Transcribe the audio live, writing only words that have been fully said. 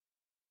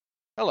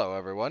Hello,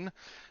 everyone.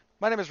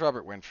 My name is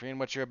Robert Winfrey, and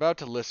what you're about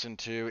to listen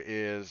to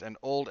is an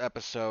old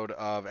episode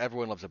of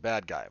Everyone Loves a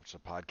Bad Guy, which is a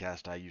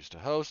podcast I used to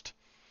host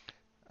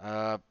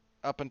uh,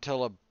 up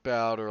until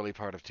about early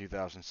part of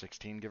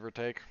 2016, give or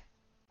take.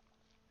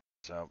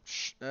 So,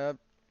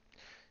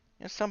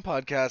 some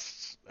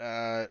podcasts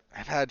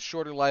have had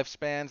shorter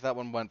lifespans. That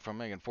one went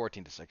from, again,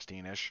 14 to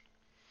 16-ish.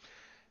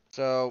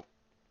 So,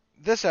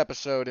 this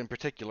episode in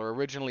particular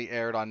originally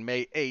aired on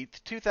May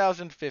 8th,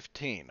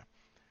 2015,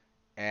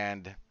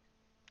 and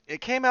it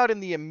came out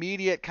in the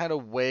immediate kind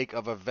of wake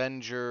of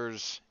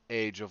Avengers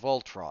Age of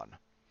Ultron.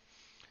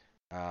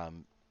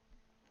 Um,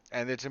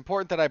 and it's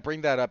important that I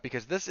bring that up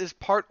because this is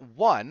part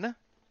one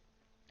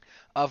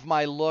of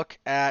my look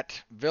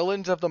at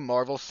villains of the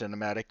Marvel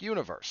Cinematic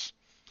Universe.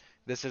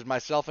 This is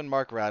myself and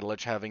Mark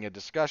Radulich having a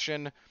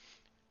discussion,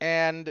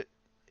 and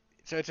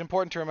so it's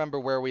important to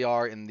remember where we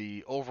are in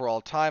the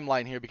overall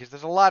timeline here because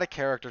there's a lot of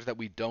characters that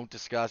we don't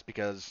discuss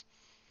because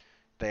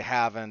they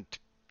haven't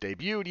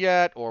debuted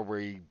yet, or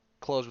we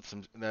close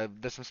with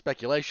there's some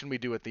speculation we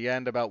do at the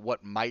end about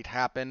what might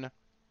happen.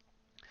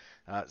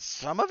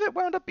 Some of it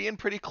wound up being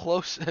pretty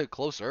close,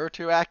 closer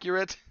to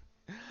accurate.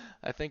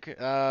 I think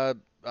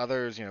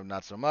others,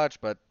 not so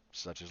much, but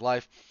such is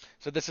life.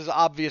 So this is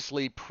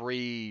obviously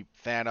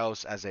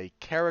pre-Thanos as a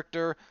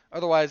character.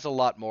 Otherwise, a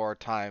lot more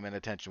time and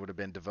attention would have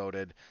been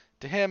devoted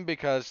to him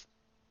because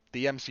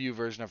the MCU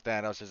version of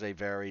Thanos is a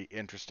very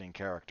interesting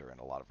character in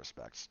a lot of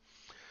respects.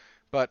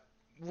 But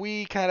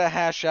we kind of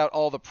hash out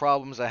all the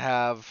problems I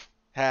have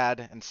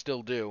had and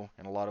still do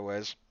in a lot of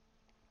ways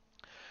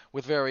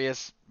with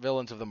various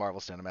villains of the Marvel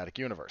Cinematic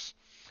Universe.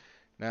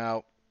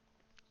 Now,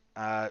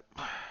 uh,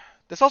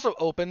 this also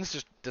opens,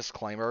 just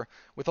disclaimer,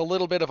 with a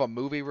little bit of a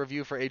movie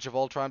review for Age of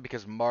Ultron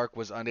because Mark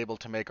was unable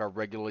to make our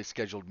regularly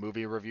scheduled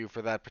movie review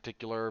for that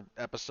particular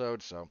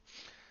episode. So,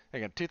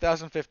 again,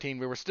 2015,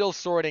 we were still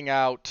sorting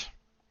out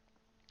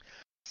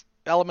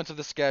elements of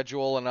the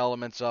schedule and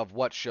elements of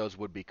what shows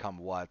would become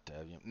what.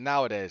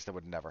 Nowadays, that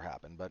would never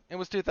happen, but it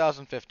was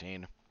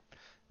 2015,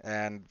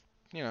 and,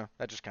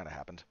 that just kind of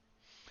happened.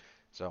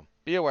 So,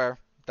 be aware.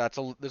 There's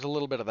a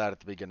little bit of that at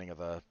the beginning of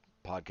the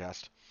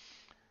podcast.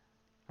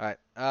 All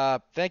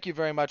right. Thank you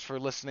very much for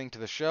listening to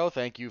the show.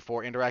 Thank you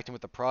for interacting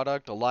with the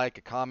product. A like,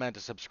 a comment, a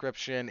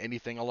subscription,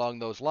 anything along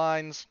those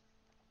lines.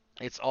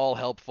 It's all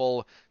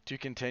helpful to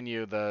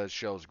continue the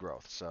show's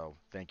growth. So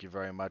thank you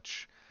very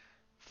much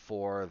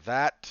for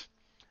that.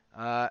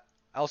 I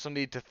also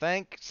need to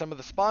thank some of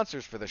the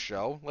sponsors for the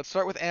show. Let's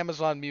start with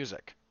Amazon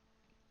Music.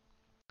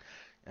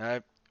 Uh,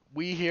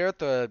 we here at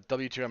the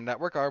W2M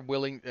Network are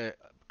willing,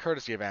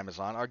 courtesy of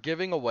Amazon, are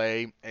giving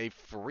away a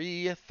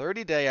free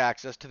 30-day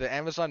access to the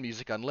Amazon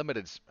Music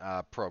Unlimited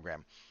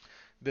program.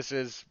 This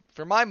is,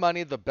 for my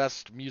money, the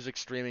best music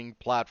streaming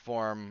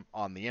platform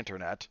on the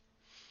internet.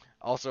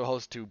 Also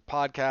hosts to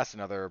podcasts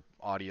and other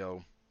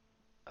audio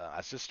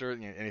assister,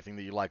 anything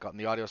that you like on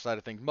the audio side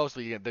of things.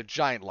 Mostly the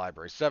giant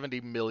library,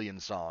 70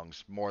 million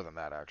songs, more than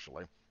that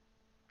actually.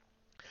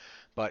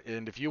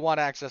 And if you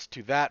want access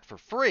to that for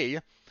free,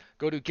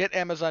 go to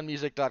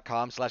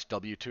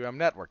getamazonmusic.com/W2M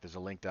network. There's a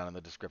link down in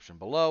the description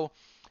below.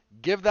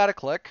 Give that a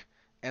click,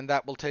 and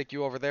that will take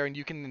you over there, and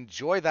you can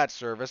enjoy that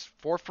service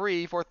for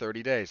free for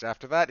 30 days.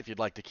 After that, if you'd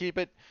like to keep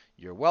it,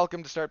 you're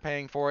welcome to start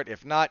paying for it.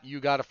 If not, you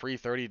got a free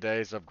 30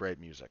 days of great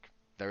music.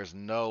 There's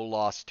no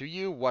loss to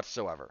you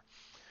whatsoever.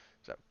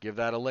 So give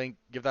that a link,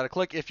 give that a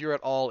click if you're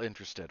at all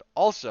interested.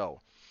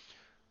 Also,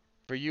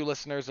 for you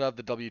listeners of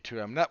the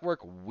W2M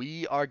network,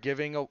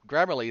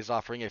 Grammarly is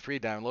offering a free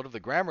download of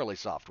the Grammarly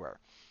software.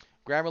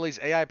 Grammarly's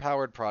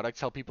AI-powered products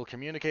help people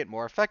communicate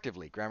more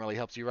effectively. Grammarly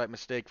helps you write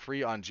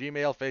mistake-free on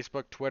Gmail,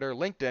 Facebook, Twitter,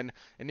 LinkedIn,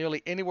 and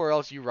nearly anywhere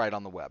else you write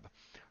on the web.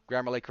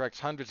 Grammarly corrects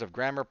hundreds of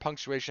grammar,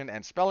 punctuation,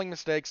 and spelling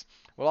mistakes,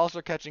 while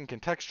also catching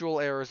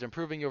contextual errors,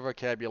 improving your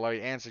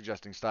vocabulary, and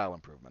suggesting style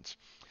improvements.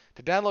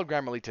 To download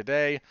Grammarly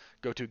today,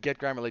 go to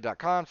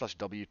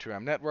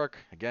getgrammarly.com/W2M network.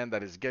 Again,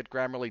 that is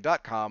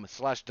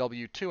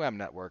getgrammarly.com/W2M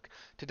network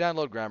to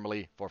download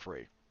Grammarly for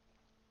free.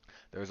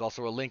 There is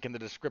also a link in the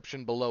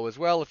description below as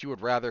well if you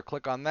would rather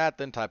click on that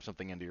than type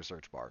something into your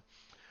search bar.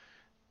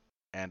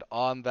 And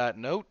on that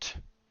note,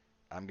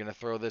 I'm going to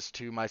throw this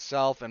to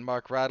myself and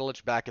Mark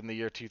Radulich back in the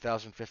year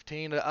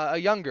 2015, a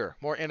younger,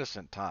 more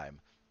innocent time.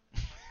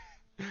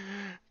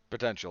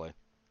 Potentially.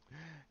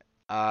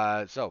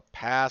 So,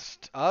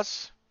 past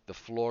us, the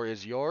floor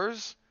is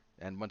yours.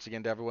 And once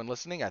again, to everyone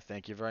listening, I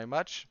thank you very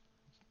much.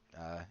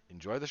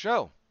 Enjoy the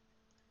show.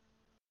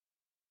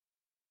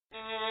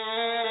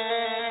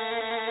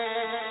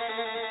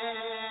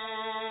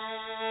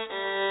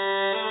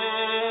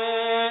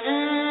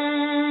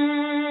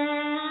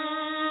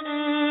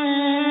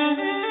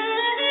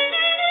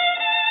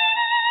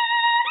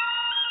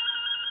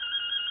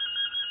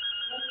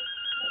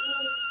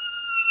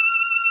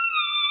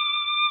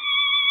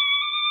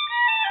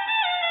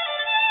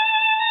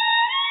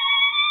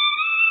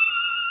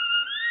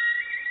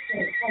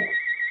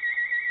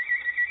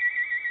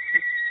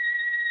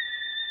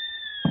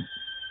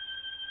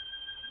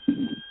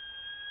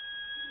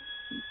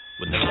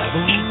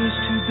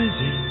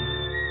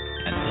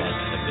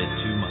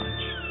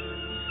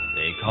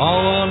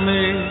 Call on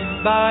me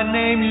by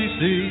name, you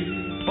see,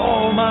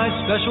 for my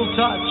special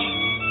touch.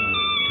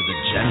 To the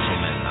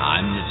gentlemen,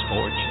 I'm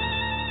misfortune.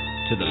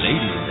 To the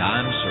ladies,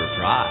 I'm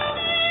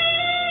surprise.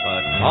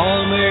 But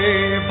call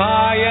me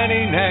by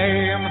any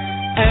name,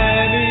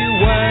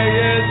 anyway,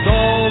 it's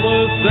all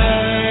the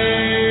same.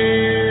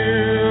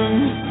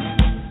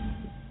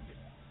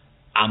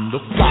 I'm the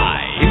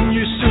fly in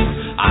your suit,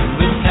 I'm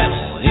the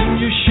pedal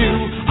in your shoe,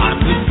 I'm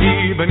the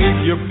bee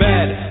beneath your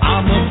bed,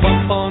 I'm the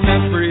bump on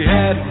every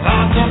head,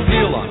 I'm the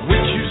peel on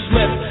which you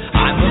slip,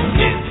 I'm the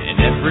pin in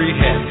every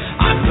head,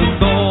 I'm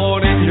the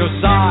thorn in your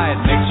side,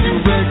 makes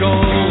you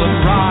wiggle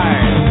and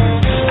ride.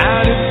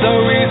 And it's so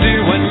easy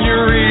when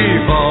you're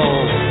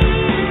evil.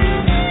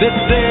 This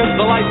is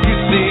the life you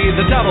see,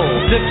 the devil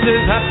tips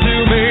his hat to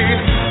me.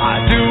 I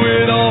do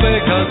it all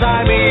because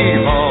I'm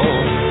evil,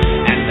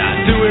 and I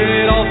do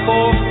it all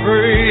for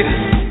free.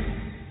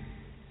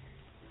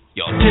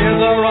 Your tears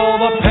are all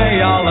the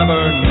pay I'll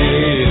ever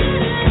need.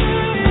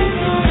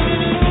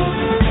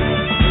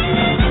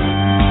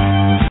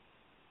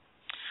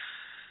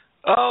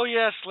 Oh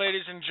yes,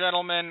 ladies and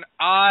gentlemen,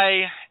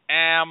 I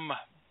am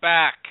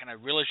back, and I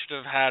really should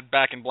have had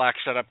Back in Black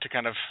set up to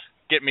kind of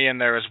get me in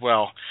there as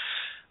well.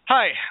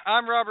 Hi,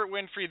 I'm Robert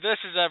Winfrey, this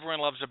is Everyone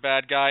Loves a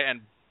Bad Guy,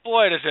 and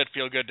boy does it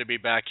feel good to be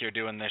back here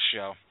doing this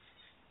show.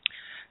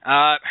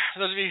 For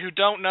those of you who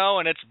don't know,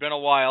 and it's been a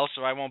while,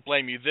 so I won't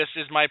blame you, this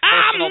is my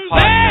personal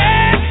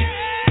podcast.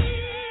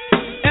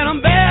 And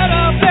I'm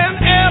better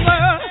than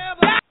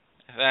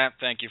ever.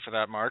 Thank you for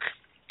that, Mark.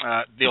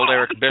 The old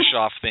Eric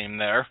Bischoff theme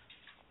there.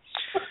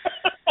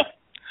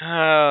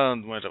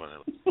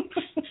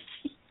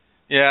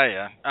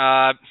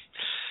 Yeah.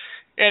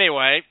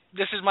 Anyway,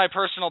 this is my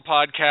personal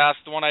podcast,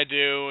 the one I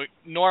do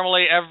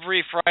normally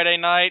every Friday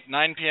night,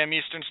 9 p.m.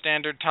 Eastern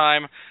Standard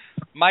Time.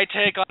 My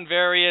take on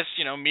various,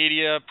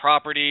 media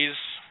properties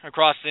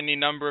across any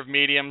number of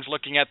mediums,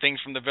 looking at things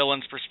from the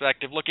villain's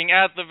perspective, looking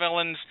at the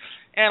villains,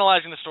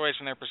 analyzing the stories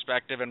from their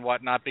perspective and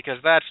whatnot,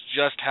 because that's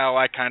just how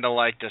I kind of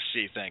like to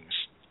see things.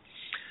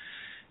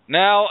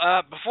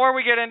 Now, before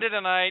we get into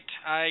tonight,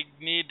 I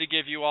need to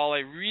give you all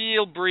a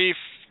real brief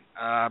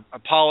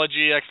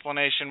apology,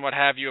 explanation, what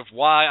have you, of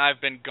why I've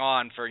been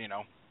gone for,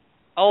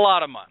 a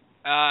lot of months.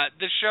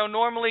 This show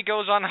normally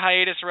goes on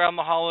hiatus around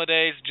the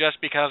holidays just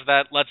because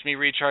that lets me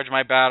recharge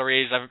my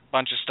batteries. A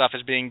bunch of stuff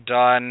is being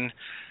done,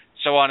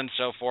 so on and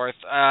so forth.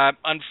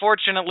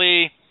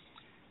 Unfortunately,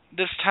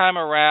 this time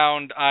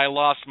around, I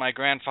lost my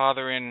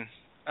grandfather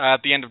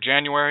at the end of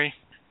January.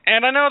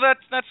 And I know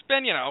that's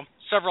been,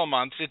 several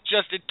months. It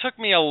took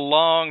me a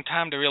long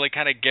time to really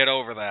kind of get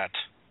over that.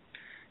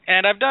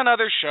 And I've done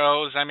other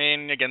shows. I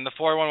mean, again, the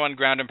 411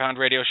 Ground and Pound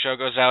radio show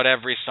goes out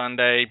every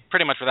Sunday,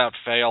 pretty much without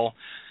fail.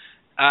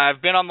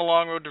 I've been on the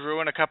Long Road to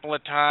Ruin a couple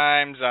of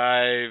times.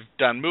 I've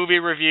done movie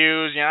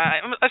reviews. I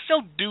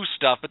still do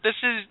stuff, but this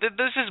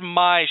is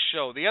my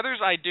show. The others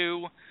I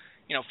do,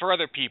 for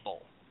other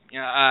people.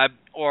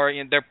 Or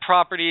they're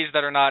properties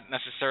that are not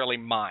necessarily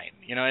mine.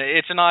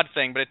 It's an odd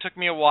thing, but it took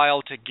me a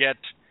while to get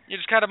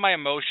just kind of my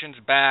emotions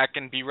back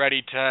and be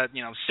ready to,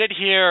 sit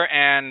here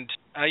and,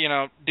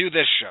 do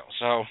this show.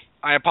 So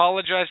I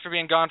apologize for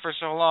being gone for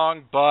so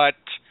long, but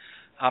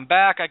I'm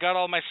back. I got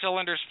all my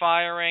cylinders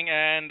firing,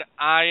 and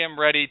I am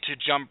ready to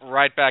jump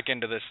right back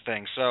into this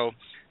thing. So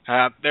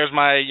there's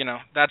my,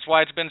 that's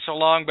why it's been so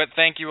long, but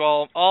thank you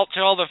all to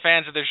all the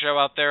fans of the show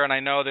out there, and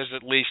I know there's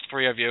at least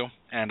 3 of you,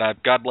 and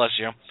God bless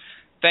you.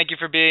 Thank you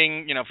for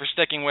being, for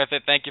sticking with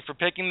it. Thank you for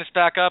picking this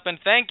back up, and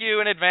thank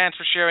you in advance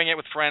for sharing it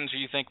with friends who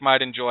you think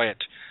might enjoy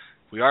it.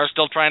 We are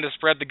still trying to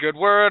spread the good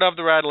word of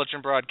the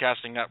Radulich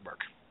Broadcasting Network.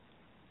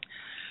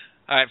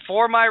 All right,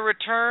 for my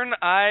return,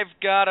 I've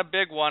got a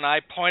big one. I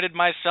pointed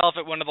myself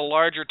at one of the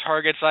larger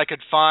targets I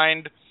could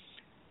find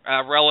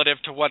relative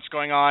to what's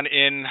going on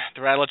in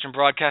the Radulich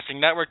Broadcasting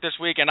Network this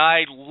week, and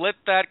I lit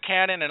that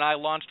cannon and I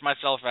launched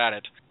myself at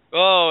it.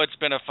 Oh, it's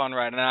been a fun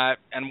ride,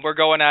 and we're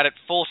going at it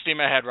full steam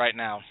ahead right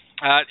now.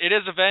 It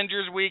is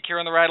Avengers Week here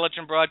on the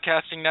Radulich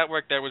Broadcasting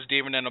Network. There was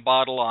Demon in a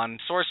Bottle on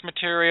source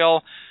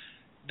material.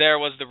 There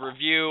was the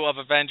review of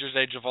Avengers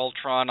Age of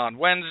Ultron on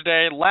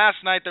Wednesday. Last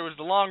night there was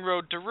the Long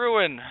Road to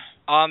Ruin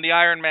on the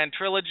Iron Man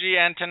trilogy.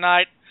 And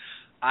tonight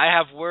I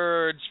have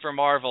words for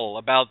Marvel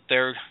about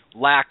their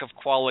lack of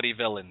quality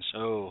villains.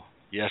 Oh,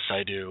 yes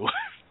I do.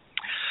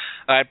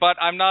 All right, but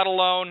I'm not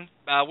alone.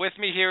 With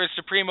me here is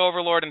Supreme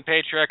Overlord and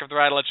Patriarch of the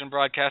Radulich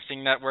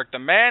Broadcasting Network, the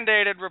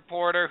mandated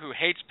reporter who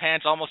hates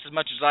pants almost as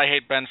much as I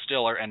hate Ben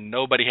Stiller, and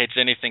nobody hates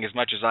anything as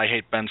much as I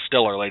hate Ben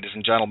Stiller, ladies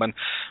and gentlemen.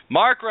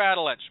 Mark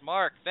Radulich.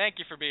 Mark, thank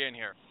you for being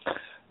here.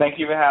 Thank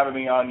you for having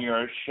me on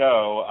your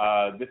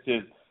show. This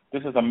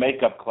is a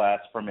makeup class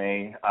for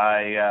me.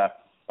 I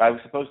was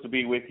supposed to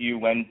be with you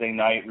Wednesday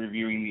night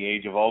reviewing the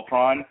Age of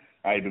Ultron.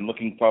 I've been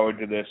looking forward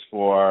to this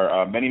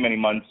for many, many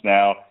months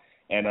now.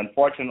 And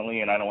unfortunately,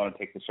 and I don't want to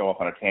take the show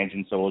off on a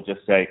tangent, so we'll just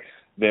say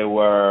there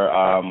were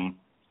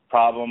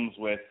problems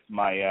with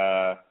my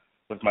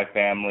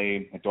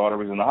family. My daughter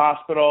was in the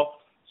hospital,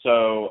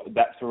 so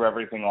that threw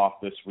everything off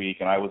this week,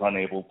 and I was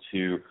unable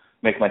to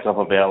make myself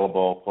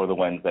available for the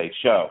Wednesday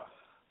show.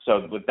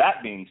 So with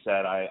that being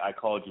said, I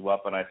called you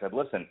up and I said,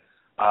 listen,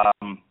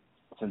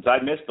 since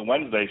I missed the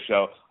Wednesday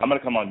show, I'm going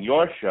to come on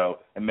your show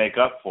and make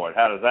up for it.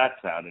 How does that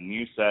sound? And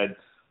you said,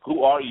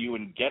 who are you,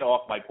 and get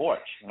off my porch.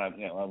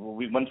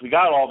 And once we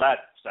got all that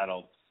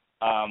settled,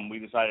 we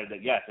decided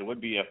that, yes, it would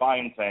be a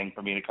fine thing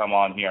for me to come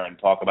on here and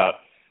talk about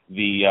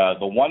the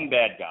one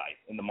bad guy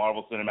in the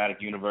Marvel Cinematic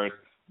Universe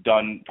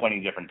done 20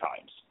 different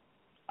times.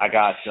 I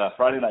got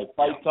Friday Night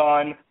Fights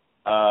on,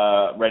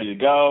 ready to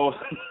go.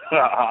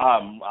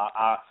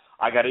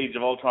 I got Age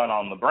of Ultron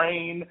on the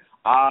brain.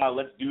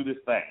 Let's do this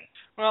thing.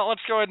 Well,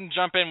 let's go ahead and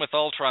jump in with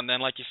Ultron then.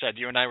 Like you said,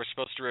 you and I were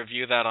supposed to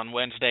review that on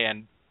Wednesday,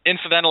 and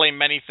incidentally,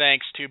 many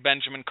thanks to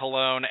Benjamin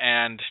Colon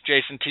and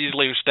Jason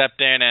Teasley, who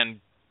stepped in and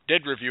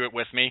did review it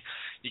with me.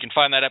 You can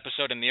find that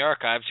episode in the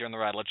archives here on the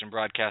Rad Legend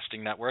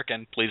Broadcasting Network,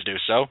 and please do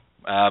so.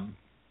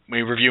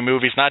 We review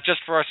movies not just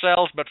for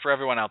ourselves, but for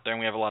everyone out there, and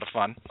we have a lot of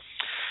fun.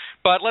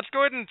 But let's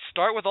go ahead and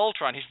start with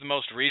Ultron. He's the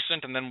most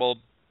recent, and then we'll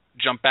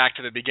jump back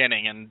to the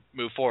beginning and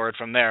move forward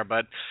from there.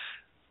 But,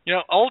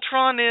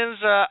 Ultron is,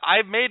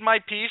 I've made my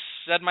peace,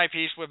 said my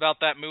piece about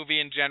that movie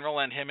in general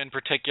and him in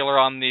particular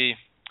on the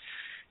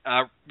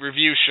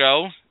review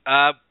show.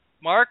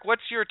 Mark,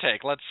 what's your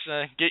take? Let's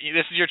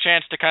this is your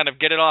chance to kind of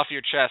get it off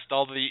your chest,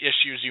 all the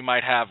issues you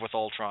might have with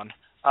Ultron.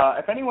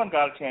 If anyone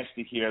got a chance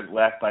to hear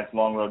last night's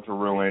Long Road to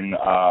Ruin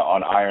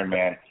on Iron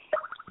Man,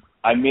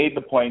 I made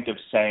the point of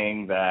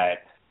saying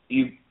that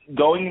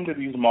going into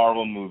these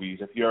Marvel movies,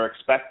 if you're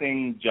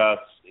expecting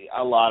just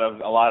a lot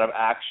of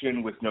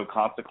action with no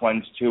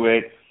consequence to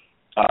it,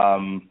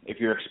 if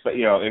you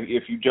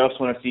just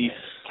want to see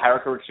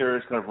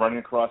caricatures kind of running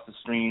across the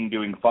screen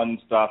doing fun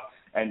stuff,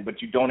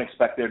 but you don't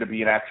expect there to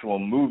be an actual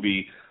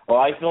movie, well,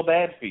 I feel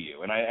bad for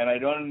you, and I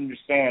don't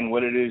understand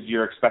what it is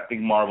you're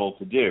expecting Marvel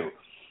to do.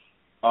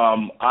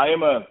 I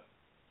am a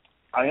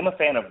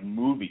fan of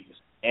movies,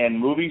 and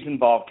movies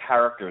involve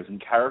characters,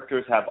 and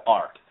characters have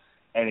art.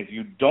 And if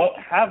you don't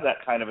have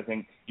that kind of a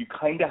thing, you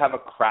kind of have a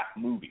crap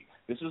movie.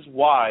 This is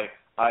why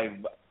I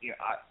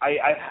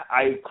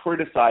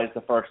criticized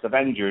the first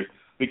Avengers,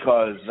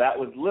 because that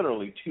was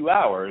literally 2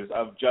 hours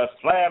of just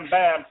slam,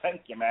 bam,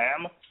 thank you,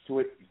 ma'am.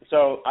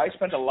 So I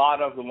spent a lot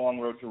of the Long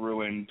Road to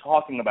Ruin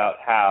talking about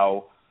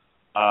how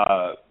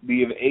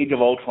the Age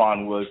of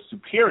Ultron was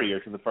superior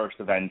to the first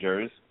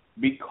Avengers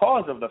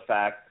because of the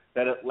fact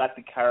that it let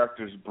the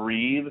characters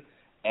breathe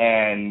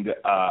and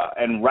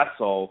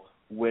wrestle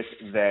with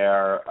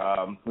their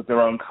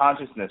own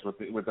consciousness,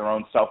 with their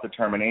own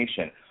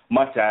self-determination,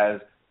 much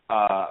as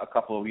a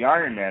couple of the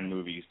Iron Man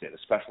movies did,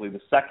 especially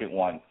the second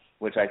one,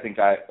 which I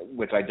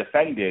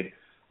defended.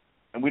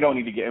 And we don't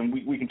need to get, and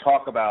we can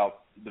talk about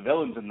the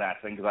villains in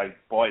that thing, because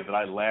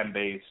I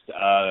lambasted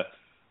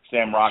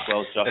Sam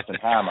Rockwell's Justin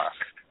Hammer.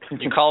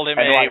 You called him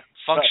a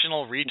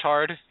functional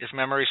retard, if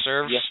memory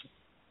serves.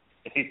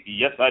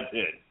 Yes, I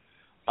did.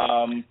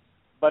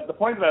 But the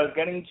point that I was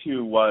getting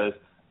to was,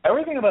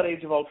 everything about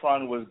Age of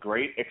Ultron was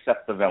great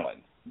except the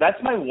villain.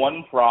 That's my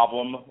one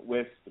problem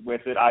with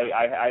it.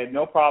 I had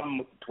no problem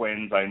with the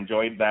twins. I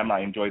enjoyed them. I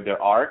enjoyed their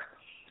arc.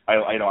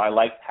 I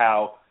liked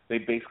how they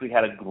basically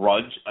had a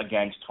grudge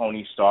against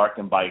Tony Stark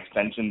and by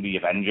extension the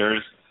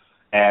Avengers,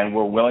 and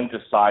were willing to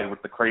side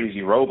with the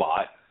crazy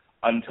robot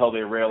until they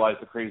realized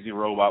the crazy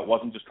robot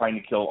wasn't just trying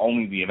to kill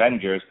only the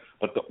Avengers,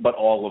 but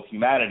all of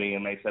humanity.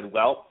 And they said,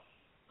 well,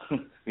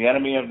 the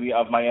enemy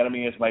of my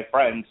enemy is my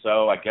friend,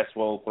 so I guess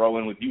we'll throw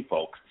in with you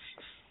folks.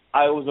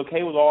 I was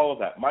okay with all of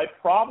that. My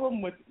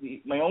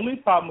only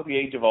problem with the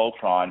Age of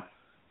Ultron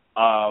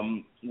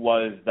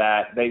was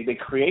that they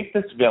create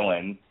this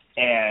villain,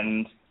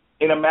 and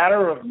in a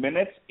matter of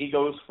minutes, he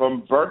goes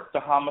from birth to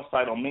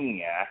homicidal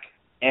maniac,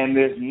 and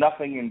there's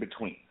nothing in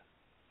between.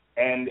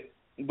 And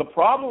the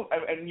problem,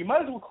 and you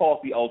might as well call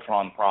it the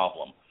Ultron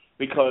problem,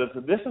 because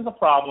this is a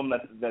problem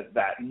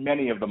that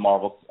many of the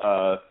Marvel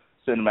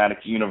Cinematic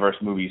Universe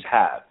movies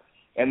have,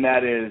 and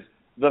that is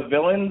the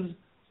villains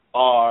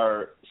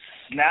are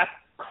snap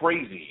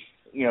crazy,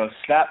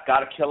 snap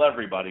gotta kill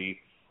everybody,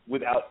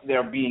 without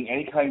there being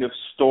any kind of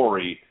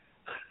story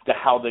to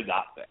how they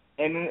got there.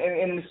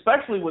 And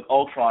especially with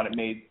Ultron, it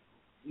made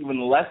even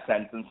less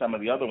sense than some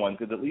of the other ones,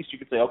 because at least you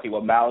could say, okay,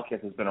 well,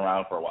 Malekith has been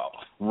around for a while.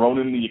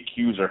 Ronan the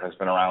Accuser has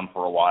been around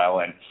for a while,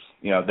 and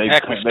we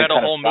spent a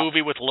whole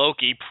movie with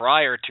Loki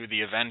prior to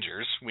the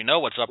Avengers. We know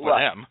what's up with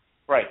him.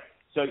 Right.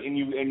 So and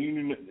you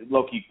knew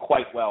Loki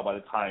quite well by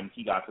the time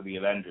he got to the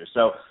Avengers.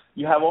 So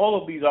you have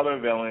all of these other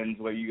villains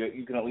where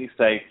you can at least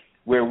say,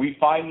 where we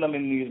find them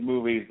in these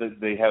movies, that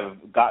they have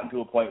gotten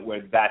to a point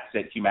where that's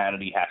it,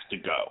 humanity has to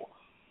go.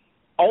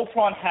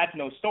 Ultron had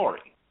no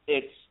story.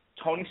 It's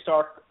Tony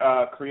Stark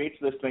creates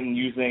this thing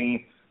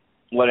using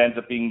what ends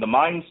up being the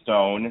Mind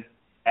Stone,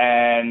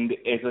 and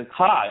it's like,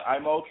 hi,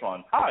 I'm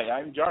Ultron. Hi,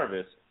 I'm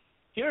Jarvis.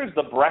 Here's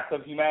the breath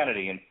of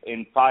humanity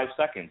in 5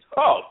 seconds.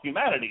 Oh,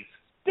 humanity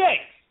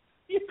stinks.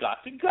 You've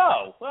got to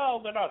go. Well,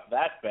 they're not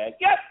that bad.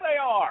 Yes, they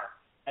are.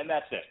 And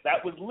that's it.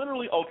 That was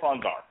literally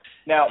Ultron's arc.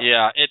 Now,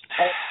 I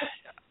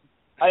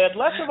had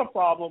less of a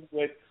problem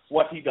with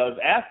what he does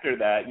after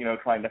that,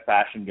 trying to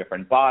fashion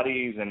different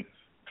bodies and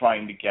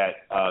trying to get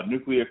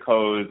nuclear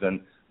codes and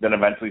then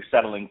eventually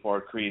settling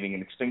for creating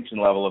an extinction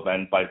level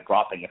event by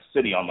dropping a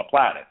city on the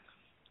planet.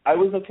 I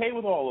was okay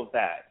with all of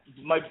that.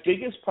 My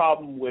biggest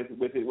problem with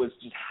it was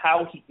just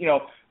how he,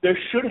 there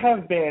should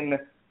have been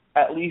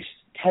at least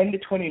 10 to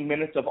 20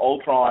 minutes of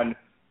Ultron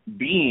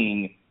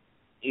being,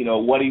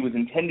 what he was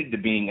intended to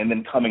being, and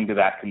then coming to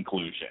that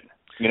conclusion.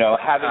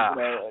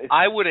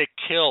 I would have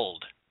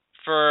killed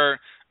for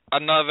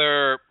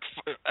another.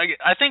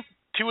 I think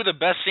two of the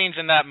best scenes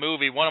in that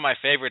movie, one of my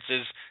favorites,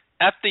 is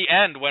at the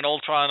end when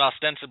Ultron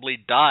ostensibly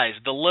dies,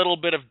 the little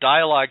bit of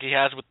dialogue he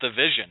has with the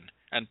Vision.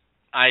 And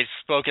I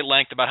spoke at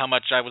length about how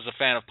much I was a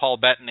fan of Paul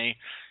Bettany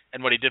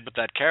and what he did with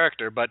that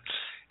character, but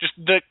just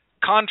the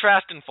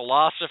contrast in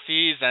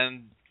philosophies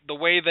and the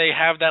way they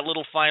have that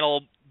little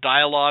final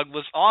dialogue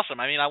was awesome.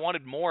 I mean, I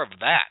wanted more of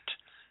that.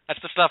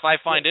 That's the stuff I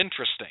find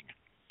interesting.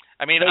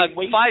 I mean, a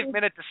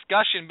 5-minute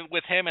discussion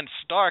with him and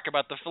Stark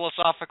about the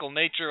philosophical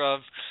nature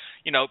of,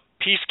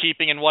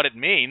 peacekeeping and what it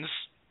means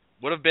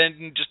would have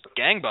been just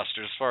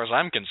gangbusters as far as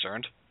I'm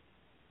concerned.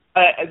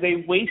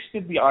 They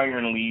wasted the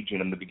Iron Legion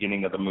in the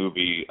beginning of the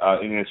movie,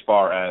 in as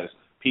far as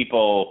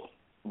people,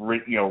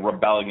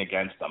 rebelling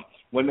against them.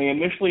 When they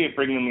initially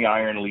bring in the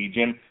Iron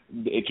Legion,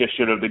 they just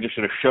should have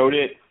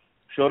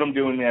showed them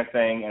doing their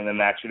thing, and then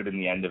that should have been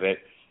the end of it.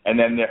 And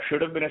then there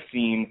should have been a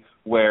scene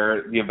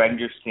where the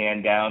Avengers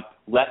stand down,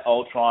 let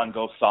Ultron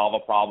go solve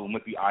a problem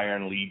with the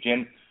Iron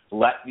Legion,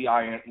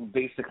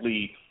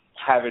 basically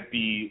have it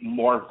be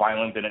more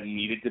violent than it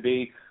needed to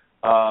be,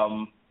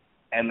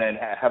 and then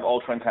have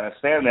Ultron kind of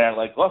stand there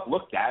like,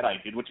 look, Dad, I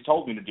did what you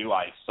told me to do.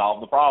 I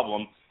solved the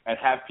problem. And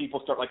have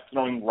people start,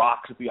 throwing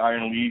rocks at the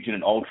Iron Legion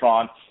and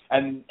Ultron.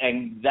 And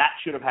that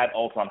should have had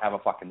Ultron have a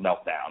fucking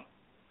meltdown.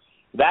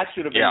 That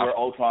should have been where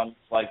Ultron's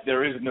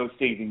there is no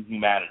saving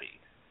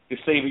humanity. To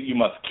save it, you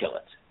must kill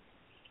it.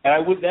 And I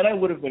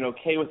would have been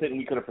okay with it, and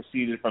we could have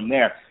proceeded from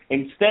there.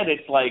 Instead,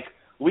 it's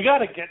we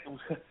gotta get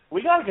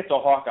to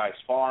Hawkeye's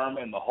farm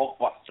and the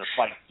Hulkbuster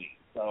fight scene.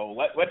 So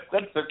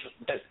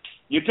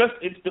you're just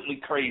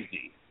instantly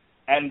crazy,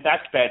 and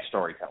that's bad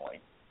storytelling.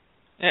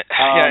 Yeah,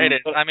 it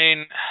is. I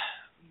mean,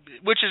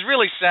 which is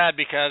really sad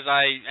because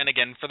and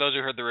again, for those who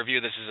heard the review,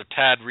 this is a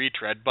tad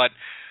retread, but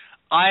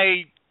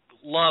I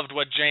loved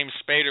what James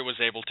Spader was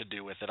able to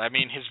do with it. I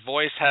mean, his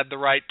voice had the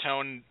right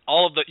tone.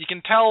 You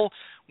can tell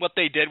what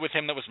they did with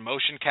him that was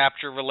motion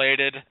capture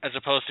related as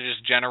opposed to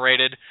just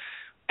generated.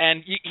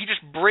 And he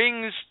just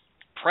brings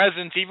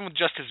presence, even with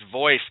just his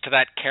voice, to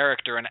that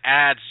character and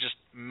adds just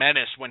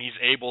menace when he's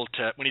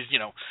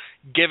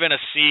given a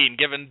scene,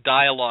 given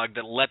dialogue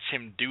that lets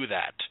him do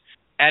that.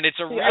 And it's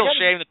a real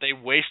shame that they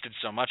wasted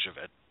so much of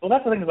it. Well,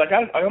 that's the thing.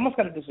 I almost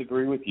got to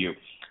disagree with you.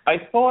 I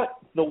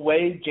thought the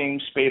way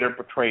James Spader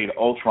portrayed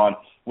Ultron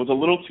was a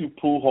little too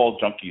pool hall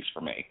junkies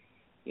for me.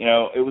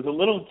 It was a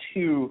little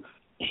too.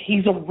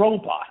 He's a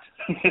robot.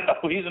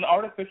 He's an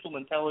artificial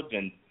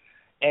intelligence,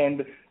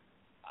 and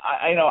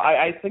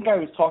I think I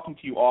was talking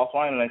to you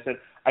offline, and I said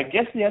I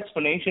guess the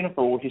explanation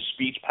for his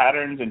speech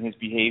patterns and his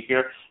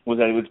behavior was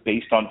that it was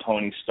based on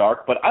Tony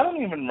Stark, but I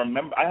don't even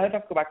remember. I had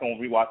to go back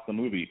and rewatch the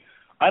movie.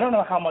 I don't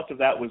know how much of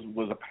that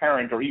was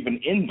apparent or even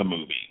in the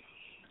movie.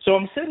 So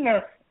I'm sitting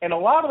there, and a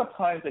lot of the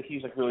times that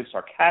he's really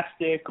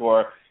sarcastic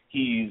or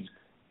he's,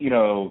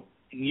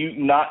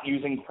 not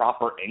using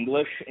proper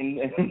English in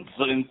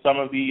some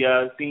of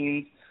the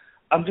scenes,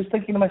 I'm just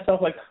thinking to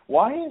myself,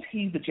 why is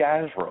he the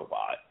jazz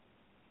robot?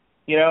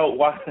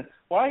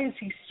 Why is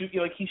he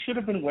he should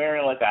have been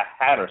wearing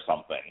a hat or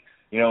something,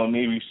 and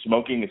maybe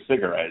smoking a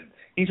cigarette.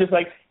 He's just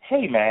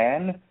hey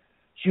man,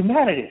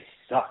 humanity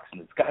sucks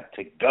and it's got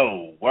to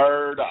go.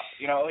 Word up.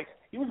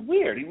 He was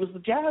weird. He was the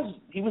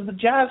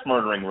jazz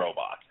murdering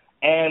robot.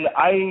 And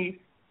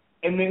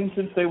in the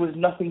instance there was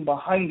nothing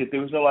behind it.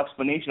 There was no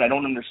explanation. I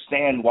don't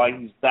understand why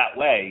he's that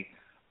way.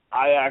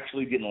 I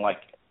actually didn't like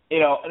it.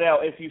 Now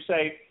if you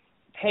say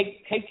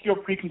take your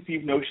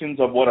preconceived notions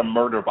of what a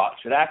murder bot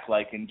should act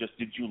like and just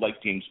did you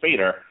like James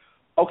Spader?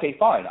 Okay,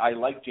 fine. I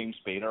like James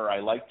Spader. I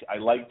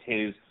liked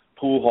his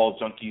pool hall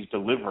junkies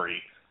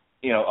delivery,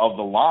 of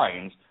the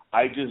lines.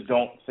 I just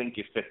don't think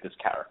it fit this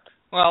character.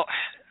 Well,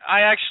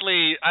 I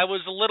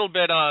was a little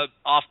bit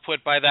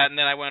off-put by that, and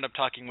then I wound up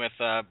talking with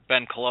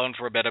Ben Cologne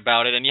for a bit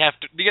about it. And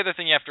the other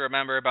thing you have to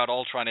remember about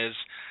Ultron is,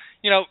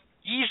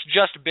 he's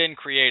just been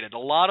created. A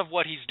lot of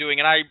what he's doing,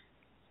 and I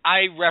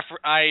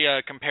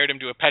compared him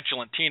to a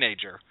petulant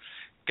teenager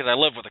because I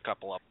live with a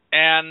couple of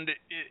them.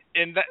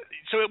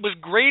 So it was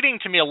grating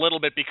to me a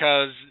little bit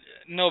because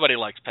nobody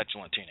likes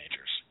petulant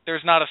teenagers.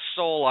 There's not a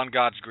soul on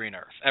God's green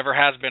earth. Ever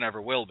has been,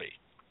 ever will be.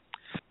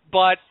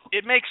 But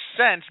it makes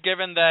sense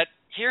given that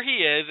here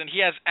he is and he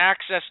has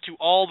access to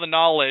all the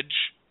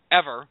knowledge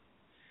ever,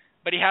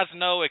 but he has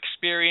no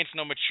experience,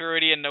 no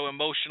maturity, and no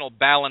emotional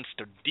balance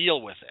to deal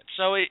with it.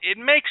 So it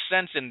makes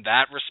sense in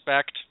that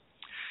respect.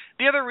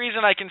 The other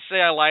reason I can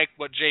say I like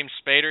what James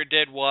Spader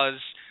did was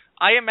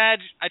I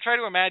try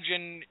to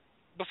imagine,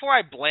 before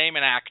I blame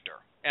an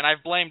actor, and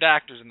I've blamed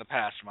actors in the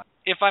past,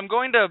 if I'm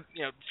going to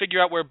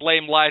figure out where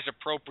blame lies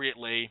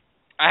appropriately,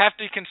 I have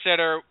to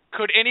consider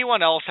could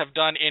anyone else have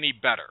done any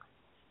better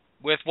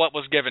with what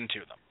was given to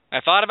them? I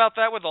thought about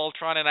that with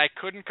Ultron, and I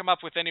couldn't come up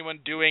with anyone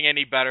doing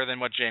any better than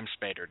what James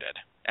Spader did.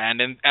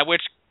 And at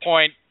which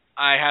point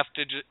I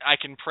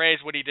can praise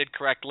what he did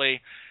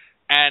correctly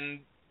and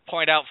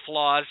point out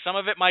flaws. Some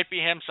of it might be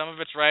him, some of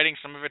it's writing,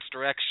 some of it's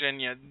direction.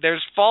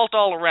 There's fault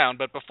all around,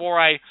 but before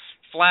I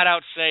flat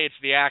out say it's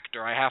the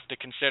actor, I have to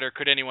consider,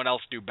 could anyone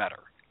else do better?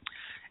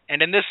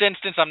 And in this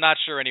instance, I'm not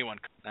sure anyone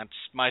could. That's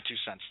my 2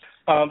 cents.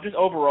 Just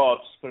overall,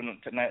 just putting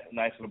a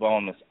nice little bow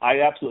on this,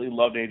 I absolutely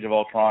loved Age of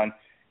Ultron.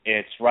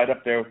 It's right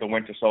up there with the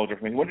Winter Soldier.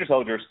 I mean, Winter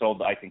Soldier is still,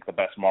 I think, the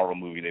best Marvel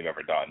movie they've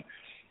ever done.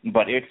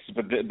 But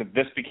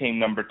this became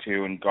number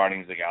 2, and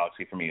Guardians of the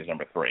Galaxy for me is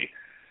number 3.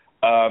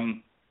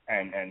 And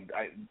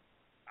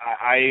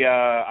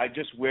I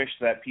just wish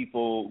that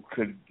people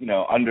could,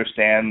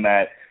 understand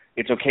that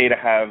it's okay to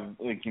have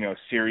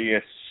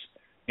serious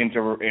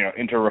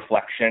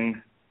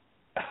interreflection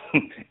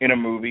in a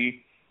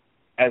movie,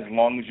 as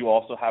long as you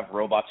also have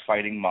robots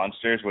fighting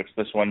monsters, which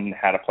this one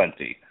had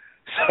aplenty.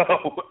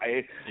 So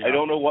I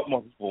don't know what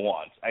more people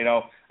want. I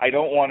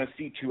don't want to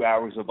see 2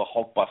 hours of the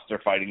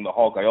Hulkbuster fighting the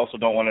Hulk. I also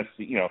don't want to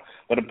see,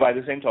 but by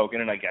the same token,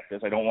 and I get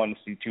this, I don't want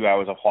to see 2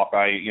 hours of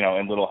Hawkeye,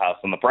 in Little House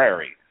on the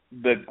Prairie.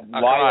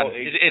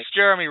 It's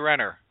Jeremy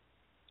Renner.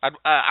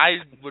 I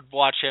would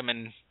watch him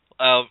in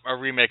a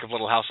remake of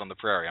Little House on the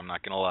Prairie. I'm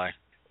not gonna lie.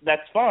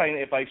 That's fine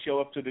if I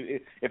show up to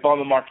if on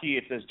the marquee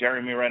it says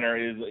Jeremy Renner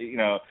is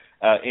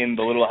in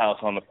the Little House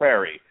on the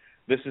Prairie.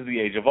 This is the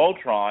Age of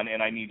Ultron,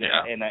 and I need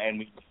and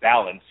we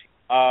balance.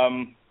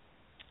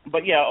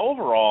 But yeah,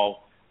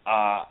 overall,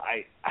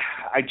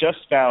 I just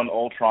found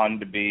Ultron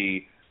to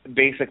be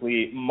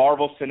basically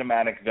Marvel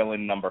Cinematic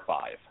villain number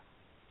 5.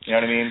 You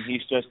know what I mean?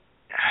 He's just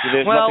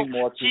there's nothing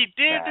more to he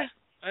did.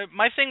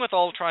 My thing with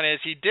Ultron is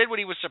he did what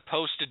he was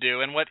supposed to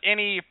do, and what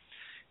any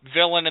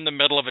villain in the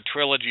middle of a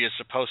trilogy is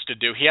supposed to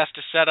do. He has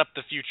to set up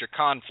the future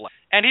conflict,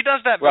 and he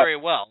does that very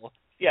well.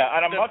 Yeah,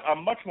 and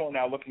I'm much more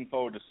now looking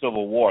forward to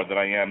Civil War than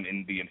I am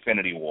in the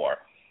Infinity War.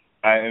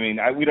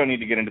 We don't need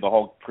to get into the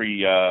whole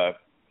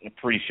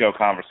pre-show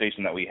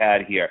conversation that we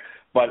had here,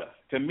 but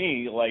to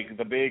me, like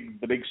the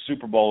big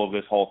Super Bowl of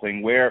this whole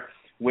thing, where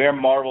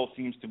Marvel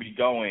seems to be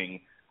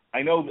going.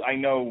 I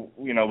know,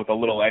 with the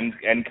little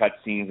end cut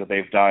scenes that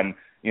they've done,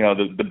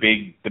 the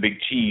big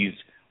cheese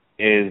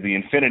is the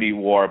Infinity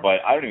War,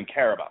 but I don't even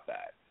care about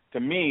that. To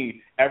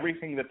me,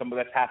 everything that's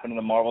happened in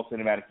the Marvel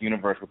Cinematic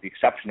Universe, with the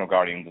exception of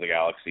Guardians of the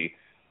Galaxy,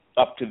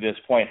 up to this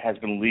point has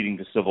been leading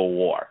to Civil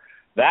War.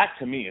 That,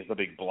 to me, is the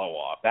big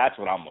blow-off. That's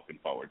what I'm looking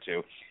forward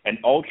to. And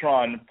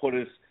Ultron put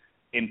us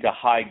into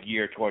high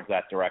gear towards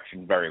that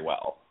direction very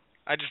well.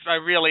 I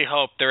really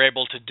hope they're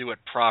able to do it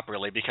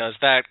properly, because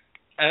that,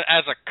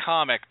 as a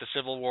comic, the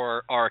Civil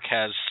War arc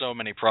has so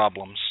many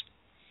problems.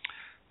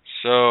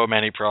 So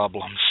many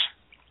problems.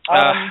 All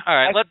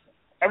right,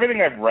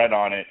 everything I've read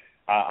on it,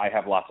 I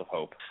have lots of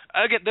hope.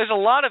 Again, there's a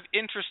lot of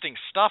interesting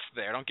stuff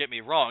there, don't get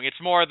me wrong.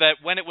 It's more that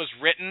when it was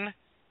written,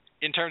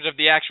 in terms of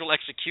the actual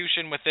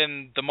execution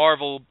within the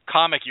Marvel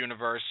comic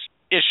universe,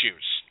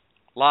 issues.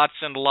 Lots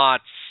and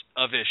lots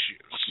of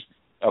issues.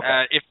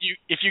 Okay.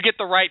 If you get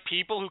the right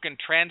people who can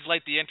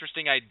translate the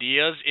interesting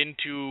ideas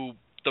into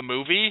the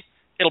movie,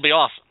 it'll be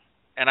awesome.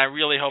 And I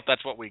really hope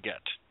that's what we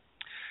get.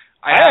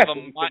 I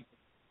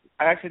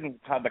actually think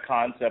the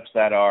concepts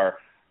that are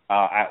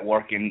at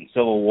work in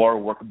Civil War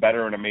work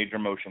better in a major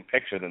motion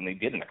picture than they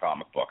did in a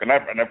comic book. And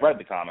I've read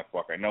the comic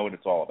book. I know what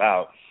it's all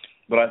about.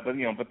 But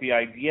the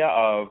idea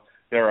of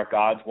there are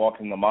gods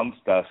walking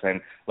amongst us,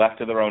 and left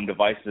to their own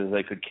devices,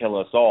 they could kill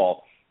us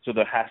all. So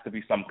there has to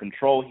be some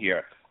control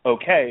here.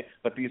 Okay,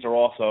 but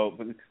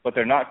but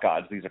they're not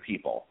gods. These are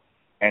people,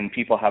 and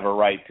people have a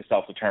right to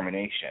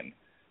self-determination,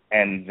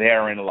 and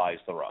therein lies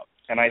the rub.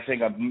 And I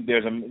think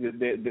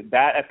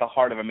that at the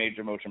heart of a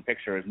major motion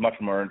picture is much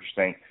more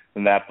interesting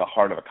than that at the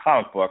heart of a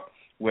comic book,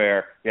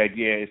 where the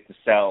idea is to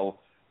sell,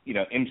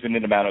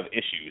 infinite amount of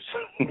issues.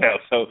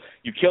 So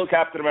you kill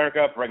Captain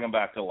America, bring him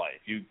back to life.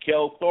 You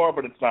kill Thor,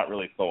 but it's not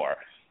really Thor.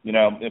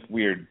 It's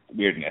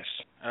weirdness.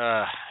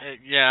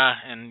 Yeah,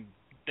 and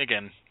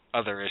again,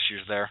 other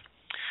issues there.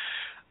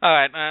 All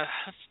right,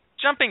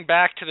 jumping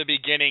back to the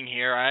beginning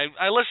here,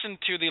 I listened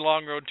to the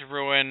Long Road to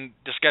Ruin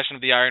discussion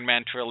of the Iron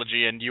Man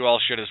trilogy, and you all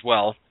should as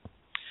well.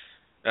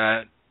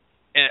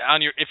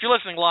 If you're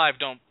listening live,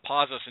 don't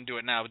pause us and do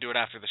it now. Do it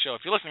after the show.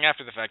 If you're listening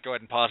after the fact, go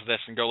ahead and pause this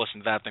and go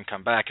listen to that, then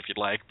come back if you'd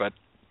like.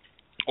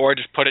 Or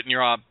just put it in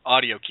your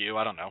audio queue.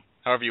 I don't know,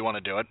 however you want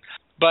to do it.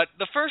 But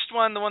the first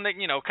one, the one that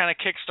kind of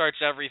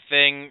kickstarts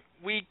everything,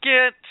 we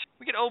get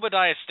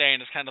Obadiah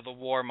Stane as kind of the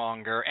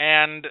warmonger,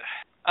 and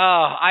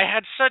I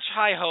had such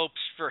high hopes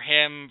for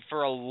him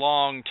for a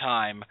long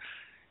time,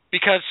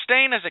 because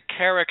Stane as a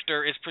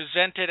character is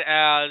presented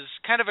as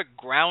kind of a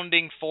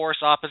grounding force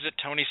opposite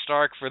Tony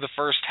Stark for the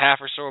first half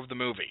or so of the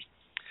movie.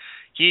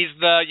 He's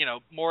the,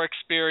 more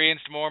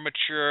experienced, more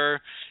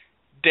mature,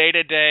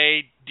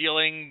 day-to-day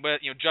dealing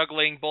with,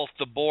 juggling both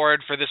the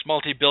board for this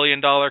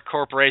multi-billion-dollar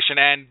corporation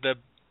and the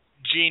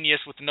genius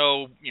with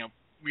no,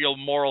 real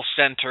moral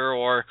center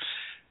or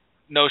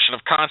notion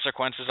of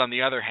consequences on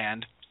the other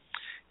hand.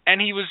 And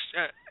he was,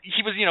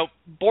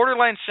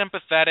 borderline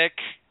sympathetic.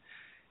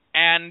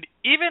 And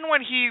even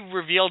when he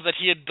revealed that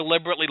he had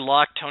deliberately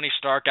locked Tony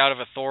Stark out of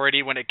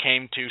authority when it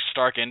came to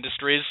Stark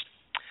Industries,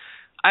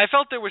 I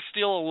felt there was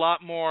still a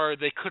lot more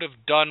they could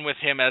have done with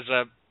him as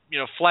a,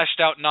 fleshed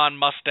out,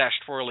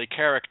 non-mustached twirly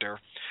character.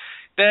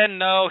 Then,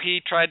 no,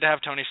 he tried to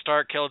have Tony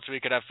Stark killed so he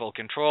could have full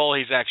control.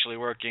 He's actually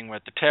working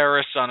with the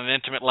terrorists on an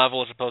intimate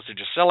level as opposed to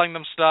just selling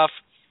them stuff.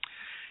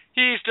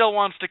 He still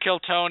wants to kill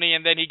Tony,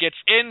 and then he gets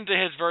into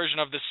his version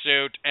of the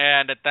suit,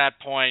 and at that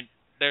point,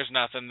 there's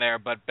nothing there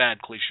but bad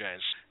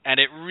cliches. And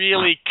it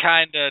really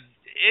kind of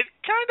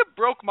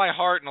broke my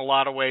heart in a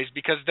lot of ways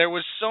because there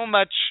was so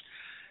much,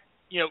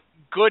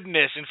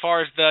 goodness as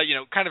far as the,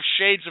 kind of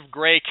shades of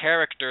gray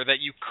character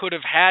that you could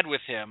have had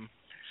with him.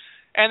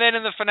 And then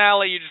in the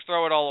finale, you just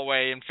throw it all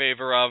away in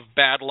favor of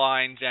bad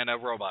lines and a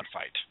robot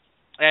fight.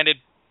 And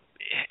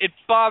it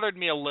bothered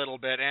me a little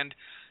bit. And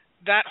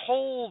that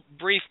whole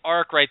brief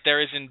arc right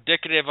there is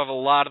indicative of a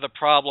lot of the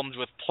problems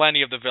with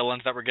plenty of the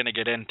villains that we're going to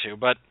get into.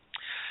 But,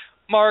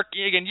 Mark,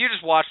 again, you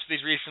just watched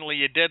these recently.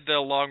 You did the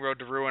Long Road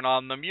to Ruin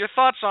on them. Your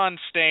thoughts on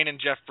Stane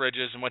and Jeff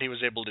Bridges and what he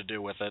was able to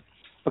do with it?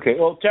 Okay,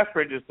 well, Jeff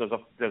Bridges does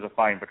a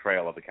fine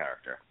portrayal of the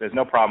character. There's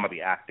no problem with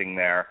the acting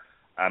there.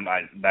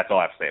 That's all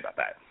I have to say about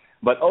that.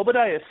 But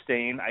Obadiah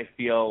Stane, I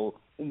feel,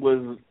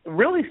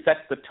 really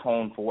sets the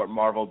tone for what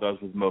Marvel does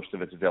with most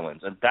of its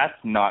villains, and that's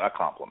not a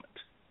compliment.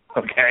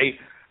 Okay,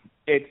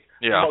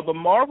 the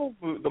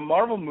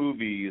Marvel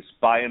movies,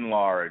 by and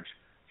large,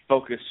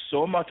 focus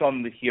so much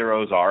on the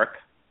hero's arc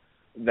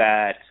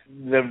that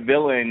the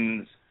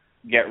villains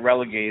get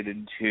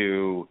relegated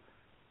to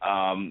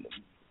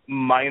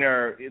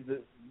minor,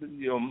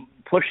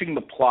 pushing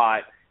the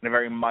plot in a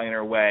very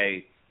minor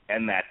way,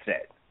 and that's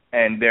it.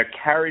 And they're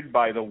carried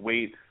by the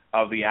weight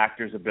of the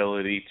actor's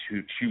ability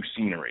to chew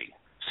scenery.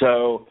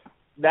 So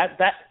that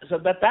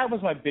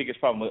was my biggest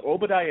problem with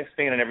Obadiah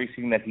Stane and every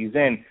scene that he's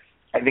in.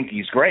 I think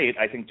he's great.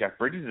 I think Jeff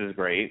Bridges is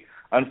great.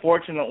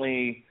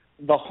 Unfortunately,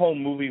 the whole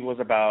movie was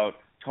about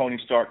Tony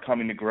Stark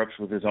coming to grips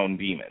with his own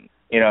demon.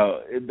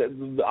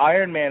 The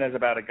Iron Man is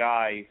about a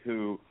guy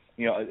who,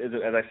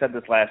 as I said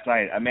this last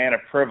night, a man of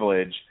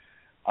privilege,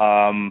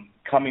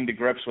 coming to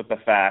grips with the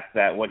fact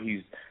that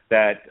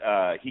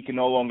he can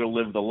no longer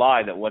live the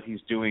lie that what he's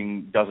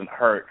doing doesn't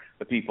hurt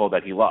the people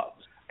that he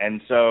loves. And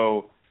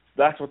so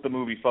that's what the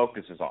movie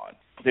focuses on.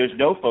 There's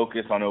no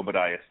focus on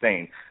Obadiah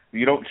Stane.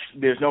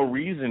 There's no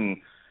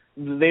reason.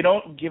 They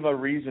don't give a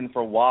reason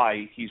for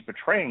why he's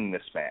betraying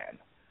this man.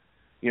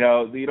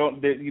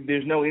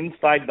 There's no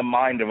inside the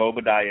mind of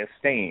Obadiah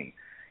Stane.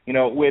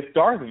 With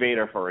Darth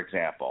Vader, for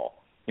example,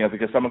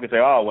 because someone could say,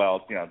 oh,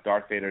 well,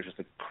 Darth Vader is just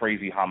a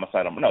crazy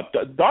homicidal. No,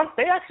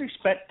 they actually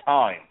spent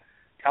time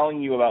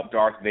telling you about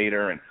Darth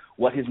Vader and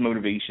what his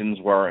motivations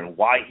were and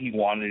why he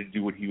wanted to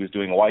do what he was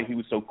doing and why he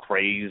was so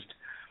crazed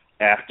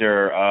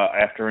after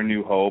A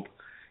New Hope.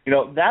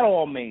 That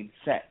all made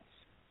sense.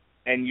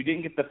 And you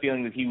didn't get the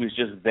feeling that he was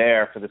just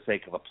there for the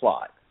sake of the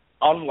plot.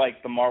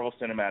 Unlike the Marvel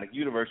Cinematic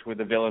Universe, where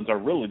the villains are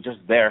really just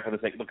there for the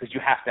sake, because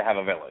you have to have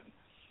a villain.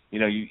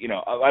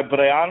 But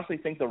I honestly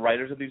think the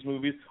writers of these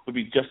movies would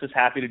be just as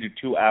happy to do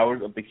 2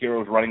 hours of the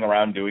heroes running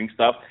around doing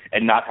stuff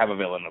and not have a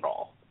villain at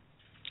all,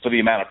 for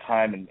the amount of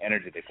time and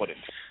energy they put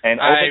into it.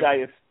 And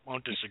Obadiah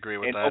won't disagree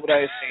with that.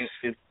 Obadiah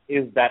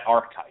is that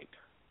archetype.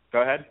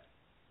 Go ahead.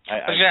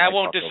 I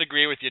won't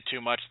disagree with you too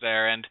much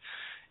there. And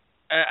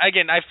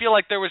again, I feel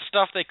like there was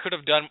stuff they could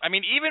have done. I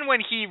mean, even when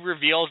he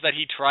reveals that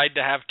he tried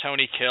to have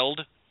Tony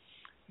killed,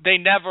 they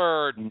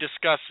never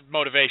discuss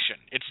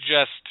motivation. It's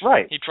just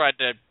he tried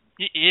to.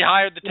 He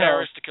hired the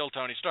terrorists to kill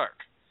Tony Stark.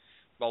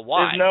 Well,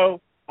 why?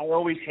 I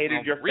always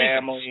hated your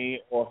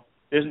family, or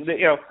just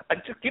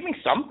give me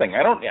something.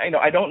 I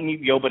don't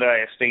need the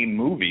Obadiah Stane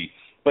movie,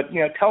 but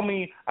tell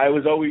me I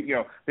was always,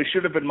 this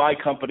should have been my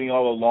company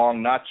all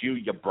along, not you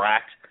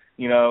brat.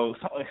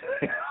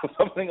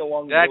 Something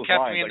along those lines. Dad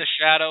kept me in the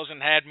shadows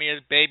and had me as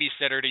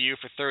babysitter to you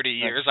for 30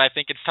 years. I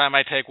think it's time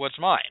I take what's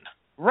mine.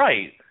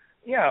 Right.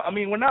 Yeah. I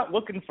mean, we're not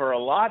looking for a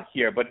lot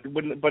here, but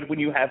when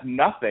you have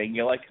nothing,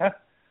 you're like,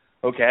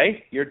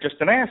 okay, you're just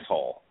an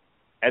asshole.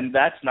 And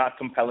that's not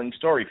compelling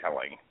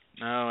storytelling.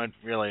 No, it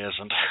really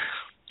isn't.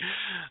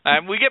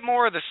 We get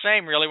more of the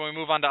same, really, when we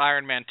move on to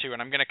Iron Man 2,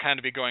 and I'm going to kind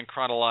of be going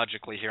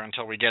chronologically here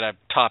until we get a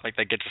topic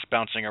that gets us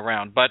bouncing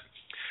around. But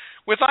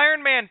with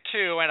Iron Man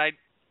 2, and I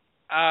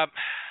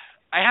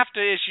have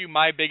to issue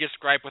my biggest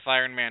gripe with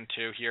Iron Man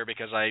 2 here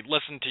because I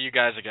listened to you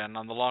guys again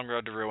on the Long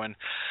Road to Ruin.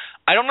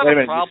 I don't have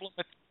a problem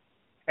with...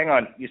 Hang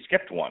on, you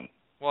skipped one.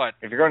 What?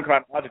 If you're going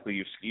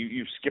chronologically,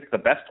 you've skipped the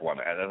best one,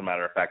 as a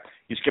matter of fact.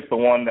 You skipped the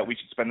one that we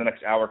should spend the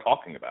next hour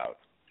talking about.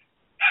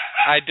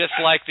 I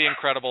dislike The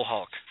Incredible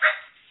Hulk.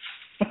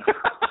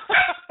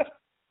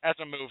 As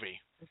a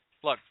movie.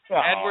 Look,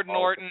 Edward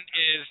Norton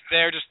is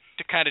there just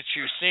to kind of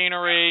chew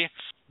scenery.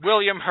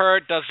 William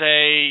Hurt does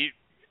a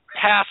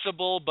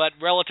passable but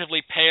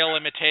relatively pale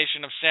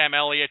imitation of Sam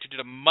Elliott, who did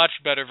a much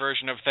better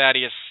version of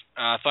Thaddeus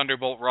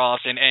Thunderbolt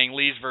Ross in Ang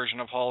Lee's version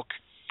of Hulk.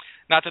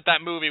 Not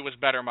that movie was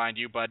better, mind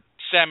you, but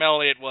Sam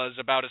Elliott was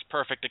about as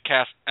perfect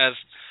a as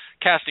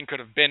casting could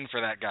have been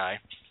for that guy.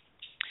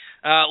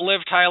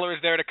 Liv Tyler is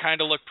there to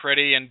kind of look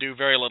pretty and do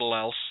very little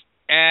else.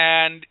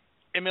 And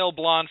Emil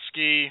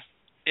Blonsky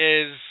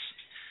is...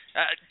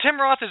 Tim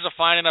Roth is a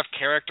fine enough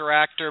character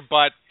actor,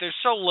 but there's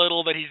so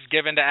little that he's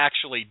given to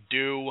actually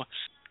do.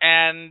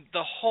 And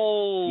the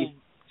whole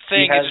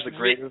thing he has is...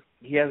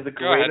 the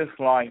greatest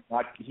line.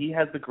 He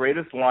has the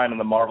greatest line in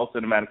the Marvel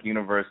Cinematic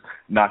Universe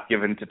not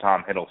given to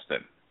Tom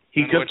Hiddleston.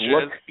 He just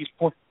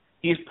looks...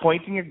 He's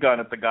pointing a gun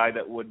at the guy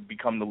that would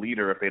become the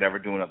leader if they'd ever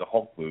do another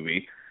Hulk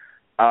movie,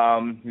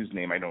 whose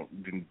name I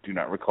do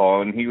not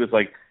recall. And he was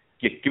like,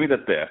 "Give me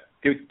that there.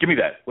 Give me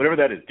that. Whatever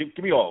that is.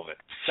 Give me all of it.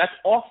 That's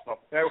awesome.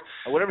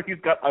 Whatever he's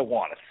got, I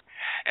want it."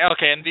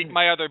 Okay, and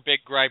my other big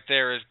gripe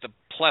there is the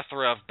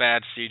plethora of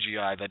bad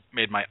CGI that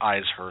made my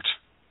eyes hurt.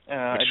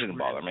 It didn't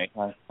bother me.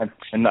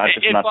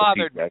 It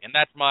bothered me, and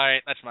that's my.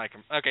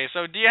 Okay,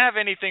 so do you have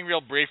anything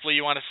real briefly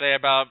you want to say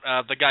about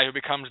the guy who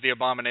becomes the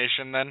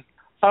Abomination then?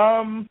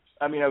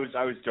 I mean, I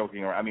was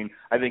joking around. I mean,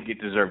 I think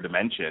it deserved a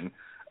mention.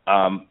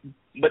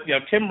 But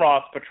Tim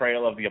Roth's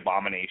portrayal of the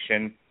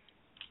Abomination,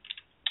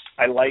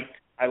 I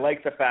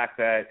liked the fact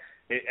that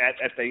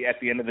at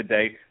the end of the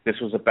day, this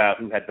was about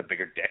who had the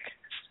bigger dick,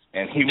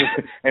 and he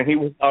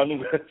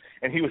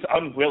was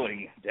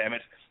unwilling, damn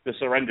it, to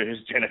surrender his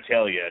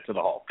genitalia to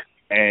the Hulk.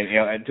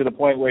 And to the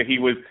point where he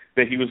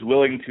was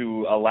willing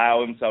to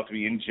allow himself to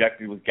be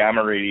injected with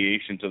gamma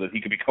radiation so that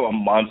he could become a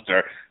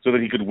monster, so that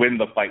he could win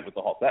the fight with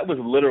the Hulk. That was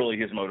literally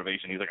his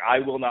motivation. He's like, I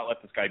will not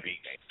let this guy beat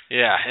me.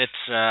 Yeah,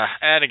 it's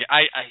and again,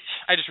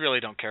 I just really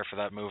don't care for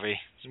that movie,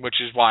 which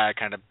is why I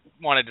kind of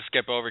wanted to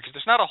skip over because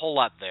there's not a whole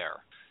lot there.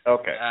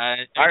 Okay.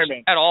 Iron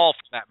Man at all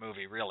for that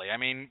movie, really. I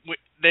mean,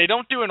 they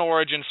don't do an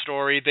origin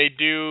story. They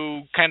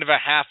do kind of a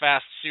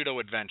half-assed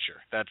pseudo-adventure.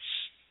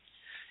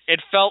 It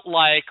felt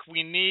like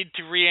we need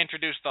to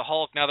reintroduce the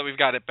Hulk now that we've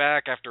got it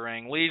back after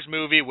Ang Lee's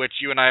movie, which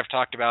you and I have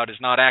talked about is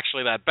not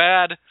actually that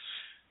bad.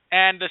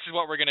 And this is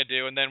what we're going to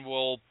do, and then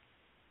we'll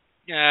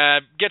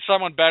get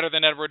someone better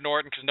than Edward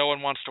Norton because no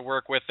one wants to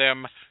work with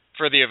him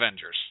for the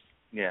Avengers.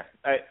 Yeah,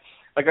 I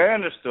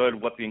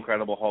understood what the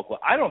Incredible Hulk was.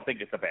 I don't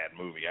think it's a bad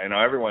movie. I know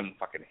everyone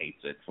fucking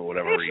hates it for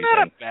whatever reason. It's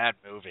not a bad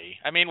movie.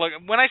 I mean, look,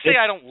 when I say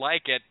I don't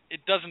like it,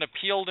 it doesn't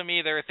appeal to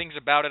me. There are things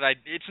about it.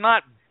 It's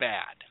not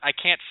bad. I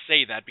can't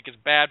say that because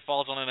bad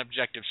falls on an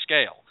objective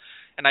scale,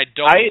 and I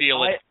don't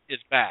feel it is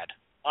bad.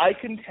 I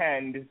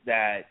contend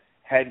that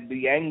had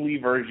the Ang Lee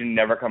version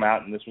never come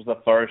out, and this was the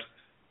first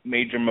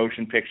major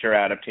motion picture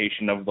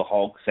adaptation of the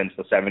Hulk since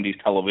the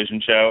 70s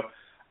television show,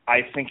 I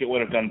think it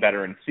would have done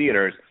better in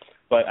theaters.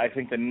 But I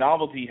think the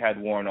novelty had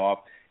worn off,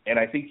 and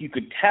I think you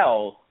could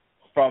tell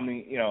from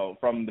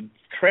the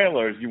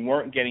trailers you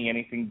weren't getting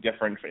anything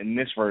different in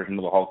this version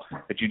of the Hulk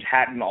that you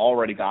hadn't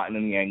already gotten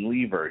in the Ang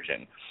Lee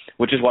version,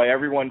 which is why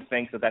everyone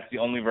thinks that that's the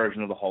only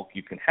version of the Hulk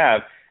you can have.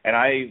 And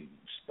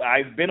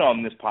I've been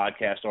on this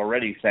podcast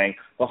already saying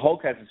the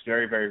Hulk has this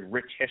very, very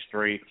rich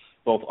history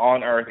both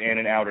on Earth and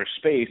in outer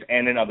space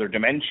and in other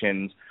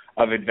dimensions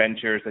of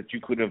adventures that you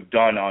could have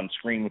done on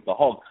screen with the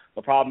Hulk.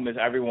 The problem is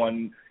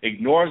everyone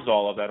ignores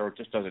all of that or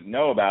just doesn't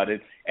know about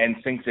it and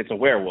thinks it's a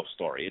werewolf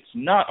story. It's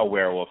not a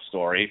werewolf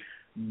story.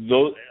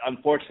 Though,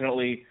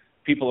 unfortunately,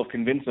 people have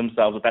convinced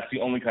themselves that that's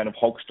the only kind of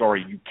Hulk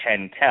story you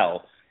can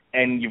tell,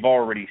 and you've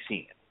already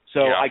seen it.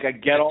 So I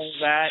get all of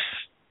that.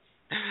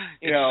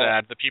 It's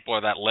sad. The people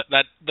are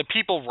that the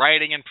people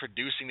writing and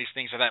producing these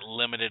things are that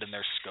limited in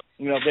their scope.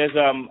 There's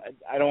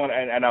I don't want to,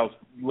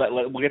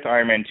 and we'll get to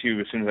Iron Man 2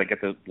 as soon as I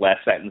get the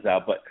last sentence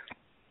out, but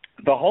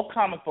the Hulk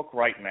comic book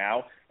right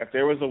now, if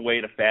there was a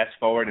way to fast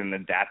forward and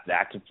adapt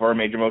that for a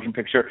major motion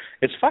picture,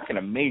 it's fucking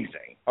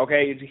amazing.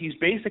 Okay, he's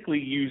basically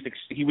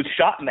he was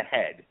shot in the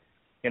head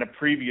in a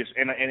previous,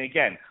 and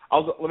again,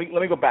 let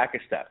me go back a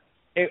step.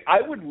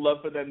 I would love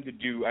for them to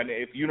do, and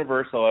if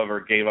Universal ever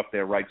gave up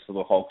their rights to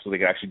the Hulk so they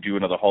could actually do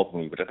another Hulk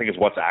movie, which I think is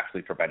what's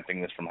actually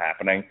preventing this from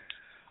happening,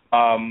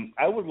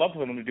 I would love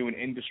for them to do an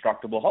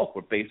Indestructible Hulk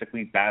where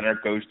basically Banner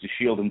goes to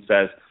S.H.I.E.L.D. and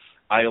says,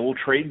 I will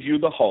trade you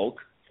the Hulk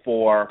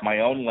for my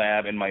own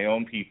lab and my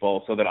own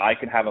people so that I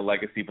can have a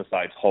legacy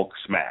besides Hulk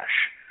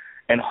smash.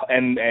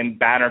 And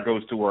Banner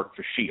goes to work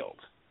for S.H.I.E.L.D.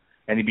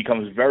 and he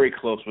becomes very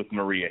close with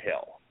Maria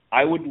Hill.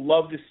 I would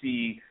love to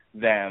see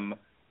them...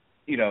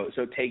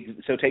 so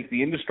take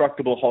the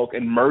Indestructible Hulk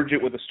and merge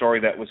it with a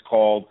story that was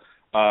called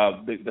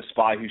The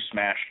Spy Who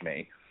Smashed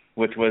Me,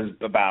 which was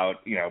about,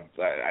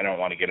 I don't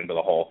want to get into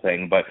the whole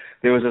thing, but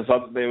there was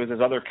this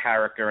other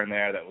character in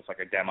there that was like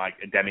a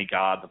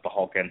demigod that the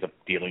Hulk ends up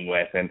dealing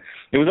with, and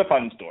it was a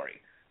fun story.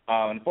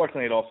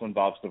 Unfortunately, it also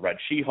involves the Red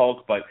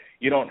She-Hulk, but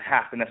you don't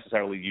have to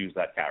necessarily use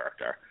that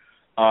character.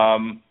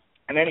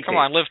 In any Come case,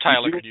 on, Liv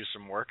Tyler could use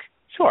some work.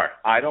 Sure,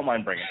 I don't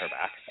mind bringing her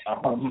back.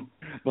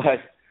 But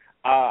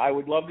I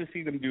would love to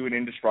see them do an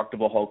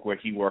Indestructible Hulk where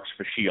he works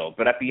for S.H.I.E.L.D.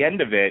 But at the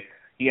end of it,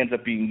 he ends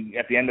up being,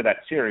 at the end of that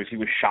series, he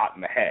was shot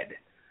in the head,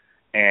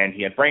 and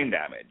he had brain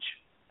damage.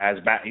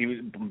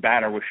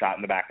 Banner was shot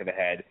in the back of the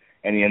head,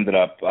 and he ended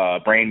up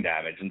brain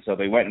damage. And so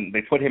they went and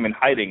they put him in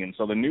hiding. And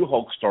so the new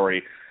Hulk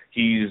story,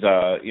 he's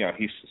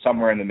he's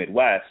somewhere in the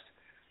Midwest,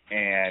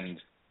 and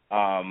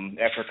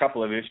after a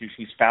couple of issues,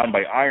 he's found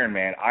by Iron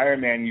Man.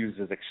 Iron Man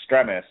uses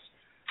Extremis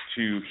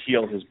to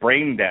heal his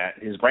brain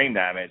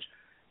damage,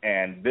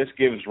 and this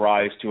gives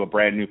rise to a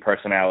brand new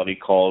personality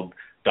called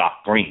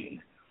Doc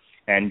Green.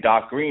 And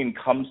Doc Green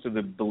comes to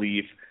the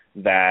belief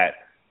that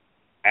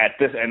at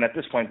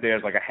this point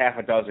there's like a half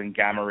a dozen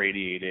gamma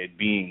radiated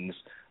beings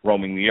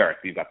roaming the Earth.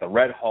 You've got the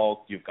Red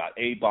Hulk, you've got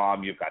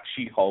A-Bomb, you've got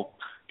She-Hulk,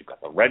 you've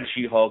got the Red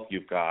She-Hulk,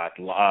 you've got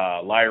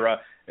Lyra,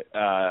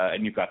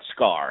 and you've got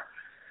Scar.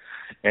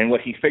 And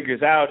what he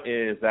figures out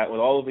is that with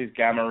all of these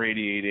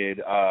gamma-radiated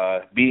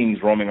beings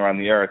roaming around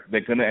the Earth,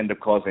 they're going to end up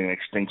causing an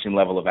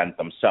extinction-level event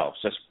themselves,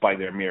 just by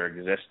their mere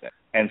existence.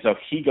 And so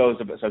he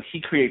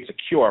creates a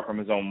cure from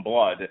his own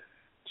blood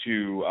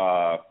to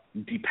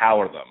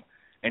depower them.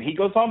 And he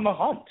goes on the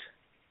hunt.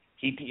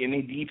 He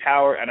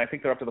depower, and I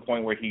think they're up to the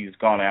point where he's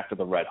gone after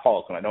the Red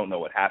Hulk, and I don't know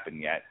what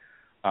happened yet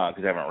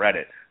because I haven't read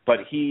it. But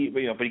he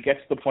gets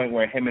to the point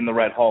where him and the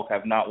Red Hulk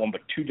have not one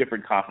but two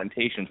different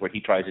confrontations where he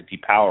tries to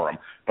depower him.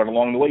 But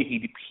along the way,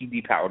 he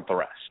depowered the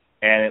rest,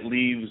 and it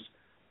leaves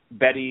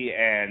Betty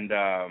and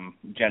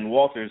Jen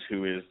Walters,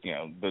 who is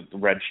the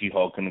Red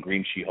She-Hulk and the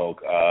Green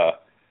She-Hulk,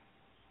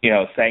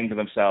 saying to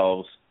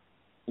themselves,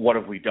 "What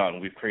have we done?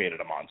 We've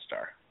created a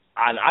monster."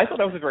 And I thought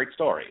that was a great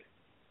story.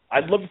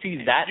 I'd love to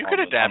see that. You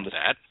could adapt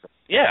that.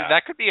 Yeah,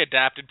 that could be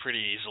adapted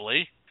pretty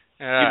easily.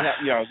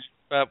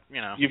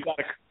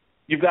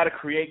 You've got to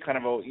create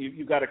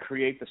you've got to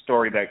create the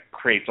story that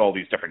creates all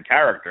these different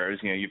characters.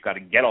 You've got to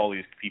get all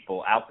these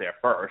people out there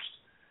first,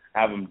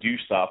 have them do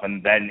stuff,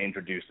 and then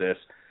introduce this.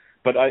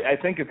 But I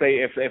think if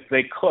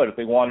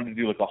they wanted to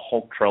do like a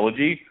Hulk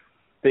trilogy,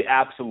 they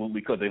absolutely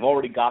could. They've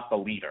already got the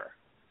leader,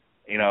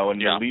 and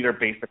the leader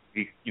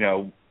basically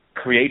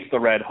creates the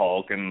Red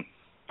Hulk and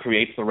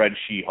creates the Red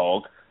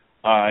She-Hulk,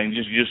 and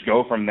just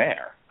go from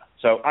there.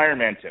 So Iron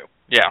Man 2.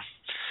 Yeah.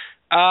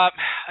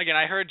 Again,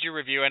 I heard your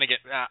review, and again,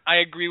 I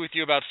agree with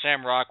you about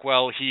Sam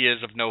Rockwell. He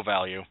is of no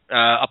value,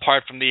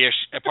 apart from the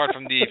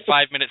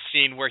 5-minute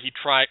scene where he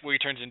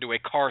turns into a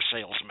car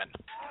salesman.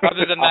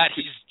 Other than that,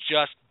 he's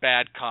just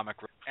bad comic,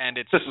 and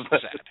it's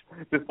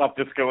sad. This not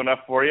disco enough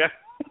for you?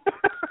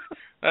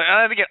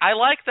 Again, I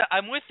like that.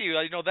 I'm with you.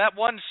 That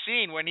one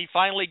scene when he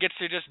finally gets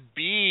to just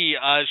be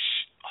a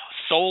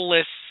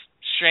soulless,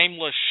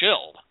 shameless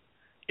shill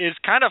is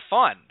kind of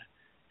fun.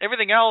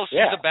 Everything else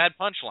is a bad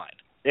punchline.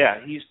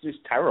 Yeah, he's just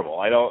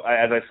terrible.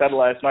 As I said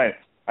last night,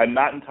 I'm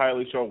not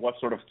entirely sure what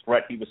sort of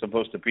threat he was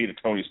supposed to be to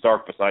Tony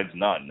Stark besides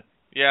none.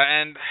 Yeah,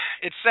 and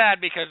it's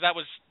sad because that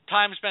was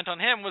time spent on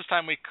him was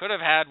time we could have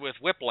had with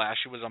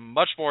Whiplash, who was a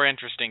much more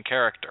interesting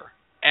character.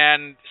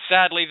 And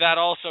sadly, that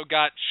also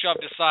got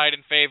shoved aside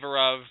in favor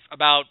of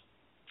about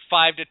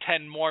 5 to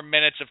 10 more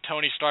minutes of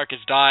Tony Stark is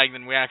dying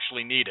than we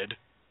actually needed,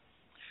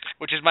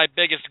 which is my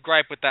biggest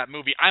gripe with that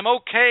movie. I'm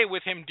okay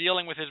with him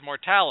dealing with his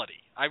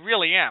mortality. I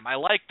really am. I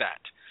like that.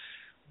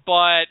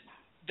 But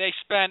they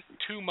spent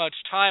too much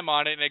time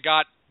on it, and it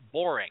got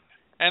boring.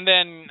 And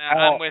then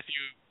I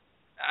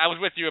was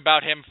with you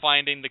about him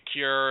finding the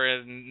cure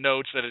and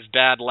notes that his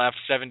dad left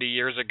 70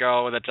 years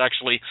ago that's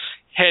actually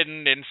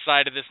hidden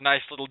inside of this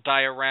nice little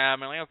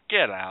diorama. And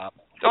get out.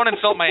 Don't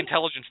insult my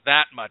intelligence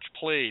that much,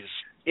 please.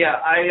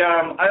 Yeah, I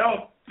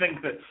don't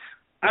think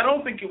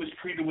it was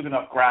treated with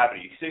enough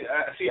gravity. See,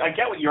 I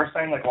get what you're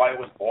saying, like why it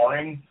was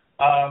boring.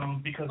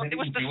 Because it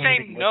was the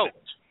same note.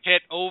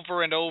 Hit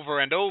over and over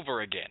and over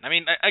again. I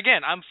mean,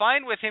 again, I'm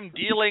fine with him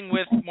dealing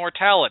with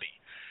mortality.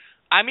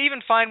 I'm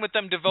even fine with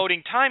them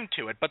devoting time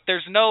to it, but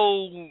there's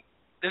no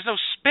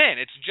spin.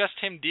 It's just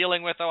him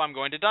dealing with, I'm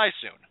going to die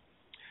soon.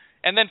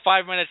 And then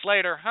 5 minutes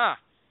later,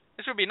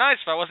 this would be nice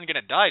if I wasn't going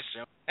to die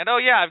soon. And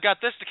I've got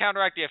this to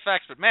counteract the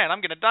effects, but man,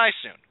 I'm going to die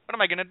soon. What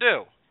am I going to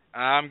do?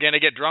 I'm going to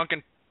get drunk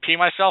and pee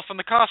myself in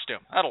the costume.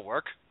 That'll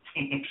work.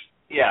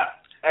 Yeah.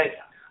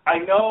 I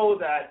know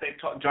that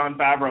Jon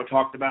Favreau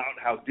talked about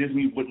how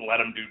Disney wouldn't let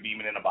him do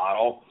Demon in a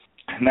Bottle,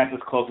 and that's as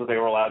close as they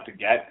were allowed to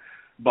get.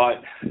 But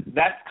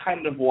that's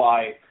kind of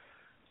why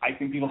I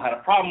think people had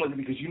a problem with it,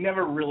 because you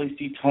never really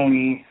see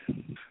Tony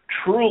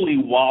truly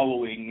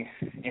wallowing,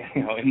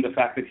 in the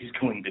fact that he's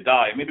going to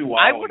die. Maybe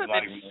wallowing. I would have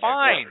been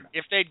fine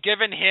if they'd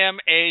given him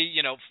a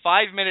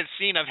 5-minute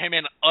scene of him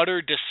in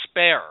utter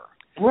despair.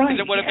 Right. Because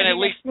it would have been at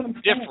least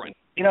different.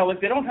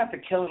 They don't have to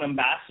kill an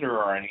ambassador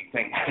or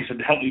anything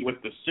accidentally with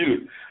the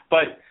suit,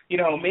 but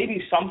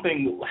maybe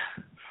something.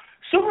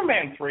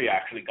 Superman 3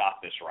 actually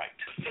got this right.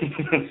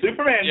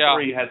 Superman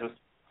 3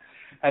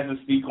 has a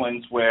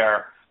sequence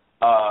where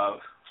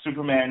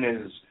Superman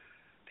is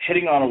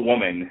hitting on a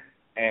woman,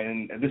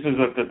 and this is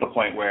at the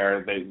point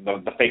where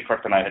the fake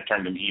kryptonite had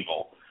turned him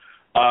evil.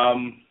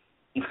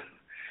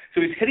 So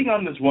he's hitting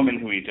on this woman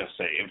who he just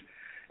saved,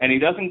 and he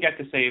doesn't get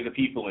to save the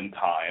people in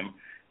time.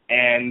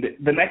 And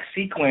the next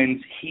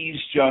sequence, he's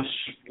just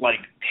like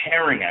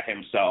tearing at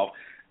himself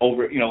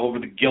over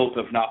the guilt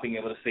of not being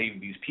able to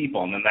save these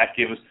people, and then that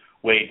gives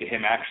way to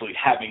him actually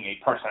having a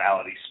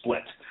personality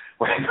split,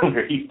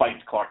 where he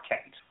fights Clark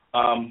Kent.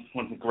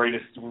 One of the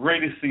greatest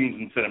scenes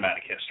in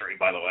cinematic history,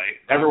 by the way.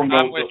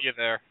 I'm with you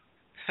there.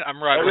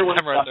 I'm right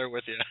there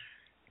with you.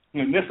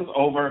 When this is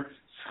over,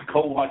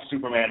 go watch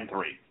Superman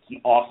 3. It's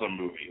an awesome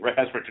movie. It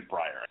has Richard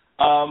Pryor.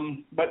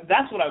 But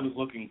that's what I was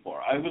looking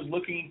for. I was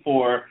looking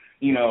for,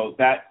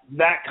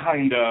 that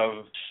kind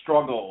of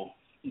struggle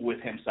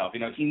with himself.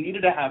 He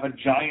needed to have a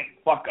giant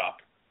fuck up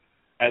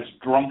as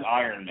drunk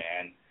Iron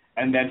Man,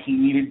 and then he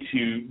needed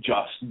to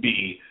just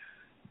be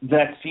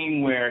that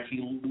scene where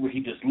he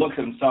just looks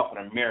at himself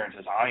in a mirror and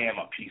says, "I am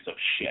a piece of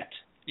shit."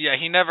 Yeah,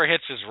 he never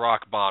hits his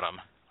rock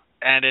bottom,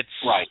 and it's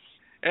right.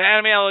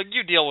 I mean,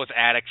 you deal with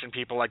addicts and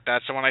people like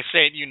that, so when I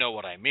say it, you know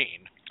what I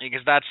mean.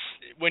 Because that's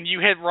when you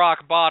hit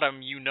rock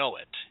bottom, you know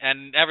it,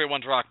 and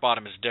everyone's rock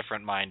bottom is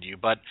different, mind you.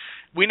 But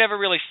we never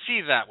really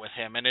see that with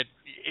him, and it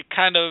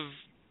kind of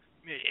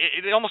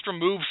it almost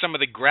removes some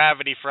of the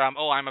gravity from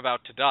I'm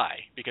about to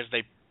die, because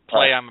they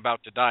play I'm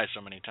about to die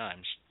so many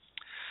times.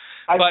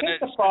 I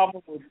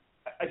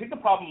think the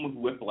problem with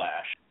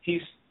Whiplash,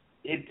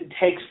 it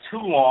takes too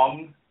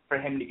long for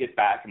him to get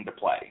back into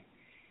play.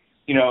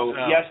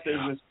 Yes,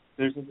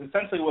 there's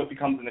essentially what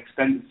becomes an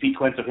extended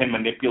sequence of him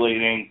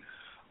manipulating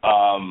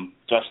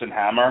Justin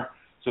Hammer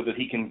so that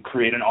he can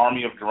create an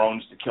army of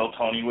drones to kill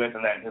Tony with,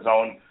 and then his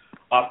own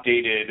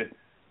updated,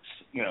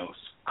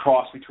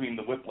 cross between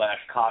the Whiplash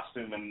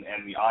costume and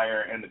the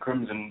Iron and the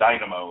Crimson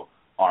Dynamo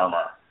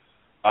armor.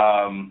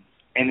 And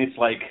it's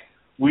like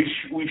we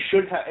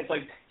should have. It's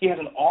like he has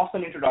an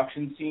awesome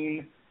introduction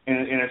scene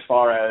in as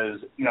far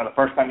as the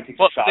first time he takes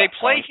a shot. They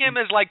play him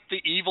as like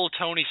the evil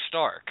Tony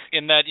Stark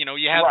in that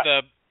you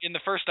have in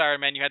the first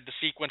Iron Man you had the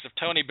sequence of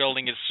Tony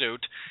building his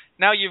suit.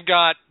 Now you've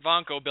got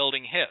Vanko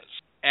building his,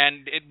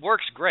 and it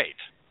works great.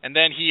 And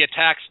then he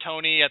attacks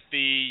Tony at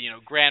the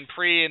Grand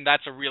Prix, and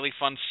that's a really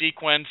fun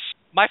sequence.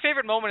 My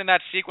favorite moment in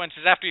that sequence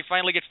is after he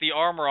finally gets the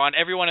armor on,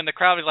 everyone in the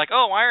crowd is like,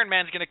 "Oh, Iron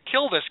Man's going to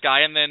kill this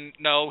guy," and then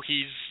no,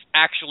 he's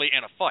actually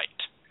in a fight.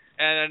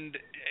 And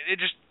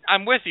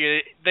I'm with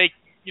you. They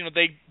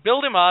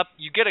build him up,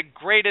 you get a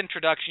great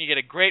introduction, you get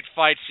a great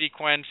fight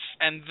sequence,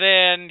 and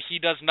then he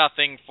does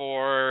nothing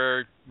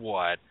for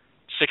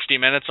 60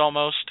 minutes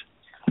almost?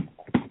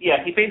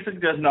 Yeah, he basically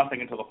does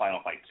nothing until the final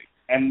fight scene.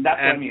 And that's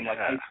what I mean.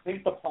 I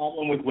think the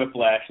problem with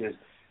Whiplash is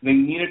they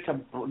needed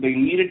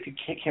to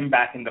kick him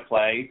back into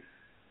play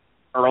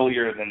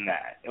earlier than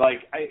that.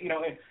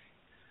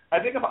 I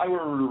think if I were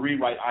to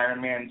rewrite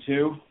Iron Man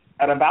 2,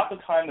 at about the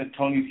time that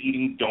Tony's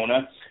eating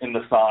donuts in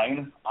the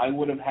sign, I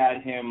would have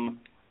had him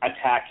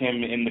attack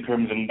him in the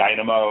Crimson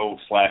Dynamo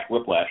 /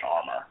 Whiplash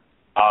armor,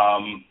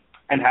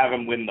 and have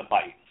him win the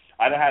fight.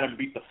 I'd have had him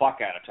beat the fuck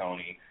out of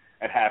Tony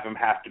and have him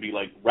have to be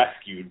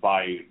rescued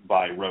by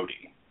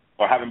Rhodey,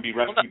 or have him be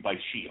rescued by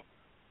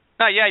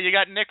S.H.I.E.L.D. Yeah, you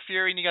got Nick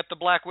Fury and you got the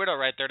Black Widow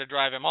right there to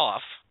drive him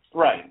off.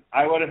 Right.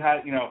 I would have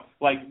had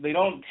they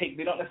don't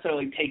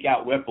necessarily take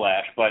out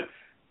Whiplash, but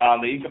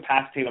they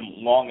incapacitate him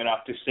long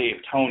enough to save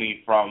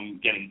Tony from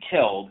getting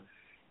killed,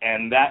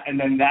 and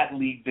then that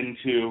leads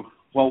into,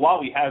 well, while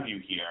we have you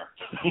here,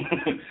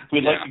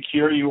 we'd like to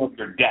cure you of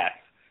your death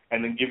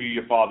and then give you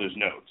your father's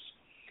notes.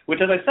 Which,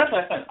 as I said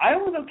last time, I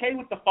was okay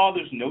with the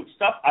father's note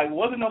stuff. I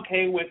wasn't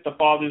okay with the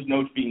father's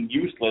notes being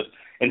useless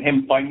and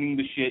him finding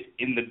the shit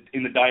in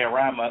the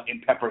diorama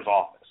in Pepper's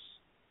office.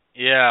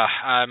 Yeah,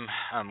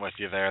 I'm with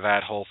you there.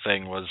 That whole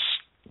thing was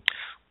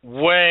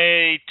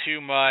way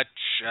too much,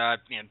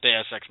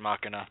 Deus Ex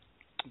Machina,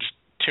 just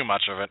too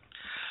much of it.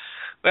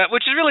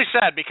 Which is really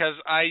sad because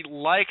I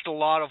liked a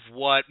lot of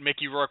what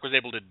Mickey Rourke was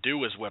able to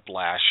do as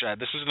Whiplash.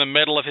 This was in the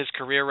middle of his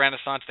career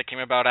renaissance that came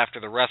about after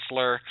The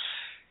Wrestler.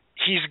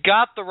 He's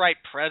got the right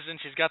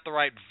presence. He's got the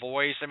right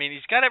voice. I mean,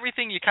 he's got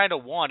everything you kind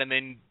of want, and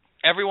then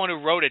everyone who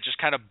wrote it just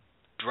kind of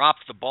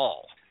dropped the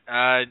ball.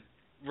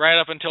 Right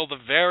up until the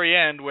very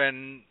end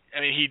when,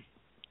 he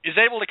is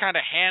able to kind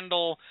of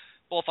handle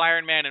both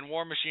Iron Man and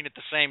War Machine at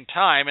the same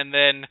time, and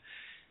then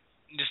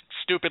just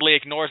stupidly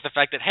ignores the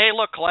fact that, hey,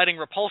 look, colliding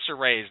repulsor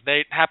rays,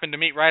 they happen to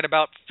meet right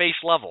about face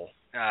level.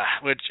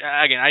 Which,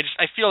 again,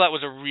 I feel that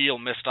was a real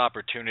missed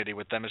opportunity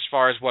with them as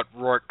far as what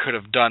Rourke could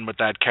have done with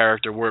that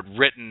character were it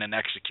written and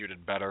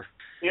executed better.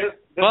 Yeah,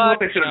 this is what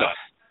they should have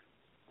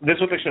done. This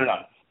is what they should have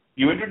done.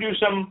 You introduce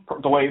them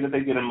the way that they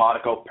did in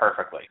Monaco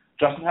perfectly.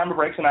 Justin Hammer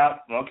breaks him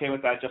out. I'm okay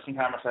with that. Justin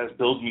Hammer says,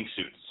 build me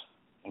suits.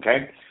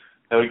 Okay?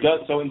 So he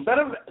does. So instead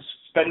of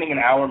spending an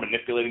hour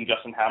manipulating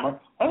Justin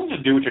Hammer, why don't you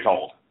just do what you're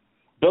told?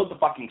 Build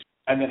the fucking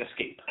suit and then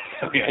escape.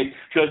 Okay?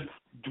 Just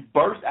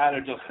burst out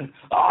of just,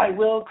 I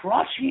will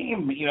crush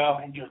him,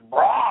 and just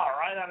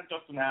right out of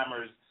Justin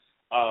Hammer's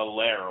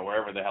lair or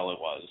wherever the hell it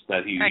was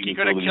that he. Heck, he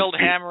could have killed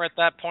Hammer at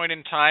that point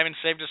in time and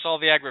saved us all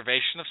the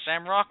aggravation of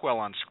Sam Rockwell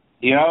on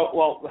screen.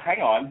 Well,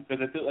 hang on,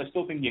 because I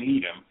still think you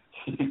need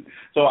him.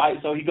 So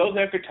he goes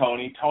after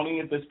Tony. Tony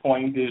at this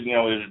point is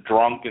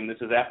drunk, and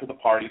this is after the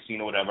party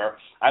scene or whatever.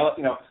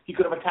 He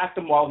could have attacked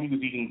him while he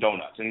was eating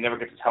donuts, and he never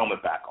gets his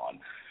helmet back on.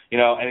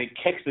 And he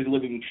kicks the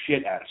living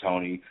shit out of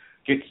Tony.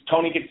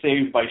 Tony gets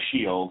saved by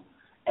S.H.I.E.L.D.,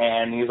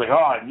 and he's like, oh,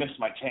 I missed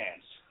my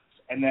chance.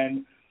 And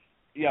then,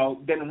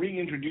 then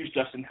reintroduce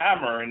Justin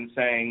Hammer and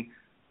saying,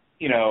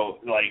 you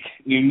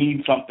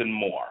need something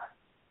more.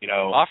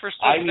 Offer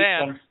still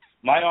stands.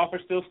 My offer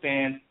still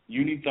stands.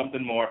 You need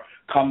something more.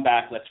 Come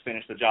back. Let's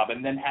finish the job,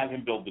 and then have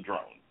him build the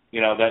drone.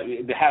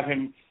 Have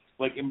him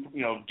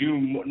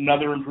do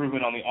another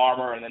improvement on the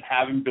armor, and then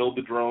have him build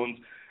the drones.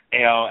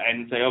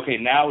 And say, okay,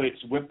 now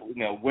it's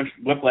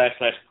Whiplash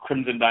 /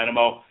 Crimson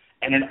Dynamo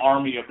and an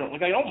army of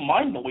drones. I don't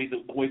mind the way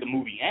the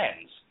movie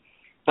ends.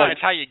 But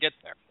it's how you get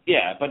there.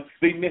 Yeah, but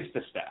they missed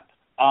a step.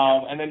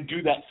 And then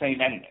do that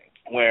same ending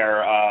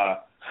where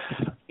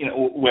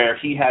where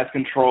he has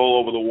control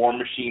over the War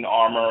Machine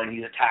armor and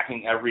he's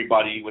attacking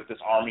everybody with this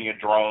army of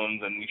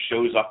drones, and he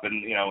shows up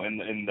in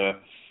the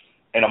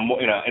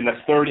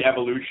third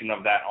evolution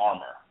of that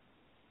armor,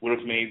 would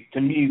have made,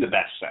 to me, the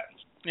best sense.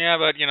 Yeah,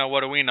 but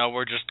what do we know?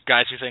 We're just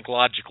guys who think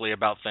logically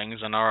about things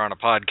and are on a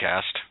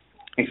podcast.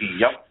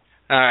 Yep.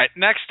 All right,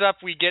 next up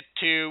we get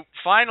to,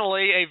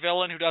 finally, a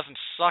villain who doesn't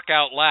suck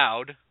out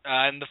loud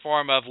in the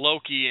form of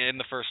Loki in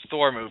the first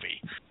Thor movie.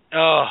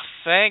 Oh,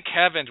 thank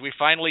heavens, we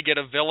finally get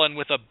a villain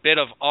with a bit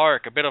of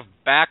arc, a bit of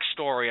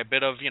backstory, a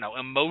bit of,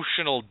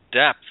 emotional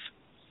depth.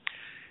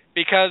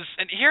 Because,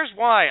 and here's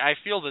why I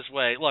feel this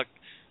way. Look,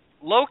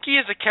 Loki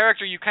is a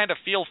character you kind of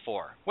feel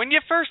for. When you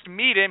first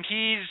meet him,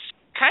 he's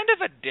kind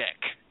of a dick,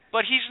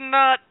 but he's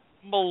not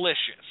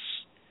malicious.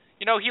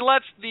 He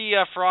lets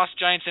the frost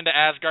giants into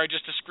Asgard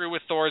just to screw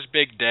with Thor's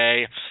big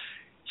day.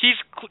 He's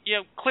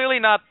clearly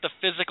not the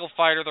physical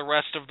fighter the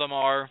rest of them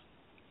are,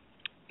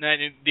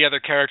 the other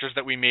characters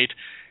that we meet.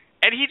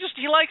 And he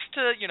likes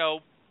to,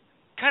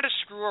 kind of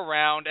screw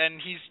around, and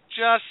he's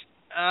just,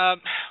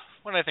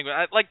 what do I think?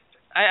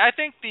 I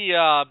think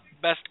the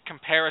best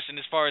comparison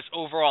as far as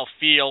overall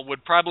feel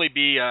would probably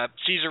be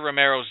Cesar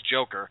Romero's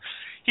Joker.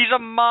 He's a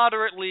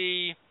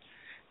moderately,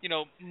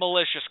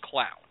 malicious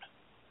clown.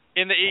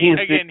 He's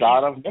the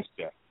god of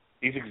mischief.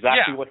 He's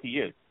exactly what he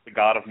is, the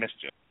god of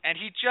mischief. And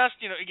he just,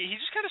 he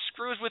just kind of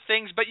screws with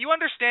things, but you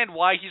understand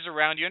why he's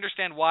around. You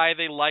understand why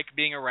they like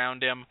being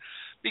around him,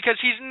 because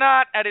he's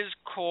not at his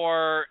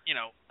core,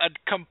 a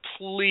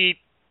complete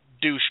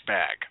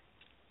douchebag.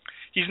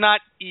 He's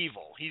not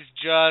evil. He's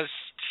just,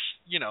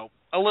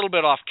 a little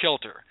bit off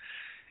kilter.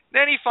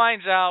 Then he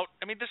finds out,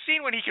 the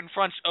scene when he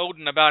confronts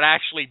Odin about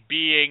actually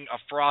being a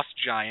frost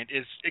giant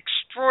is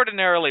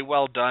extraordinarily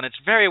well done. It's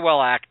very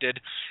well acted.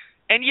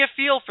 And you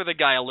feel for the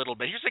guy a little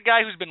bit. Here's a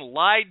guy who's been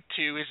lied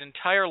to his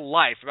entire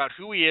life about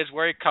who he is,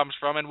 where he comes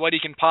from, and what he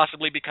can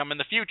possibly become in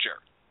the future.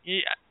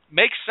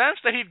 Makes sense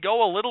that he'd go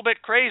a little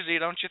bit crazy,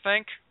 don't you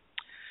think?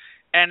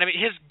 And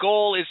his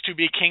goal is to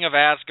be king of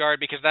Asgard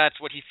because that's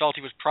what he felt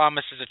he was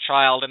promised as a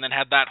child, and then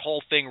had that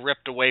whole thing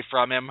ripped away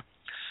from him.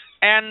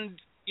 And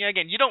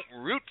again, you don't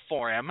root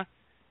for him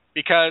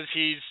because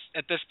he's,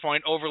 at this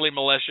point, overly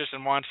malicious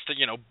and wants to,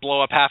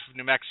 blow up half of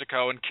New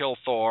Mexico and kill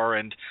Thor,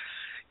 and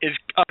is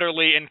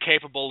utterly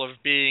incapable of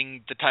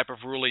being the type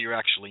of ruler you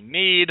actually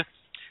need.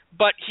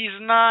 But he's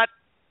not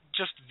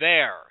just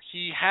there.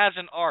 He has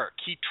an arc.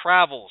 He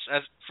travels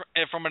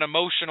from an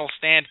emotional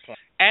standpoint.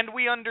 And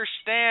we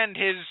understand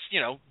his,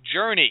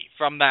 journey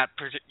from that.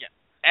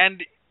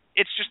 And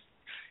it's just,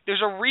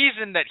 there's a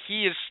reason that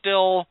he is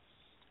still,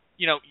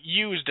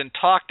 used and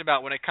talked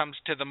about when it comes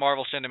to the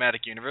Marvel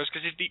Cinematic Universe,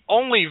 because he's the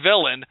only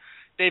villain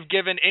they've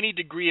given any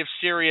degree of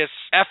serious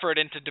effort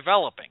into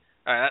developing.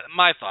 All right,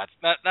 my thoughts.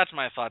 That's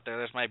my thought there.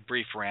 That's my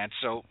brief rant.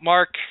 So,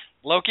 Mark,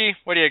 Loki,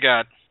 what do you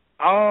got?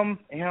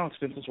 It's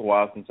been such a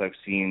while since I've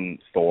seen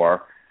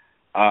Thor.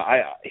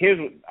 I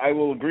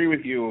will agree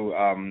with you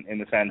in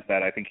the sense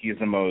that I think he's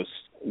the most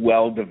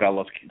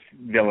well-developed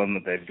villain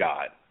that they've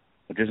got,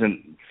 which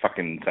isn't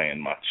fucking saying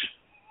much.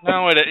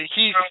 No,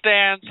 he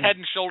stands head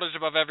and shoulders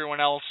above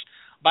everyone else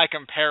by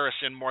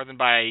comparison, more than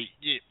by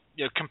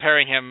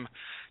comparing him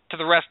to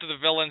the rest of the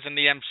villains in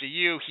the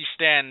MCU. He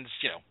stands,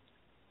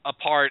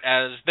 apart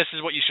as this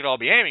is what you should all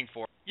be aiming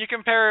for. You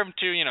compare him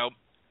to,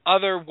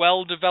 other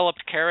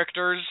well-developed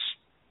characters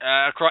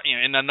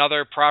in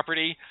another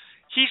property,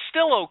 he's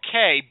still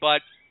okay,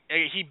 but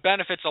he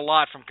benefits a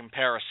lot from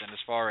comparison as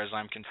far as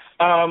I'm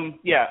concerned.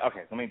 Yeah,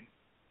 okay, let me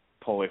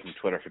pull away from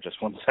Twitter for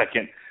just 1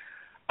 second.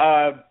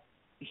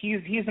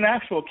 He's an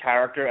actual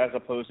character as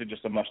opposed to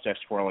just a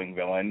mustache-twirling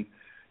villain.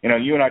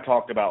 You and I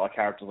talked about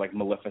characters like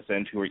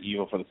Maleficent who are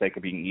evil for the sake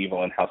of being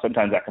evil, and how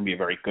sometimes that can be a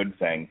very good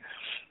thing.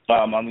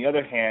 On the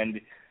other hand,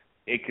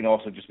 it can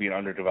also just be an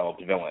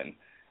underdeveloped villain.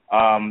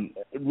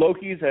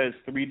 Loki's as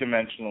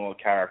three-dimensional a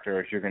character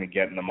as you're going to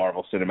get in the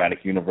Marvel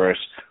Cinematic Universe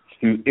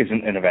who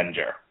isn't an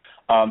Avenger.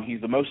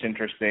 He's the most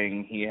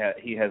interesting. He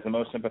has the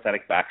most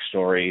sympathetic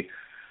backstory.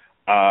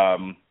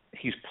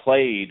 He's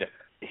played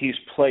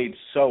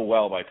so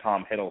well by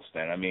Tom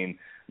Hiddleston.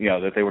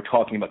 That they were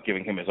talking about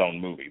giving him his own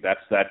movie.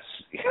 That's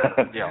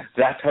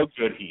that's how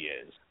good he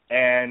is.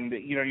 And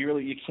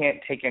you can't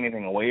take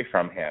anything away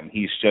from him.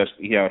 He's just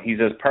he's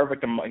as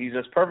perfect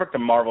a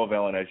Marvel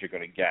villain as you're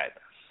going to get.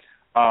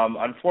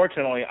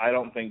 Unfortunately, I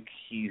don't think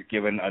he's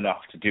given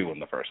enough to do in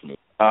the first movie.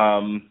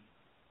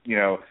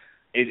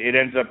 It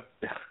ends up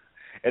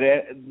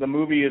the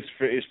movie is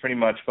pretty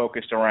much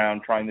focused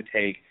around trying to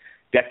take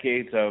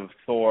decades of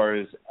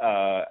Thor's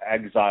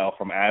exile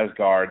from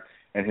Asgard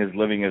and his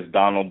living as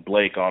Donald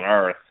Blake on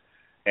Earth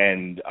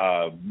and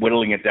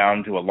whittling it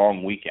down to a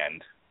long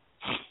weekend.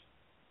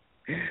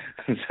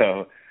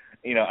 So,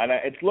 and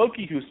it's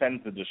Loki who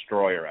sends the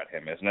destroyer at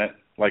him, isn't it?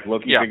 Like,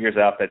 Loki figures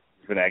out that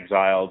he's been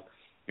exiled,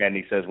 and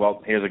he says,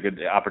 well, here's a good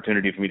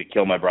opportunity for me to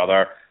kill my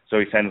brother. So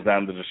he sends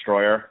down the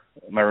destroyer.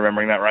 Am I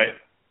remembering that right?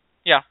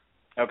 Yeah.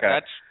 Okay.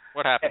 That's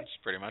what happens,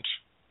 pretty much.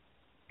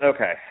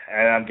 Okay.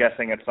 And I'm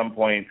guessing at some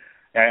point,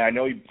 I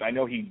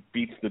know he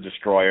beats the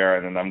destroyer,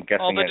 and then I'm guessing...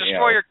 Well, the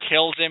destroyer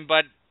kills him,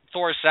 but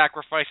Thor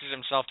sacrifices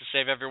himself to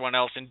save everyone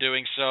else. In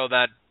doing so,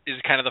 that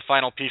is kind of the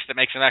final piece that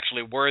makes him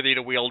actually worthy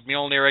to wield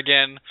Mjolnir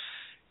again.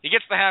 He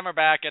gets the hammer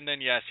back, and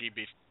then, yes, he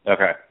beats...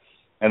 Okay.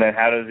 And then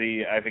how does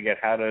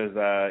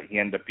he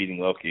end up beating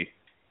Loki?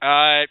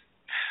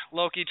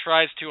 Loki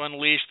tries to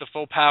unleash the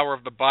full power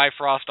of the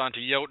Bifrost onto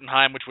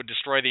Jotunheim, which would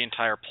destroy the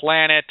entire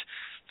planet.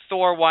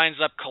 Thor winds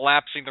up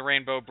collapsing the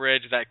Rainbow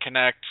Bridge that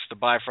connects the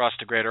Bifrost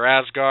to Greater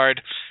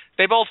Asgard.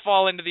 They both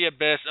fall into the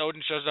abyss.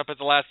 Odin shows up at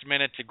the last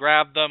minute to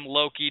grab them.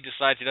 Loki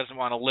decides he doesn't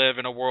want to live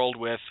in a world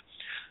with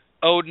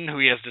Odin, who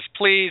he has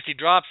displeased. He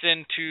drops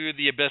into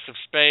the abyss of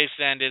space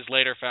and is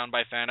later found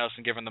by Thanos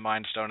and given the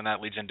Mind Stone, and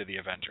that leads into the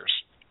Avengers.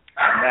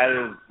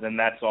 And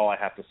that's all I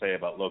have to say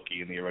about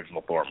Loki in the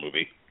original Thor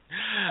movie.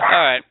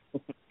 All right,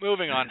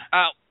 moving on.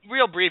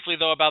 Real briefly,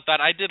 though, about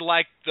that, I did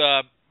like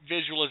the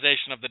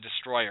visualization of the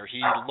Destroyer. He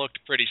looked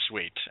pretty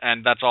sweet,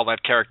 and that's all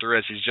that character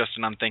is. He's just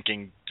an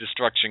unthinking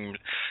destruction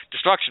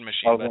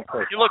machine.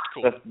 But he looked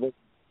cool.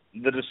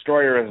 The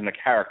Destroyer isn't a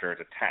character;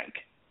 it's a tank.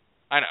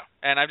 I know,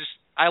 and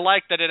I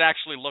like that it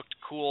actually looked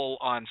cool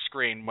on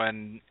screen.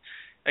 When,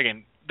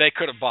 again, they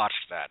could have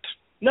botched that.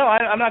 No,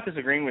 I'm not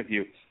disagreeing with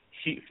you.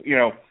 He,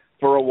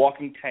 for a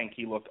walking tank,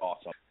 he looked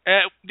awesome.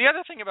 The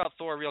other thing about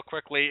Thor, real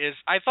quickly, is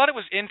I thought it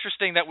was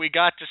interesting that we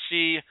got to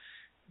see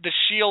the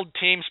S.H.I.E.L.D.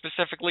 team,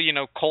 specifically,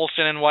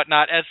 Coulson and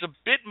whatnot, as a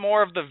bit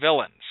more of the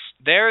villains.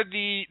 They're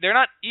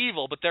not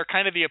evil, but they're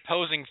kind of the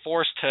opposing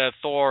force to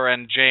Thor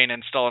and Jane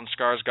and Stellan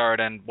Skarsgård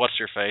and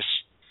what's-her-face,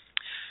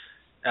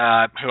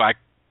 who I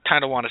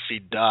kind of want to see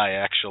die,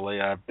 actually,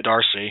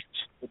 Darcy.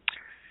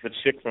 The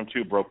chick from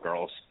Two Broke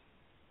Girls.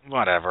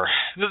 Whatever.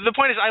 The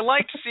point is, I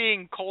liked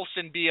seeing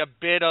Coulson be a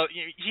bit of...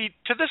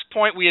 to this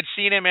point, we had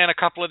seen him in a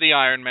couple of the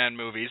Iron Man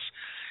movies,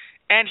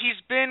 and he's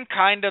been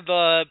kind of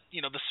the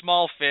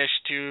small fish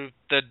to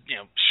the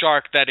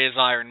shark that is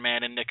Iron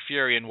Man and Nick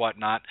Fury and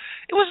whatnot.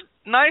 It was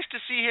nice to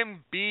see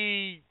him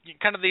be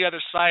kind of the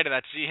other side of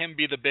that, see him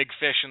be the big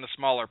fish in the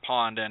smaller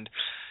pond, and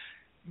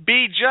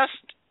be just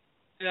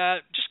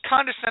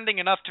condescending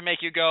enough to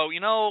make you go,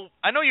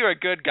 I know you're a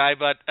good guy,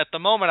 but at the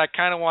moment I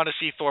kind of want to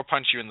see Thor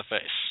punch you in the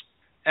face.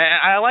 And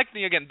I like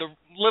the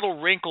little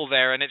wrinkle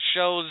there, and it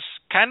shows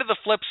kind of the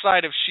flip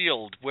side of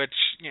S.H.I.E.L.D., which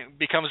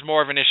becomes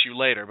more of an issue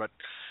later. But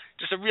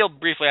just real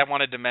briefly, I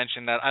wanted to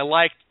mention that I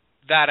liked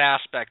that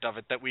aspect of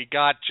it, that we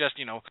got just,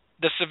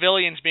 the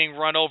civilians being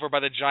run over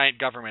by the giant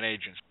government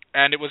agents.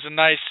 And it was a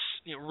nice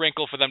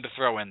wrinkle for them to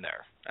throw in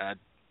there.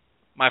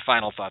 My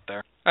final thought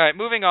there. All right,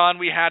 moving on,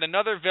 we had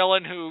another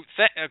villain who...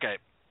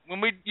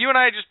 you and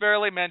I just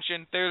barely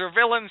mentioned, there are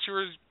villains who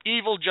are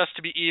evil just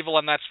to be evil,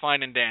 and that's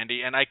fine and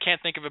dandy, and I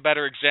can't think of a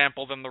better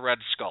example than the Red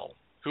Skull,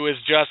 who is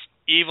just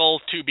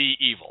evil to be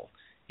evil.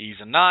 He's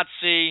a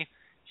Nazi,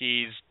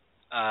 he's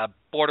a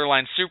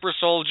borderline super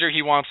soldier,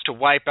 he wants to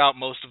wipe out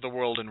most of the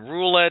world and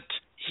rule it.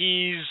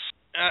 He's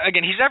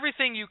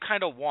everything you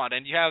kind of want,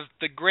 and you have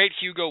the great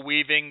Hugo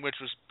Weaving, which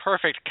was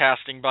perfect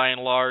casting by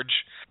and large,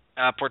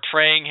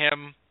 portraying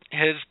him.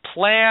 His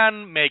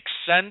plan makes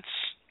sense,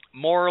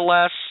 more or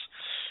less.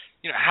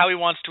 How he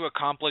wants to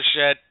accomplish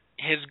it.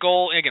 His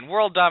goal, again,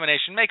 world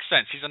domination makes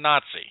sense. He's a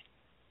Nazi.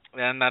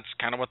 And that's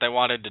kind of what they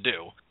wanted to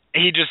do.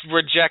 He just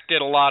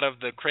rejected a lot of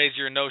the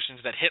crazier notions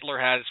that Hitler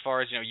had as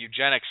far as,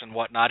 eugenics and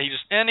whatnot.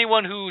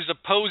 Anyone who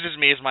opposes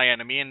me is my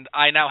enemy, and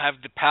I now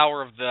have the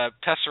power of the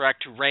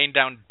Tesseract to rain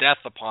down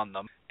death upon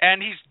them.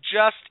 And he's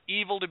just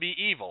evil to be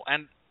evil.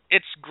 And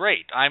it's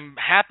great. I'm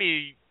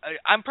happy.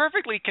 I'm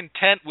perfectly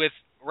content with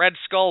Red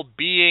Skull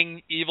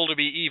being evil to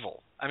be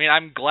evil. I mean,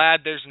 I'm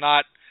glad there's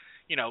not...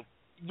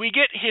 we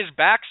get his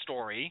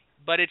backstory,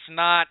 but it's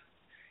not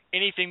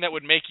anything that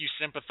would make you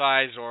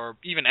sympathize or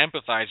even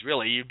empathize,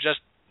 really. It just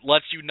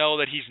lets you know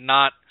that he's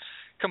not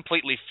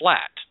completely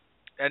flat.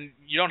 And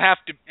you don't have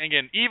to,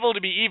 again, evil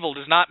to be evil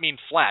does not mean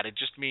flat. It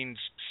just means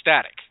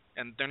static,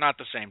 and they're not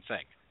the same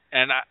thing.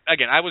 And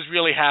I was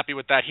really happy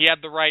with that. He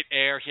had the right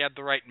air. He had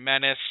the right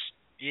menace.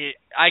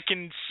 I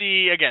can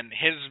see, again,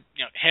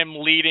 him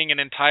leading an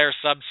entire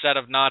subset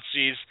of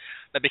Nazis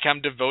that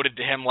become devoted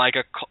to him like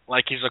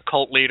he's a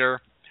cult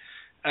leader.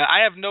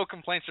 I have no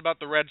complaints about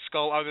the Red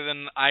Skull other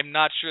than I'm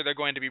not sure they're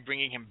going to be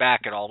bringing him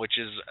back at all, which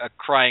is a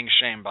crying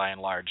shame by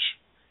and large,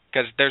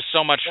 because there's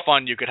so much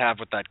fun you could have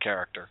with that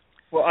character.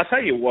 Well, I'll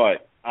tell you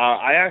what.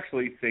 I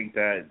actually think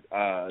that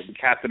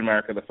Captain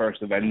America: The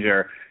First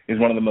Avenger is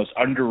one of the most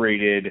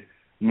underrated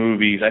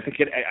movies. I think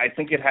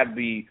it had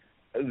the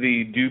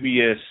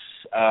dubious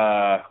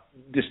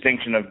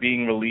distinction of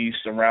being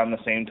released around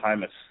the same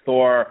time as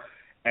Thor,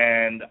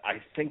 and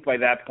I think by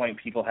that point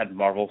people had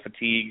Marvel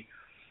fatigue.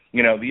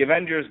 The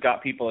Avengers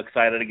got people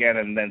excited again,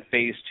 and then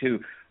Phase 2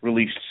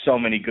 released so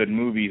many good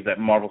movies that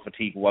Marvel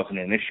fatigue wasn't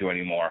an issue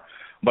anymore.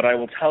 But I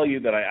will tell you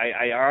that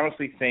I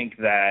honestly think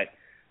that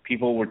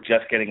people were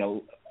just getting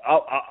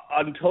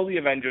until the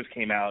Avengers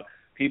came out,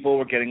 people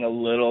were getting a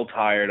little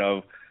tired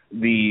of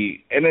and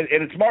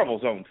it's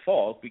Marvel's own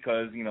fault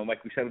because,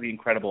 like we said with the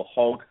Incredible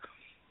Hulk,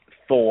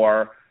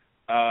 Thor,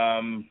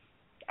 Iron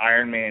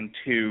Man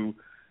 2,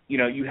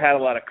 you had a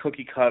lot of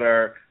cookie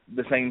cutter,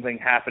 the same thing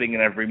happening in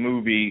every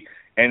movie,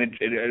 and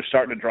it was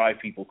starting to drive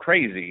people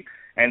crazy.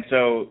 And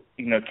so,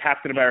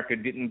 Captain America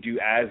didn't do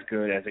as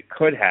good as it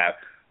could have,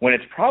 when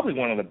it's probably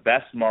one of the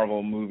best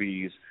Marvel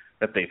movies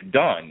that they've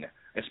done,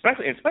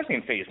 especially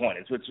in Phase 1.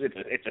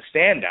 It's a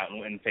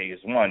standout in Phase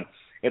 1.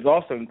 It's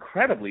also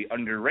incredibly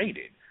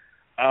underrated.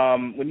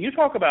 When you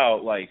talk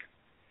about, like,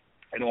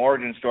 an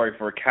origin story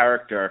for a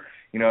character,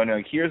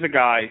 here's a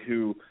guy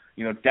who,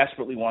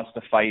 desperately wants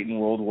to fight in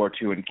World War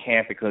II and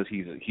can't because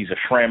he's a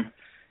shrimp,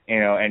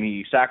 and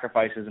he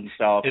sacrifices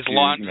himself. His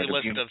laundry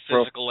list of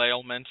physical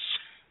ailments.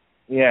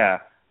 Yeah.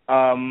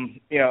 And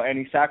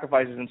he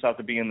sacrifices himself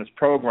to be in this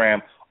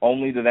program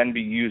only to then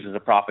be used as a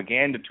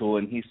propaganda tool.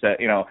 And he said,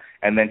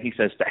 and then he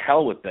says, to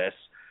hell with this.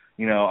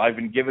 I've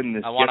been given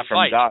this gift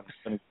from God.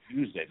 I'm going to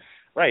use it.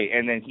 Right.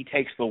 And then he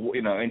takes the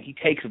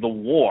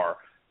war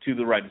to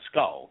the Red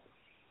Skull,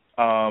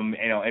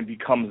 and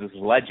becomes this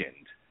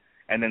legend,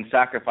 and then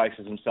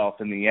sacrifices himself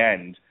in the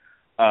end,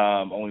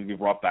 only to be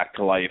brought back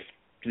to life,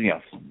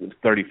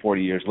 30,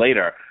 40 years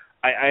later.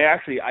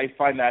 I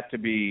find that to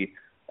be,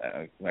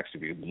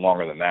 actually be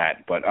longer than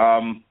that, but I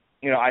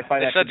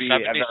find that to be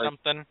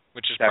 70-something,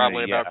 which is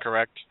probably about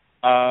correct.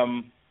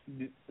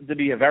 To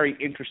be a very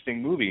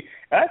interesting movie,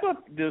 and I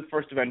thought the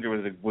first Avenger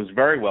was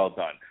very well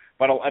done.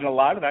 And a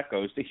lot of that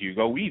goes to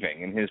Hugo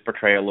Weaving and his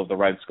portrayal of the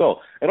Red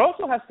Skull. It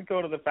also has to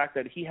go to the fact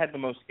that he had the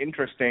most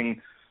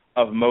interesting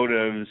of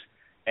motives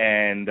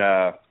and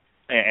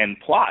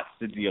plots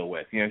to deal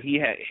with. He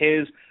had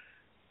his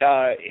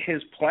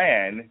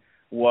plan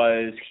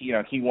was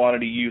he wanted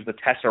to use the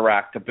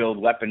Tesseract to build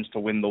weapons to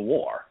win the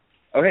war.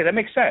 Okay, that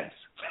makes sense.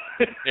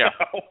 Yeah.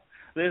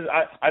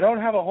 I don't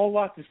have a whole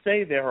lot to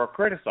say there or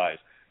criticize.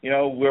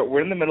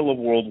 We're in the middle of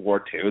World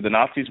War II. The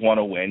Nazis want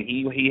to win.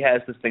 He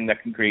has this thing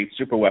that can create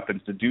super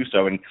weapons to do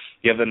so and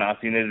give the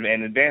Nazi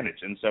an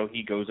advantage, and so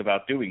he goes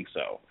about doing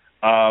so.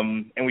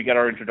 And we get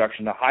our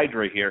introduction to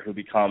Hydra here, who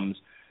becomes,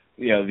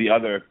 the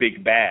other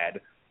big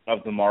bad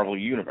of the Marvel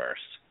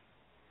universe.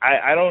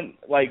 I don't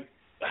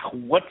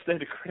what's there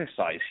to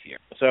criticize here?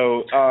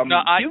 So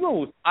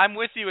I'm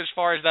with you as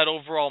far as that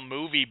overall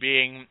movie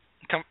being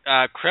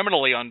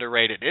criminally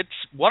underrated. It's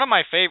one of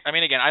my favorite. I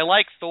mean, again, I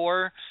like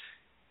Thor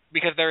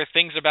because there are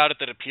things about it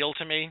that appeal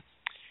to me.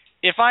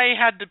 If I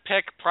had to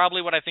pick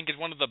probably what I think is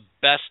one of the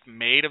best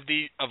made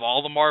of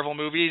all the Marvel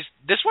movies,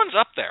 this one's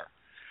up there.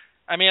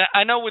 I mean,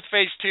 I know with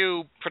Phase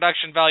 2,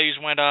 production values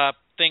went up,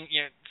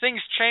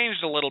 things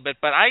changed a little bit,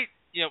 but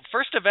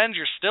First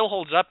Avenger still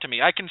holds up to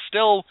me. I can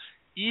still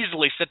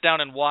easily sit down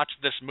and watch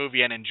this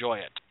movie and enjoy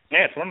it.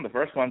 Yeah, it's one of the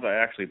first ones I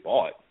actually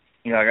bought.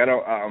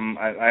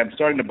 I'm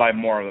starting to buy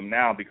more of them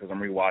now because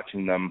I'm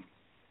rewatching them,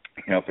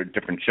 for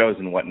different shows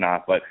and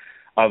whatnot, but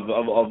Of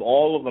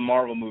all of the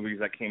Marvel movies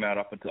that came out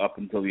up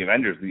until the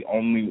Avengers, the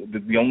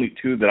only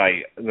two that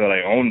I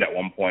owned at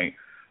one point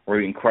were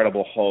the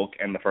Incredible Hulk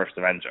and the First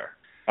Avenger.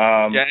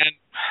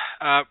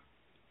 And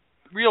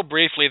real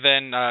briefly,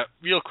 then,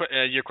 your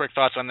quick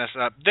thoughts on this.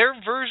 Their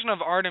version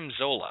of Arnim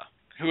Zola,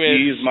 who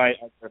is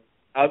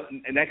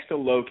next to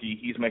Loki,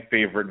 he's my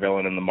favorite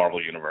villain in the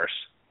Marvel universe.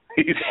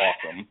 He's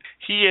awesome.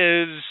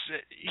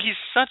 He's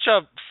such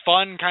a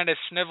fun kind of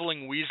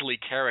sniveling Weasley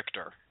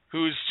character,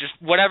 who's just,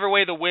 whatever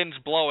way the wind's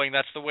blowing,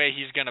 that's the way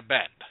he's going to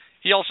bend.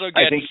 He also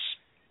gets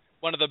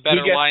one of the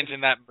better lines in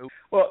that movie.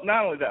 Well,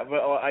 not only that, but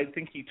I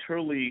think he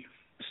truly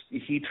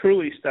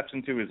steps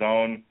into his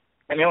own,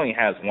 and he only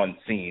has one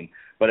scene,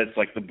 but it's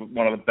like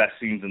one of the best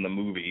scenes in the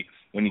movie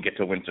when you get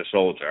to Winter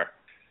Soldier.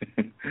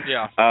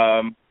 Yeah.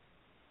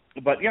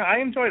 But yeah, I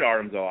enjoyed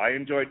Arnim Zola. I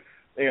enjoyed,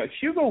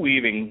 Hugo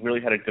Weaving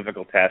really had a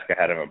difficult task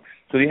ahead of him.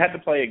 So he had to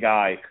play a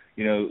guy,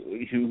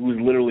 who's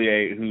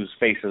literally whose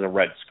face is a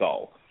red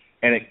skull.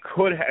 And it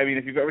could,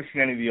 if you've ever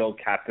seen any of the old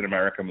Captain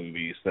America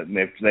movies, that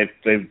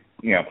they've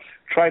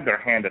tried their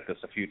hand at this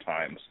a few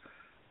times.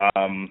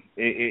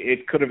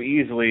 It could have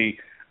easily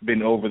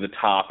been over the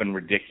top and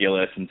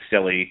ridiculous and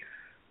silly,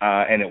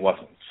 and it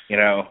wasn't.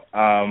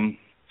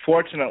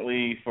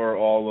 Fortunately for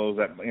all those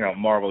at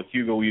Marvel,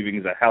 Hugo Weaving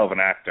is a hell of an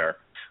actor.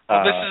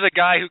 Well, this is a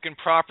guy who can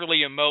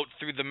properly emote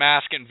through the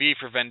mask and V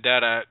for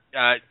Vendetta.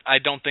 I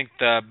don't think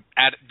the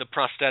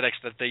prosthetics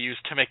that they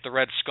used to make the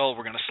Red Skull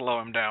were going to slow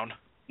him down.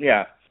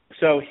 Yeah.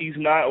 So he's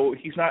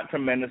not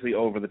tremendously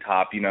over the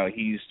top,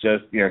 he's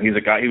just, he's a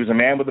guy, he was a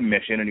man with a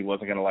mission, and he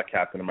wasn't going to let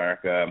Captain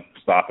America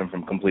stop him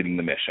from completing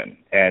the mission.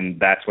 And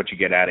that's what you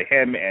get out of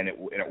him, and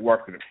it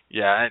worked.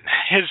 Yeah,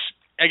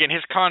 and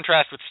his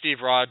contrast with Steve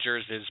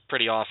Rogers is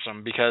pretty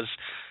awesome because,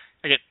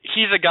 again,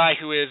 he's a guy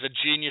who is a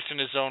genius in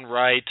his own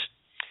right,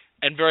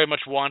 and very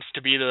much wants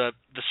to be the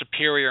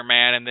superior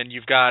man, and then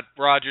you've got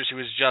Rogers, who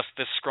is just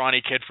this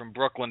scrawny kid from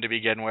Brooklyn to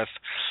begin with,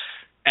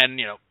 and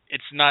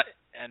it's not,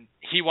 and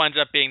he winds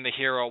up being the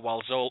hero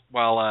while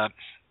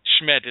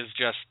Schmidt is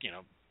just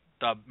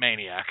the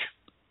maniac.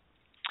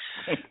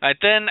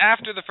 Then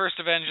after the first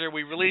Avenger,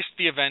 we released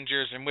the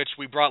Avengers, in which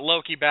we brought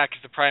Loki back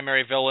as the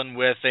primary villain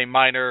with a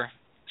minor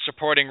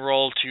supporting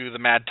role to the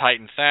Mad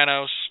Titan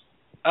Thanos.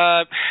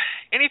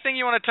 Anything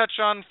you want to touch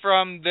on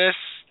from this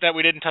that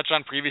we didn't touch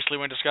on previously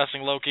when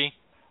discussing Loki?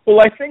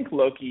 Well, I think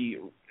Loki,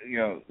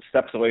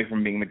 steps away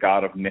from being the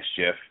god of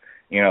mischief,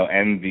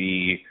 and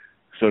the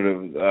sort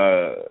of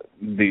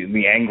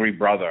the angry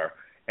brother,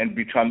 and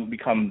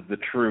becomes the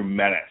true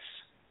menace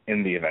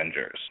in the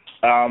Avengers.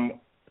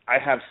 I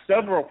have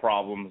several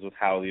problems with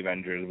how the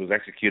Avengers was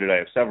executed. I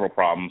have several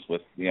problems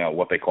with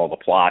what they call the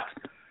plot,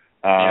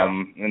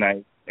 and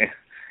I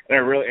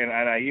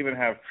even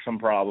have some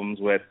problems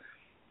with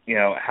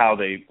how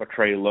they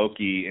portray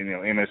Loki,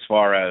 in as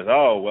far as,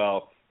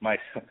 all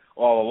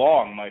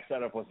along my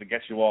setup was to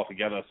get you all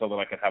together so that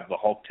I could have the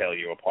Hulk tear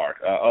you apart.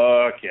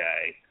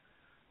 Okay.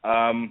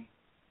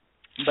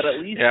 But at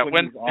least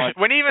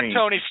when even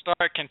Tony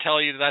Stark can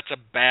tell you that's a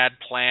bad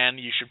plan,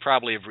 you should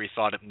probably have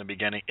rethought it in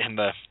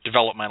the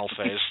developmental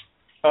phase.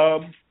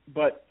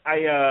 But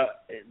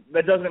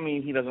that doesn't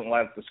mean he doesn't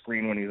light up the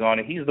screen when he's on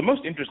it. He's the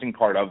most interesting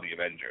part of the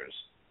Avengers,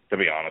 to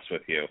be honest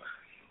with you.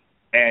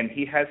 And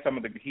he has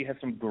some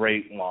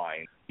great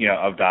lines,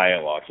 of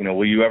dialogue.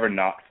 Will you ever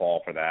not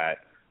fall for that?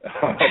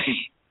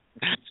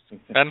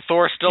 And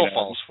Thor still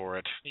falls for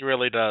it. He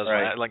really does,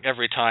 right. Like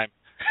every time.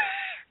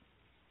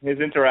 His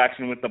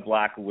interaction with the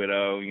Black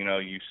Widow,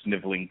 you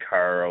sniveling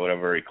cur or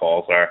whatever he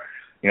calls her,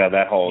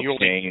 that whole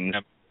exchange.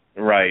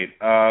 Right.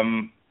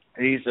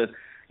 He's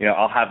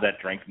I'll have that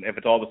drink. If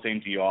it's all the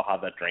same to you, I'll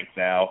have that drink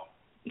now.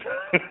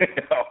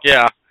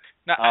 Yeah.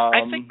 Now,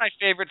 I think my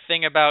favorite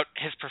thing about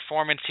his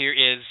performance here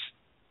is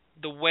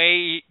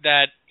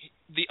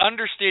the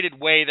understated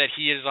way that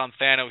he is on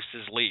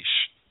Thanos'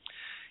 leash.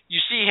 You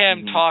see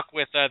him talk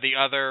with the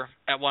other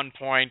at one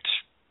point,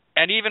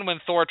 and even when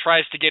Thor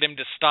tries to get him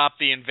to stop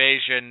the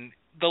invasion,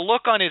 the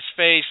look on his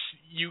face,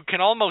 you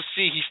can almost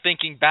see he's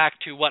thinking back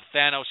to what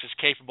Thanos is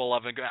capable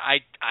of, and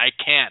I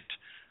can't.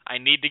 I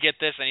need to get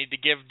this. I need to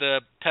give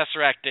the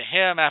Tesseract to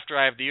him after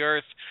I have the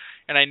Earth,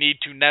 and I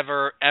need to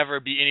never, ever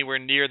be anywhere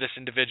near this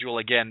individual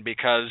again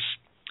because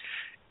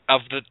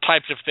of the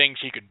types of things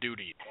he could do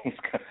to you.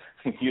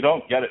 You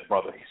don't get it,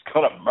 brother. He's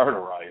going to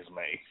murderize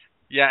me.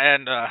 Yeah,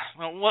 and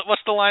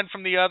what's the line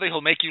from the other?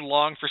 He'll make you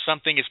long for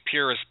something as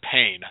pure as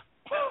pain.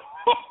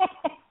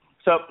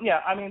 So,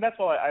 that's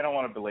why I don't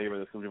want to belabor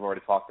this because we've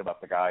already talked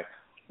about the guy.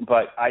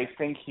 But I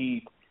think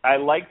I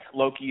liked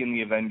Loki in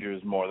the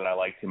Avengers more than I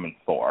liked him in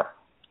Thor.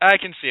 I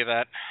can see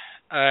that.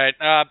 All right.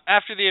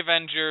 After the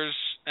Avengers,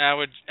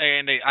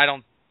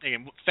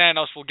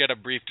 Thanos will get a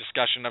brief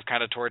discussion of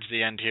kind of towards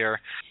the end here.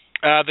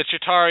 The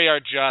Chitauri are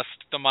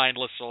just the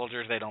mindless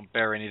soldiers. They don't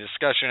bear any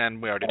discussion,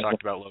 and we already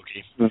talked about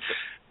Loki.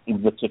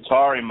 The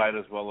Chitauri might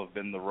as well have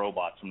been the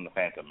robots from the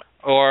Phantom.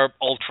 Or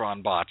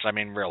Ultron bots. I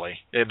mean, really.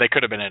 They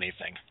could have been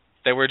anything.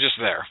 They were just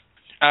there.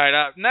 All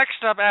right,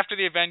 next up, after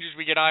the Avengers,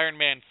 we get Iron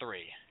Man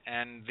 3,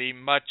 and the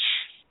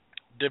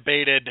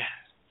much-debated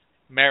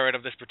merit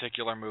of this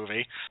particular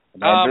movie.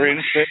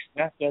 Mandarin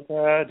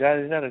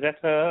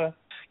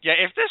Yeah,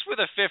 if this were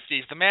the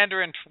 50s, the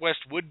Mandarin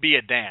twist would be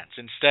a dance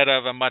instead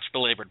of a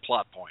much-belabored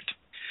plot point.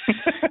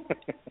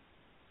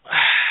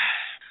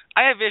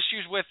 I have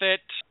issues with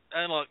it.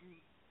 Look,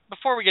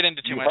 before we get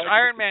into too much,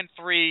 Iron Man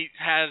 3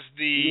 has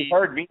the... You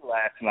heard me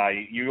last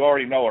night. You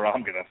already know what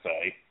I'm going to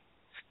say.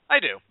 I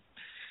do.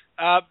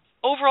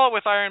 Overall,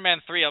 with Iron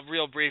Man 3,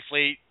 real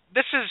briefly,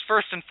 this is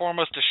first and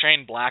foremost a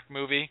Shane Black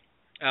movie.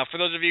 For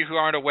those of you who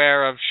aren't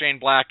aware of Shane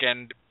Black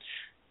and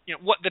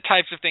what the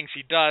types of things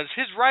he does,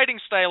 his writing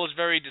style is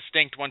very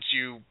distinct once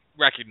you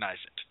recognize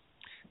it.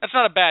 That's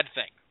not a bad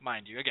thing,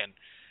 mind you. Again,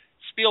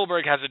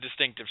 Spielberg has a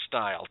distinctive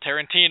style.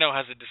 Tarantino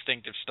has a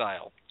distinctive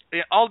style.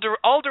 All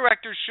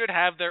directors should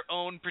have their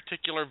own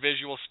particular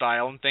visual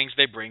style and things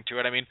they bring to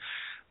it. I mean,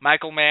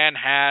 Michael Mann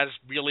has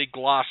really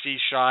glossy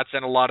shots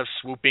and a lot of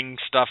swooping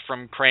stuff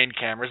from crane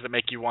cameras that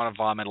make you want to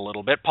vomit a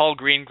little bit. Paul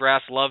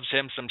Greengrass loves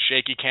him some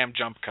shaky cam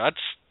jump cuts.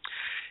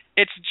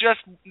 It's just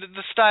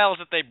the styles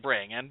that they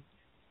bring, and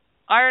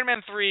Iron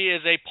Man 3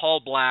 is a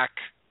Paul Black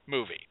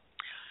movie.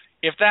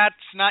 If that's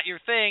not your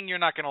thing, you're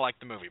not going to like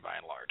the movie by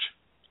and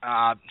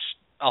large.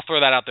 I'll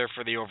throw that out there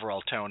for the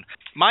overall tone.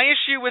 My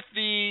issue with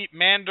the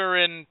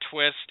Mandarin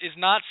twist is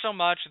not so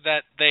much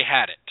that they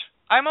had it.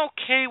 I'm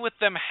okay with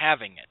them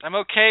having it. I'm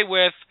okay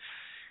with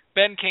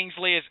Ben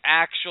Kingsley is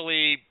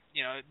actually,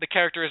 the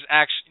character is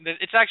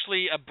it's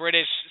actually a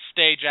British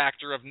stage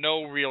actor of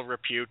no real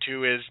repute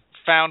who is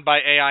found by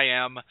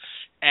AIM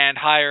and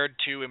hired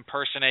to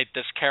impersonate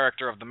this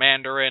character of the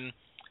Mandarin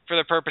for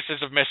the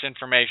purposes of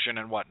misinformation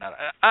and whatnot.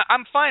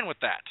 I'm fine with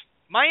that.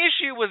 My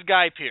issue was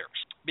Guy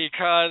Pearce,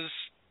 because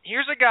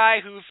here's a guy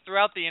who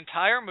throughout the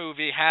entire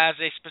movie has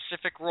a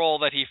specific role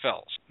that he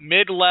fills.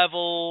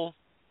 Mid-level,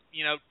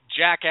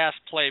 jackass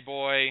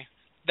playboy,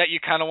 that you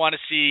kind of want to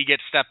see get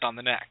stepped on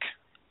the neck.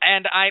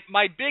 And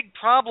my big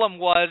problem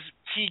was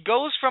he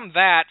goes from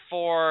that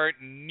for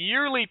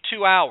nearly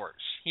 2 hours.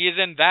 He is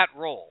in that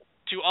role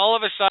to all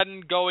of a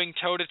sudden going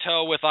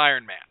toe-to-toe with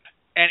Iron Man.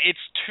 And it's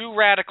too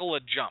radical a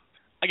jump.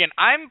 Again,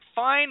 I'm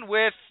fine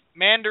with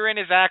Mandarin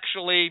is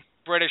actually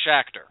British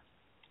actor.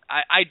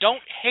 I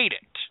don't hate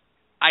it.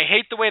 I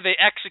hate the way they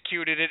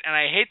executed it, and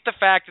I hate the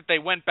fact that they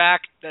went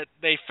back, that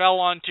they fell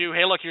onto,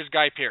 hey, look, here's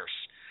Guy Pearce.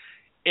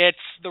 It's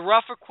the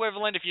rough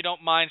equivalent, if you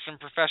don't mind some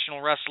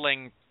professional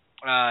wrestling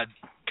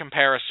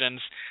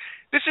comparisons.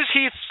 This is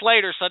Heath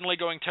Slater suddenly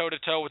going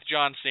toe-to-toe with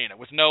John Cena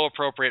with no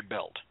appropriate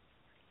build.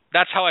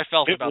 That's how I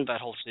felt about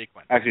that whole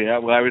sequence. Actually,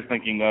 what I was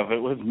thinking of,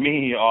 it was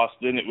me,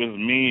 Austin. It was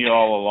me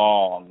all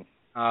along.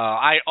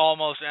 I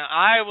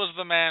was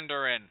the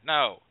Mandarin.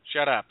 No,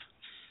 shut up.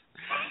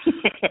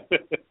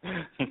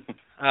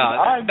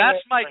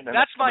 That's my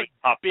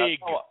big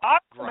I'm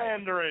the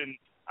Mandarin.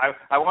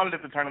 I wanted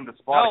it to turn into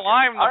Spartacus. No,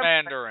 I'm the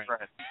Mandarin.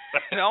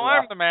 No,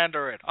 I'm the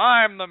Mandarin.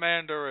 I'm the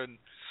Mandarin.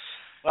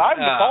 I'm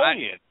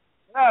Napoleon.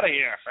 Get out of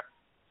here.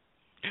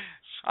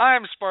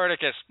 I'm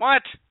Spartacus.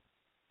 What?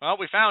 Well,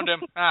 we found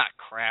him.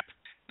 Crap.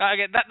 Now,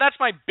 again, that's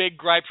my big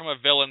gripe from a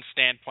villain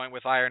standpoint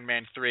with Iron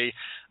Man 3.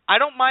 I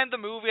don't mind the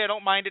movie. I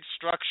don't mind its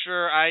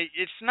structure.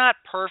 It's not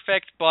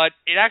perfect, but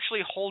it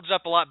actually holds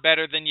up a lot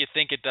better than you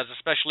think it does,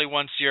 especially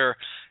once you're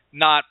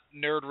not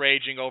nerd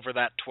raging over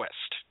that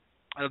twist.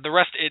 The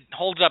rest, it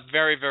holds up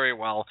very, very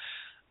well.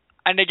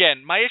 And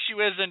again, my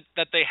issue isn't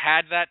that they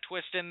had that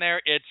twist in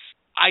there.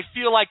 I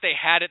feel like they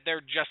had it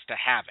there just to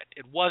have it.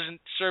 It wasn't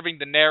serving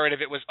the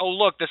narrative. It was, oh,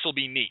 look, this will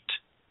be neat.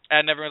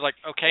 And everyone's like,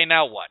 okay,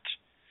 now what?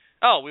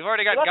 Oh, we've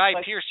already got Guy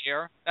Pearce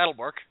here. That'll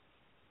work.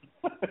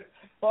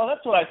 Well,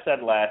 that's what I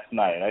said last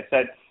night. I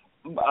said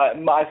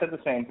the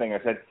same thing.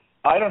 I said,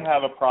 I don't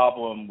have a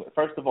problem.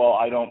 First of all,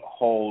 I don't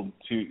hold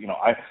to,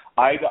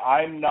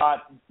 I'm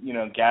not,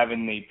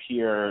 Gavin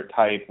Napier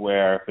type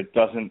where if it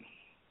doesn't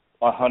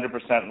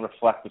 100%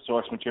 reflect the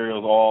source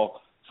materials,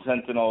 all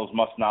Sentinels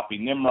must not be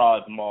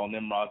Nimrods, and all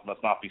Nimrods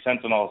must not be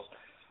Sentinels,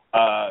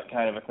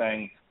 kind of a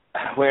thing.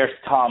 Where's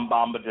Tom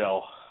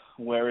Bombadil?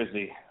 Where is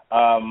he?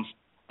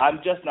 I'm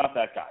just not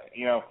that guy.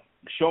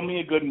 Show me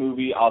a good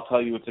movie, I'll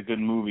tell you it's a good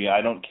movie.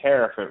 I don't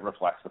care if it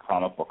reflects the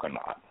comic book or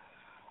not.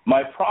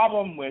 My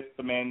problem with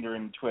the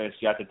Mandarin twist,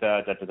 is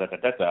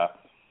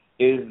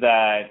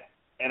that,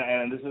 and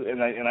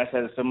I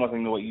said a similar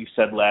thing to what you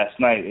said last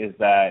night, is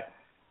that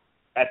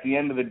at the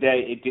end of the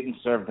day, it didn't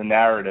serve the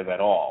narrative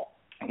at all.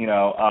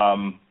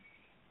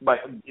 By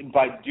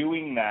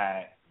doing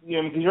that,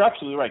 because you're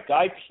absolutely right.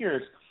 Guy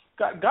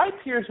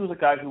Pearce was a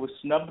guy who was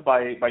snubbed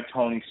by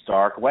Tony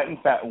Stark, went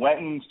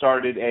and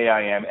started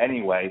AIM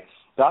anyway,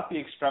 got the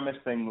Extremis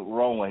thing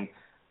rolling,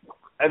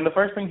 and the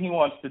first thing he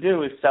wants to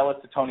do is sell it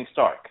to Tony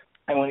Stark.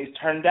 And when he's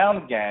turned down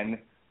again,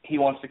 he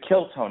wants to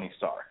kill Tony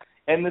Stark.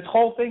 And this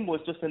whole thing was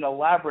just an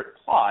elaborate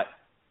plot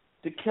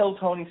to kill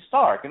Tony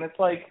Stark. And it's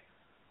like,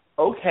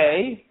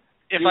 okay.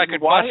 If I could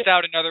bust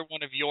out another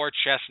one of your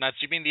chestnuts,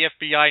 you mean the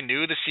FBI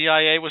knew the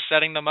CIA was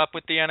setting them up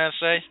with the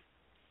NSA?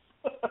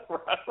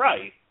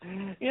 Right.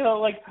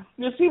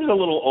 This seems a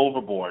little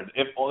overboard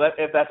if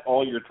that's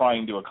all you're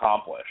trying to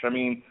accomplish. I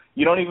mean,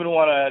 you don't even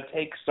want to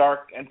take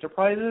Stark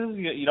Enterprises.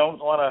 You don't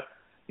want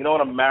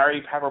to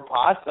marry Pepper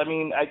Potts. I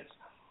mean,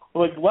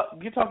 what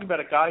you're talking about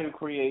a guy who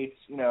creates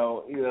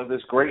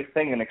this great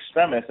thing in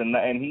Extremis,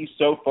 and he's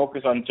so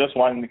focused on just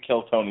wanting to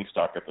kill Tony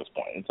Stark at this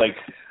point. It's like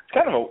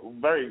kind of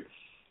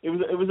it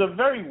was a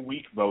very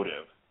weak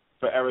motive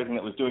for everything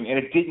that was doing, and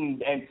it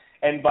didn't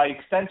and by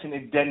extension,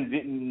 it then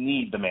didn't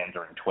need the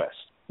Mandarin twist.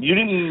 You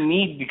didn't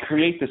need to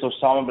create this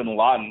Osama bin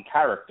Laden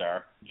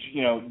character,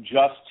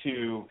 just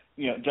to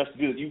do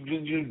it.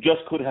 You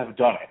just could have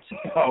done it.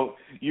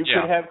 You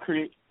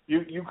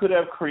could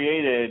have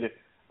created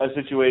a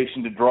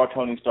situation to draw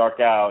Tony Stark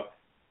out.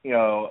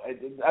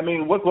 I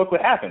mean, look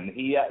what happened.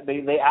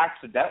 They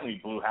accidentally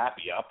blew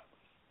Happy up,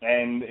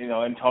 and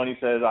and Tony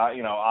says,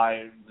 I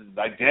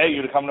dare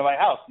you to come to my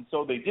house, and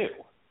so they do.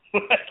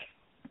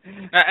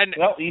 And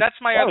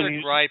that's my other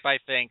gripe, I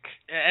think,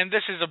 and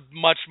this is a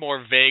much more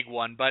vague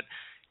one, but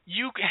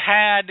you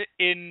had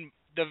in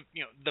the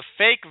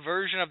fake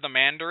version of the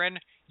Mandarin,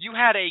 you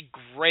had a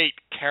great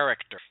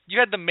character. You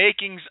had the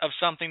makings of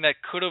something that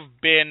could have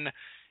been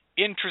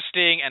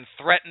interesting and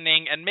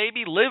threatening and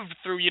maybe lived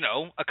through,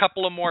 a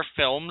couple of more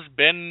films,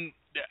 and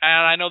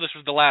I know this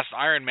was the last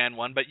Iron Man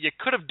one, but you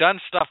could have done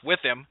stuff with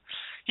him.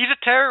 He's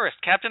a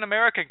terrorist. Captain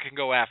America can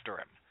go after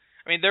him.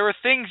 I mean, there were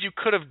things you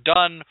could have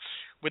done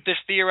with this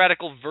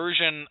theoretical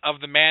version of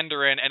the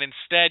Mandarin, and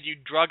instead you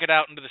drug it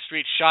out into the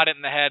street, shot it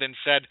in the head, and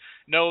said,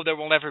 no, there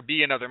will never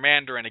be another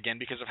Mandarin again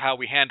because of how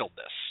we handled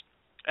this.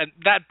 And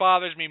that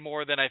bothers me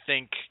more than I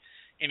think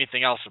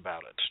anything else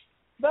about it.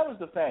 That was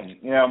the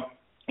thing.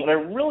 What I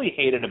really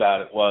hated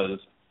about it was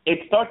it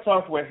starts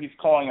off where he's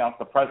calling out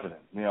the president.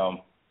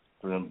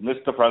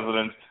 Mr.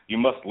 President, you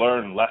must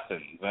learn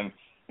lessons.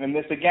 And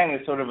this, again,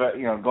 is sort of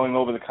going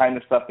over the kind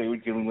of stuff they were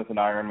dealing with in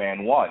Iron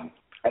Man 1.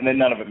 And then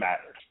none of it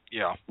mattered.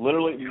 Yeah.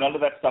 Literally, none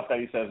of that stuff that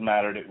he says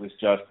mattered. It was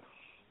just,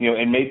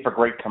 it made for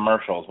great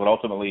commercials, but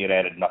ultimately it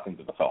added nothing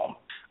to the film.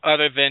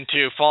 Other than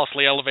to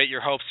falsely elevate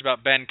your hopes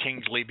about Ben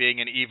Kingsley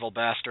being an evil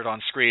bastard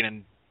on screen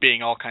and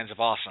being all kinds of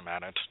awesome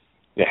at it.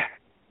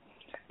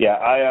 Yeah,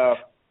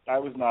 I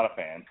was not a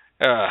fan.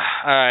 All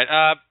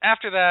right.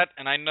 After that,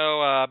 and I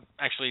know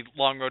actually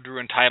Long Road to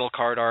Ruin title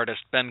card artist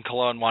Ben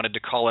Cologne wanted to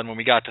call in when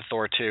we got to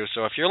Thor 2.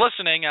 So if you're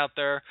listening out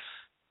there,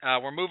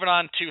 we're moving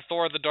on to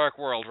Thor the Dark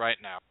World right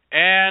now.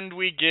 And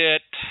we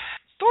get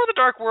Thor the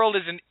Dark World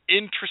is an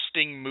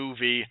interesting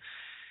movie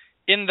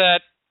in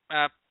that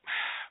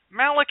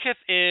Malekith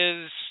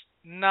is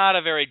not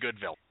a very good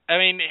villain. I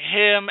mean,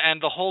 him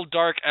and the whole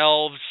Dark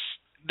Elves,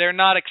 they're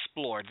not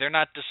explored. They're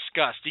not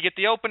discussed. You get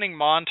the opening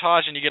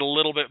montage and you get a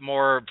little bit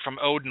more from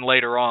Odin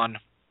later on.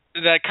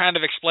 That kind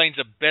of explains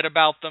a bit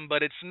about them,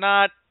 but it's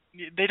not,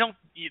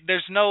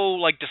 there's no,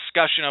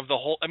 discussion of the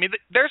whole, I mean,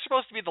 they're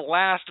supposed to be the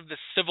last of the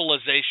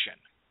civilization.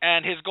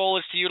 And his goal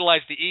is to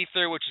utilize the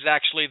Ether, which is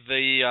actually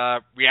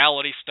the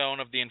reality stone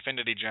of the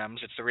Infinity Gems.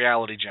 It's the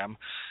reality gem.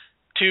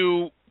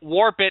 To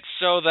warp it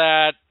so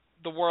that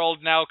the world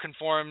now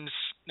conforms,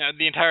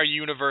 the entire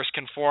universe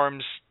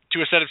conforms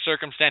to a set of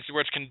circumstances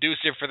where it's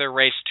conducive for their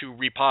race to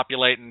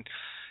repopulate and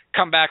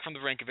come back from the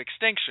brink of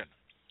extinction.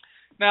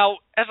 Now,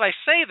 as I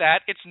say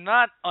that, it's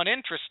not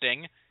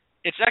uninteresting.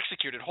 It's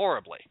executed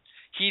horribly.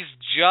 He's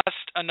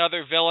just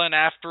another villain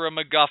after a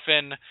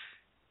MacGuffin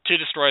to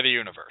destroy the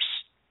universe.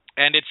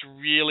 And it's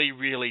really,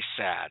 really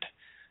sad.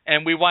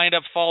 And we wind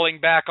up falling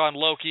back on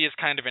Loki as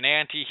kind of an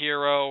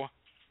anti-hero.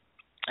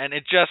 And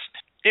it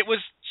was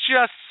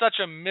just such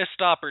a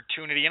missed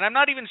opportunity. And I'm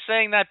not even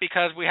saying that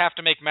because we have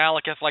to make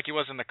Malekith like he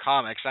was in the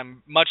comics.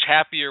 I'm much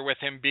happier with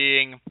him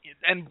being,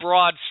 in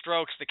broad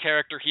strokes, the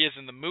character he is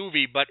in the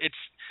movie, but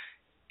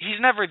he's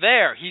never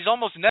there. He's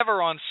almost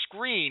never on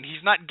screen.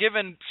 He's not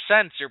given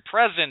sense or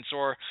presence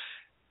or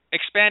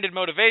expanded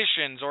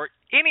motivations or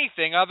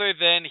anything other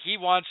than he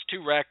wants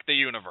to wreck the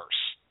universe.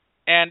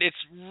 And it's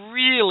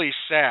really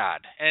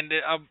sad. And,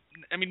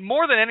 I mean,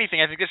 more than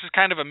anything, I think this is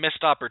kind of a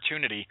missed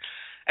opportunity.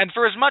 And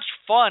for as much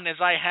fun as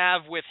I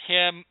have with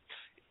him,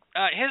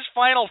 his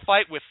final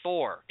fight with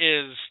Thor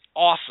is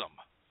awesome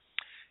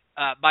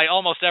by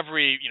almost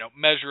every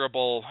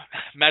measurable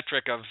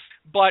metric of.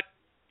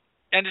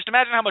 And just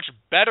imagine how much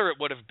better it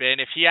would have been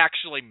if he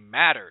actually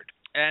mattered.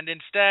 And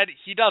instead,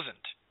 he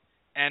doesn't.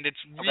 And it's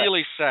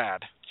really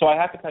sad. So I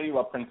have to tell you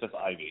about Princess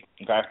Ivy.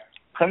 Okay,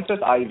 Princess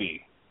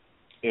Ivy.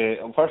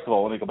 First of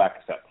all, let me go back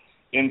a step.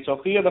 In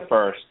Sophia the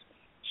First,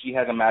 she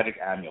has a magic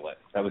amulet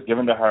that was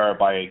given to her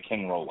by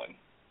King Roland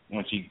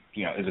when she,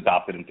 is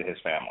adopted into his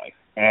family.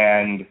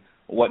 And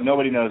what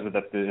nobody knows is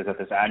that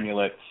this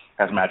amulet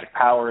has magic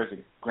powers.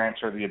 It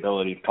grants her the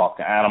ability to talk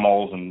to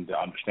animals and to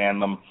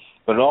understand them,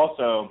 but it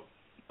also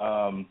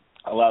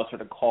allows her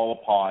to call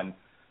upon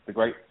the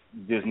great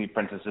Disney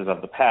princesses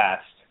of the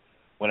past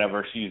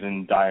whenever she's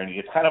in dire need.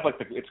 It's kind of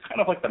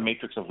like the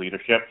Matrix of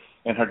leadership.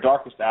 In her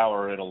darkest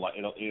hour, it'll light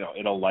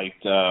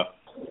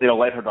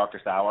her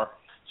darkest hour.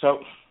 So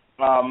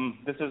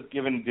this has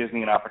given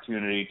Disney an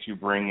opportunity to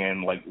bring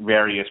in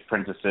various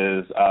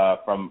princesses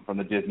from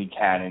the Disney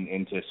canon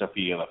into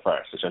Sophia the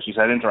First. So she's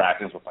had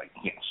interactions with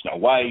Snow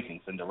White and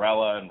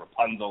Cinderella and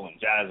Rapunzel and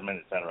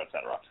Jasmine, etc.,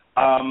 etc.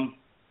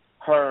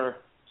 Her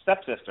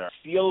stepsister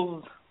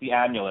steals the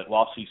amulet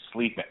while she's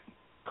sleeping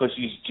because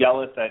she's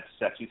jealous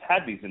that she's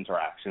had these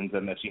interactions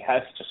and that she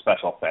has such a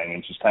special thing,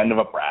 and she's kind of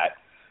a brat.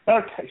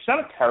 She's not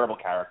a terrible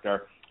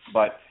character,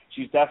 but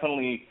she's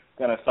definitely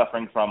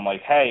suffering from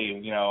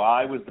hey,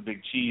 I was the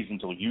big cheese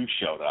until you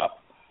showed up,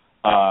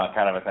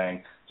 kind of a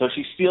thing. So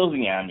she steals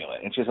the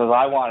amulet and she says,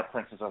 I want a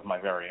princess of my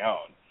very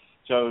own.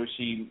 So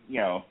she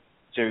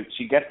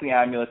gets the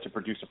amulet to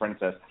produce a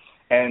princess,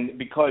 and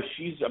because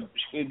she's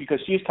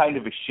kind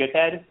of a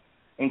shithead,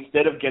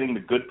 instead of getting the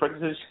good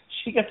princess,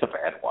 she gets a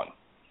bad one.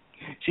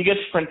 She gets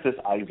Princess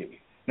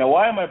Ivy. Now,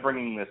 why am I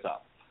bringing this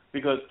up?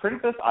 Because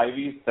Princess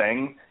Ivy's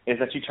thing is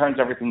that she turns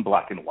everything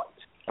black and white,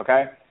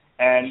 okay?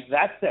 And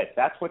that's it.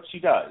 That's what she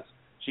does.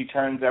 She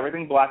turns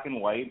everything black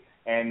and white,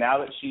 and now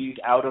that she's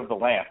out of the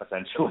lamp,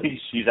 essentially,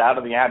 she's out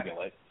of the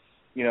amulet,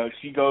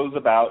 she goes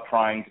about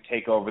trying to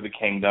take over the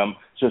kingdom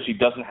so she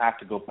doesn't have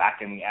to go back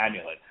in the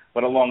amulet.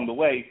 But along the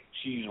way,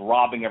 she's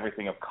robbing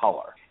everything of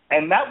color.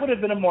 And that would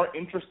have been a more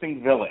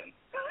interesting villain.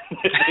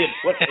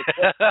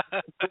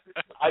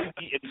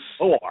 Ivy in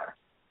Thor,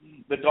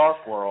 the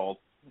Dark World,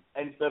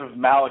 instead of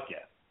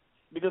Malekith.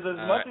 Because as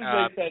much as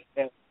they said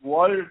they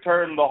wanted to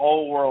turn the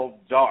whole world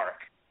dark,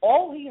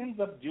 all he ends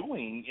up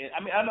doing is,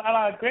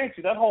 I grant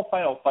you, that whole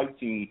final fight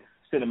scene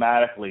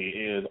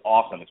cinematically is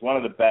awesome. It's one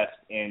of the best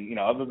in,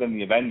 other than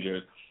the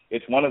Avengers,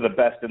 it's one of the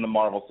best in the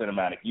Marvel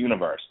Cinematic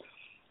Universe.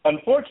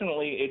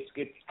 Unfortunately,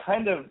 it's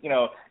kind of,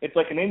 it's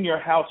like an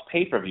in-your-house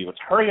pay-per-view. It's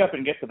hurry up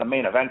and get to the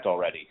main event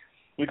already.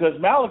 Because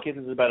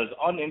Malekith is about as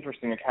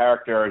uninteresting a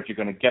character as you're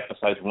going to get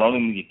besides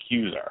Ronan the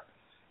Accuser.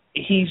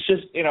 He's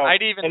just,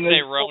 I'd even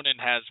say Ronan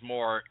has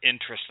more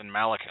interest than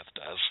Malekith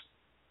does.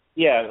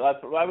 Yeah,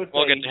 that's what I would say.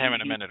 We'll get to him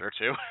in a minute or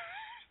two.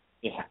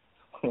 Yeah.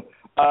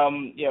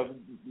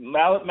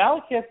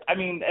 Malekith, I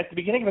mean, at the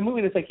beginning of the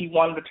movie, it's like he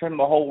wanted to turn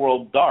the whole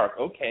world dark.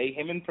 Okay,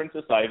 him and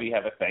Princess Ivy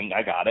have a thing.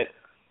 I got it.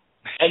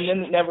 And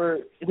then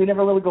they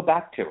never really go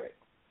back to it.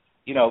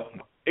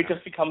 It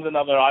just becomes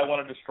another, I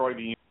want to destroy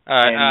the universe.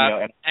 Hang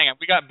on.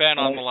 We got Ben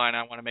on the line.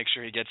 I want to make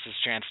sure he gets his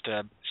chance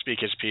to speak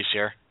his piece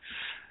here.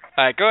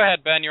 All right, go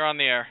ahead, Ben. You're on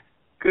the air.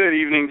 Good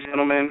evening,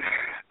 gentlemen.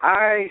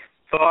 I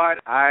thought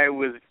I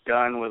was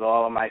done with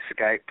all of my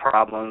Skype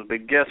problems,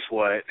 but guess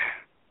what?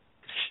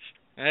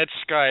 It's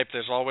Skype.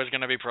 There's always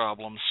going to be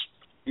problems.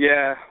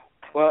 Yeah.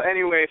 Well,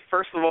 anyway,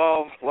 first of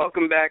all,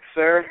 welcome back,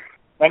 sir.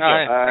 Thank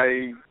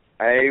you.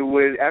 I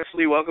would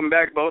absolutely welcome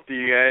back both of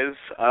you guys.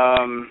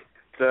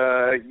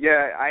 I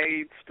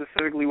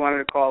specifically wanted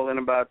to call in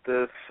about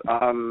this.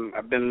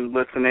 I've been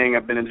listening.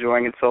 I've been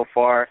enjoying it so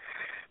far.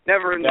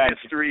 Never in the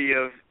history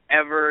of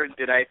ever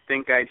did I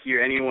think I'd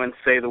hear anyone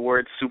say the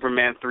word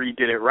Superman 3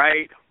 did it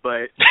right,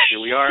 but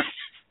here we are.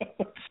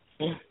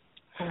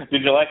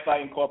 Did you like my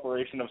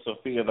incorporation of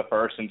Sophia the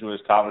First into his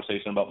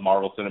conversation about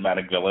Marvel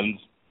Cinematic Villains?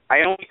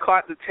 I only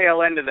caught the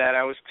tail end of that.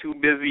 I was too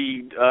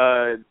busy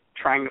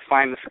trying to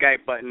find the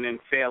Skype button and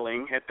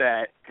failing at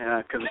that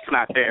because it's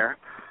not there.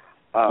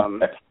 Well,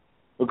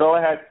 go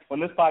ahead. When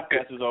this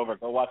podcast is over,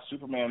 go watch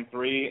Superman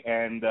 3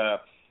 and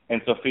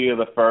Sophia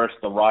the First,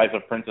 The Rise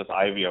of Princess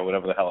Ivy, or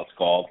whatever the hell it's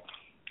called.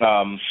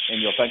 And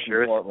you'll thank me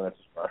for it when it's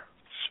over.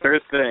 Sure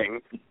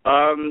thing.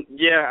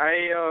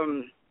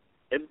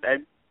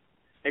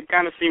 It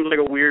kind of seems like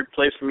a weird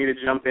place for me to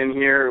jump in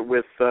here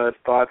with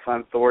thoughts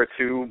on Thor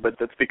 2, but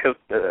that's because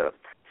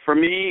for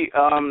me,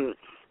 I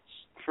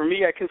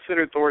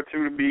consider Thor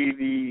 2 to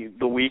be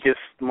the weakest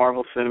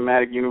Marvel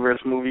Cinematic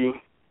Universe movie.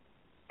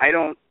 I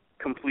don't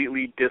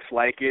completely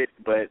dislike it,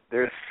 but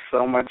there's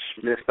so much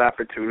missed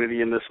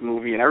opportunity in this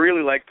movie, and I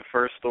really like the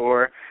first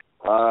Thor.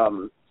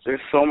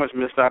 There's so much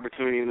missed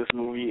opportunity in this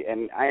movie,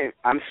 and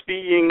I'm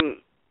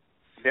speaking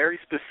very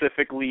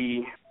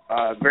specifically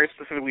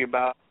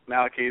about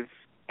Malekith,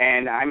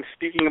 and I'm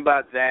speaking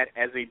about that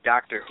as a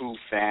Doctor Who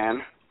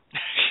fan.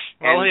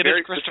 Well, it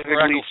is Christopher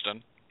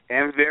Eccleston.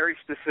 And very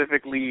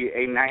specifically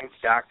a Ninth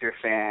Doctor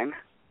fan.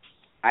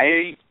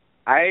 I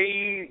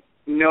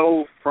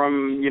know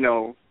from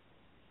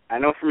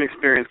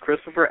experience,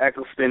 Christopher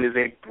Eccleston is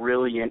a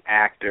brilliant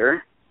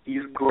actor.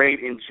 He's great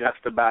in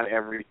just about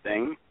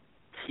everything.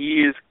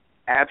 He is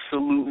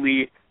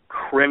absolutely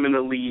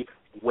criminally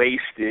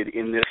wasted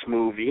in this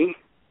movie,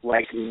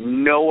 like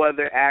no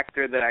other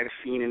actor that I've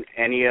seen in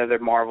any other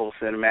Marvel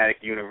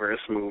Cinematic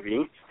Universe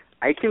movie.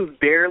 I can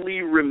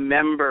barely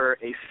remember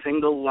a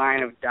single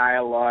line of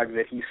dialogue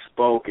that he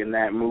spoke in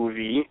that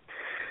movie.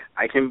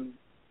 I can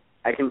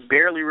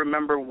barely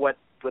remember what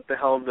the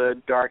hell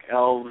the Dark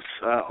Elves'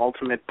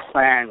 ultimate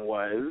plan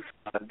was.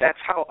 That's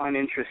how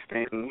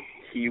uninteresting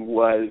he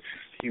was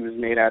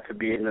made out to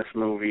be in this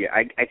movie.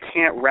 I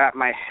can't wrap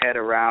my head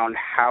around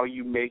how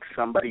you make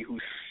somebody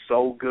who's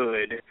so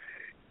good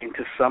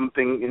into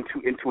something,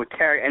 into a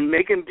character, and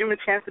give him a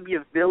chance to be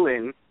a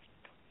villain,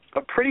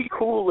 a pretty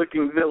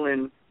cool-looking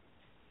villain,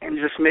 and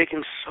just make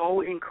him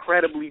so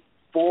incredibly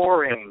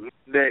boring.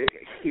 That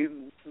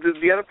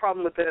the other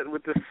problem with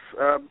this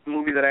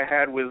movie that I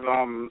had was,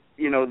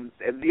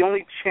 the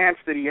only chance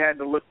that he had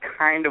to look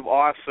kind of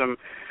awesome,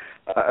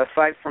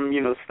 aside from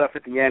stuff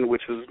at the end,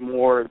 which was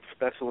more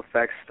special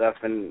effects stuff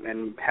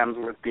and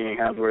Hemsworth being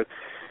Hemsworth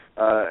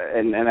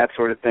and that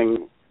sort of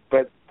thing.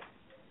 But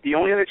the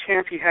only other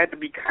chance he had to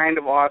be kind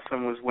of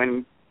awesome was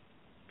when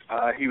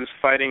he was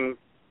fighting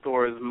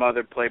Thor's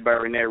mother, played by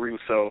Renee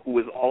Russo, who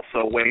was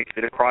also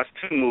wasted across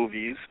 2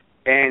 movies,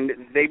 and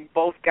they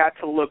both got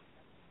to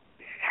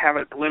have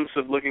a glimpse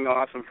of looking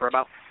awesome for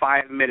about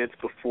 5 minutes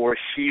before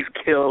she's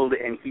killed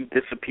and he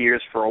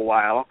disappears for a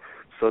while,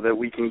 so that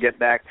we can get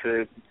back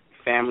to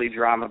family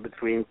drama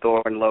between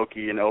Thor and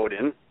Loki and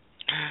Odin.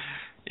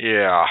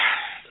 Yeah.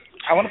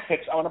 I want to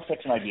pitch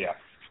an idea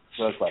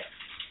really quick.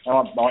 I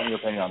want your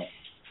opinion on it.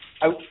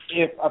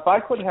 If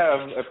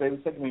they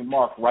said to me,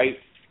 Mark, write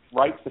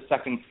the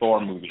second Thor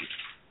movie.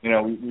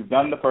 We've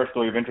done the first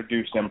Thor, we've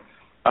introduced him.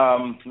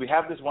 We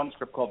have this one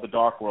script called The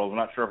Dark World. We're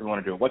not sure if we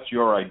want to do it. What's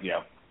your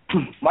idea?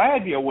 My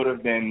idea would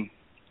have been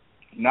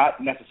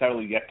not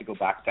necessarily yet to go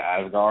back to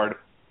Asgard,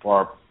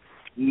 or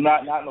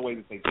not in the way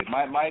that they did.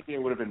 My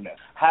idea would have been this.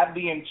 Have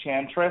the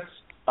Enchantress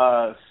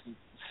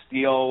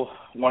steal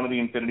one of the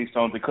Infinity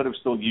Stones. They could have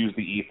still used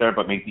the Ether,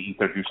 but make the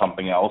Ether do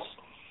something else.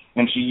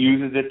 And she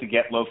uses it to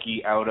get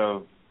Loki out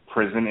of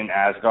prison in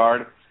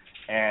Asgard.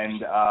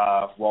 And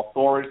while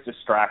Thor is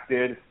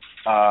distracted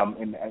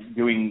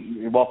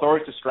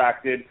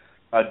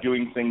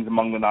doing things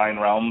among the 9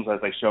 realms, as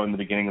they show in the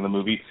beginning of the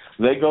movie,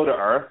 they go to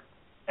Earth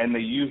and they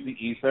use the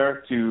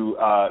Ether to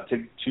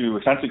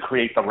essentially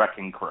create the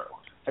Wrecking Crew.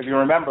 If you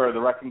remember, the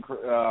Wrecking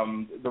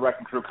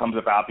Crew comes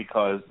about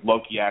because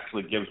Loki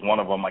actually gives one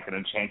of them like an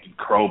enchanted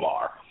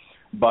crowbar.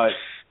 But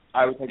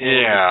I would take it a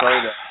little bit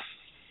further.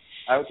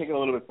 I would take it a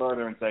little bit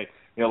further and say,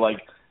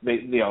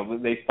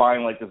 they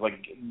find like this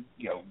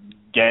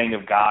gang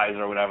of guys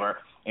or whatever,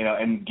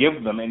 and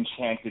give them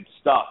enchanted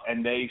stuff,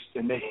 and they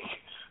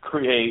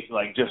create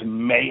like just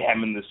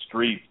mayhem in the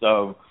streets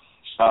of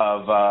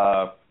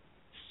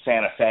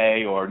Santa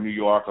Fe or New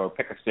York or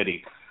pick a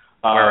city,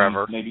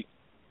 Wherever. maybe,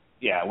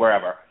 yeah,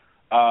 wherever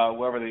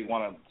they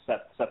want to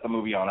set the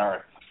movie on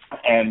Earth,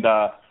 and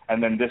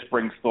then this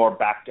brings Thor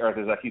back to Earth.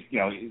 Is that he's,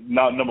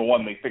 number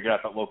one, they figured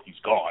out that Loki's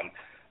gone.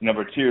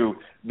 Number two,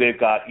 they've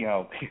got,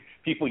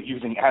 people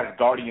using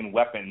Asgardian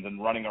weapons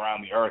and running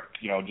around the Earth,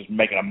 just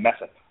making a mess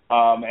of it.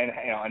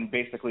 And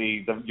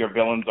basically your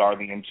villains are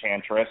the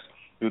Enchantress,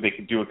 who they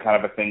could do a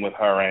kind of a thing with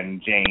her,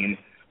 and Jane,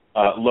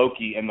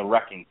 Loki, and the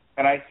Wrecking.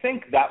 And I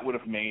think that would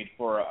have made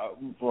for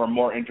a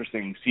more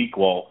interesting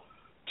sequel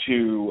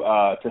to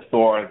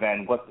Thor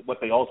than what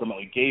they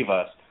ultimately gave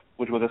us,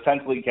 which was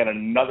essentially get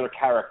another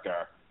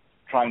character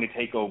trying to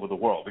take over the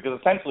world. Because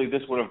essentially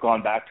this would have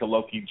gone back to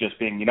Loki just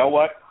being, you know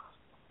what,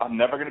 I'm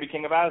never going to be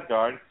king of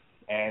Asgard,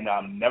 and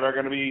I'm never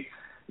going to be,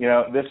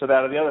 this or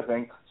that or the other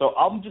thing. So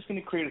I'm just going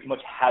to create as much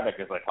havoc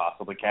as I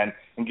possibly can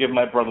and give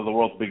my brother the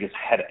world's biggest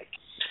headache.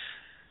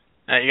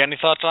 You got any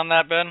thoughts on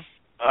that, Ben?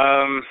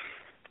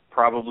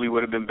 Probably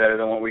would have been better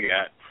than what we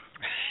got.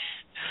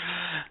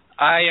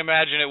 I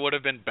imagine it would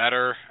have been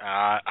better.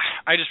 I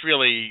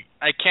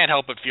can't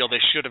help but feel they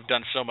should have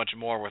done so much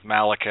more with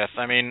Malekith.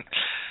 I mean,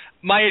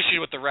 my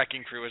issue with the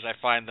Wrecking Crew is I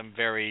find them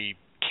very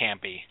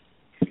campy.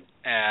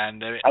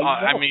 And and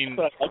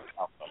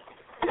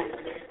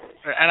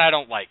I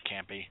don't like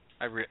campy.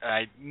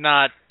 I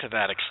not to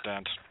that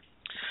extent.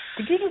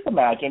 Could you just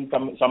imagine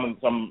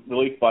some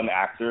really fun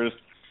actors,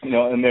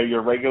 and they're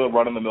your regular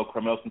run-of-the-mill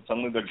criminals, and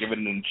suddenly they're given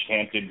an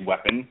enchanted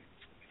weapon,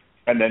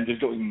 and then just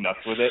going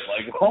nuts with it,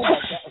 like, oh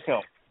my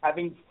god,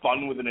 having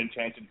fun with an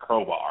enchanted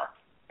crowbar,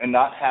 and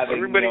not having.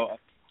 Everybody, go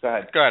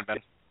ahead. Go ahead,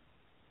 Ben.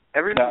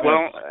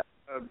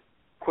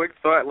 Quick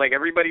thought, like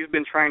everybody's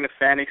been trying to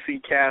fantasy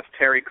cast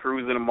Terry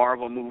Crews in a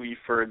Marvel movie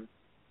for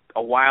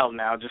a while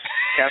now. Just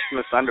cast him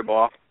as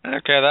Thunderball.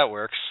 Okay, that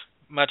works.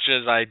 Much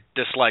as I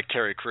dislike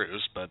Terry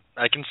Crews, but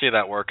I can see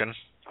that working.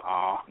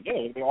 Aw, yeah,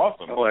 it'd be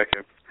awesome. I like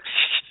it.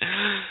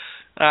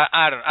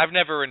 I've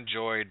never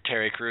enjoyed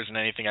Terry Crews in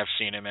anything I've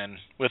seen him in,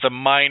 with a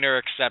minor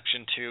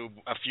exception to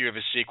a few of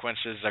his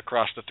sequences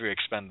across the 3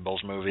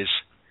 Expendables movies.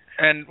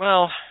 And,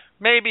 well,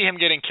 maybe him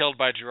getting killed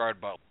by Gerard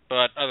Butler,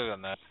 but other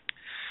than that.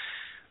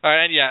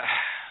 And yeah,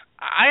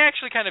 I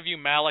actually kind of view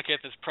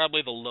Malekith as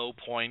probably the low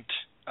point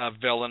of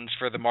villains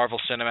for the Marvel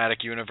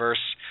Cinematic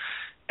Universe.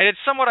 And it's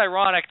somewhat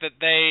ironic that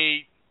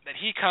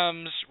he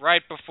comes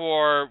right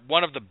before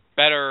one of the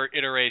better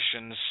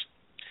iterations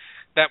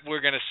that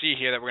we're going to see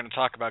here that we're going to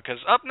talk about. Because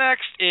up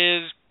next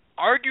is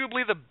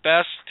arguably the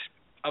best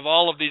of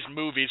all of these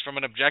movies from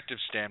an objective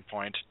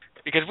standpoint.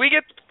 Because we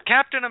get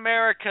Captain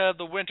America: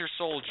 The Winter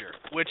Soldier,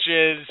 which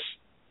is,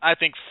 I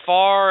think,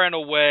 far and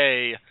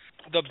away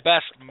the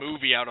best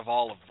movie out of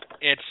all of them.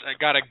 It's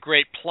got a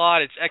great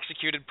plot. It's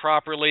executed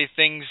properly.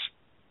 Things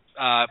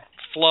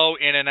flow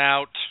in and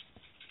out.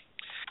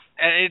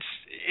 And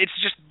it's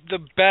just the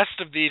best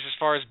of these as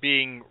far as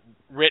being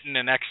written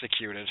and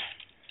executed.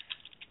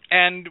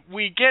 And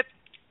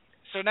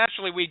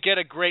naturally we get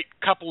a great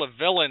couple of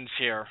villains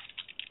here.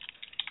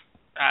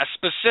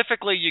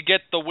 Specifically, you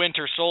get the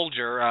Winter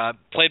Soldier,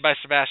 played by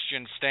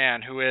Sebastian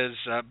Stan, who is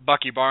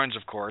Bucky Barnes,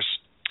 of course.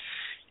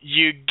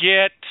 You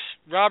get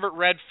Robert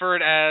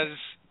Redford as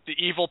the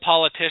evil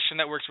politician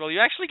that works well.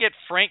 You actually get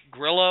Frank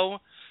Grillo,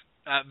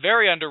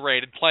 very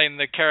underrated, playing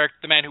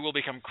the man who will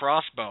become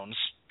Crossbones.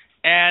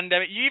 And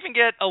you even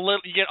get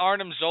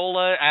Arnim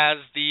Zola as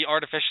the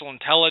artificial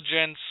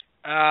intelligence.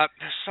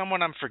 There's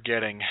someone I'm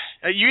forgetting.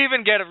 You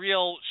even get a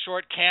real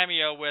short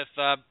cameo with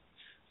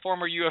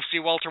former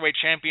UFC welterweight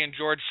champion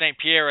George St.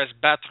 Pierre as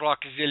Batroc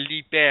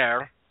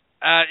Zeliper.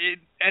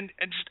 And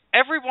just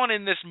everyone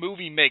in this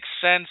movie makes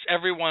sense.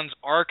 Everyone's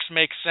arcs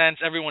make sense.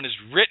 Everyone is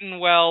written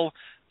well.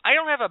 I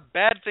don't have a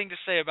bad thing to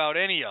say about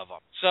any of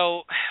them.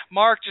 So,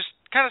 Mark, just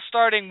kind of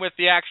starting with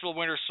the actual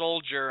Winter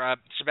Soldier,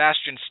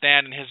 Sebastian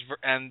Stan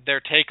and their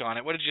take on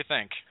it. What did you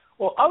think?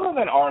 Well, other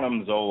than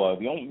Arnim Zola,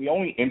 the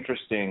only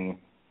interesting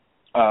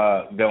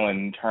villain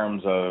in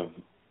terms of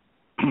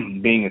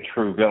being a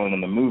true villain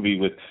in the movie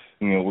with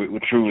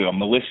truly a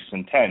malicious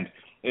intent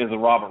is the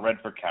Robert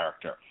Redford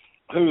character,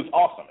 who's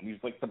awesome. He's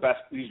like the best.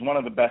 He's one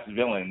of the best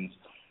villains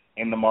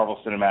in the Marvel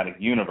Cinematic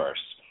Universe.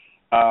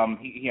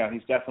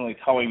 He's definitely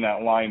towing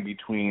that line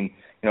between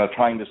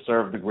trying to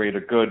serve the greater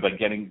good by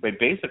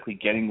basically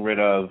getting rid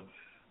of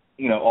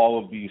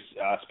all of these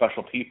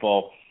special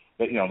people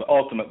that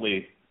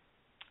ultimately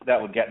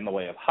that would get in the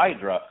way of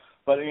Hydra.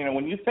 But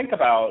when you think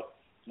about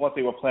what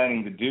they were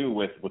planning to do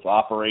with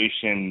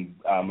Operation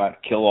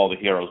Kill All the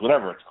Heroes,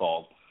 whatever it's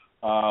called.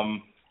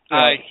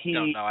 I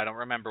don't know. I don't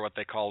remember what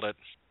they called it.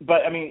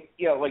 But I mean,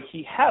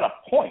 he had a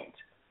point.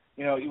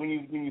 When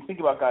you think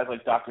about guys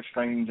like Doctor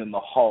Strange and the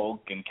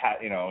Hulk and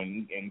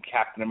and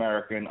Captain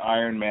America and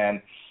Iron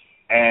Man,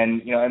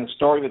 and and the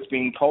story that's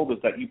being told is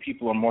that you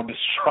people are more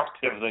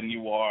destructive than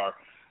you are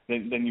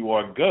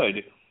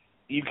good.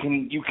 You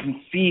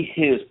can see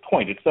his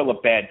point. It's still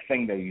a bad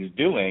thing that he's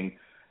doing,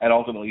 and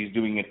ultimately he's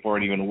doing it for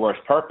an even worse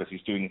purpose.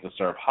 He's doing it to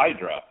serve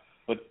Hydra,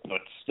 but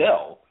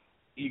still,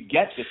 you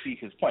get to see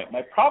his point.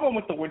 My problem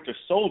with the Winter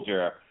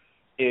Soldier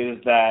is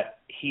that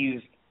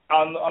he's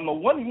on the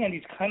one hand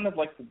he's kind of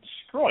like the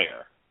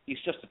Destroyer. He's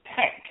just a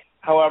tank.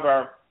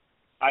 However,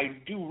 I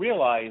do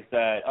realize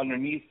that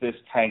underneath this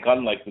tank,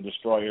 unlike the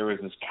Destroyer, is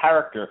this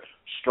character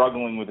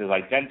struggling with his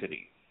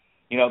identity.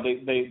 You know,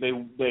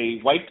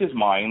 they wiped his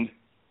mind,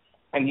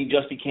 and he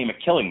just became a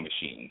killing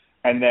machine.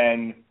 And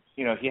then,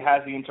 you know, he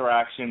has the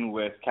interaction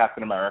with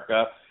Captain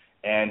America,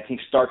 and he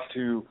starts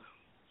to,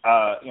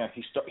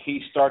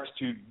 he starts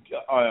to,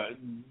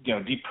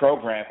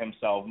 deprogram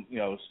himself,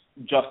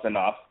 just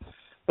enough.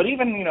 But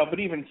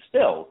even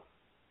still,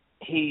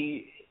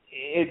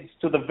 it's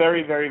to the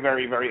very, very,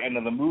 very, very end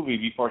of the movie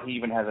before he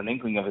even has an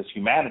inkling of his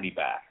humanity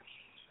back.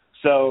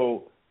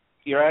 So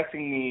you're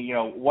asking me,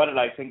 what did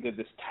I think of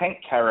this tank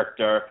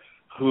character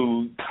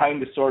who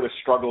kind of sort of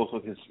struggles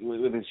with his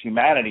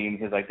humanity and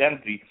his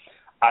identity?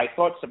 I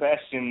thought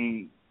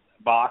Sebastian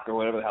Bach, or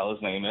whatever the hell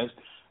his name is,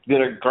 did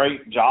a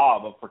great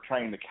job of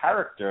portraying the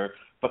character,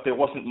 but there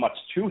wasn't much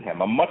to him.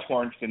 I'm much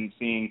more interested in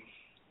seeing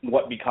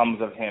what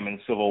becomes of him in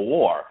Civil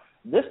War.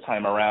 This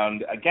time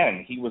around,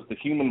 again, he was the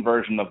human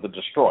version of the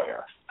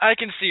Destroyer. I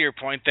can see your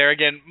point there.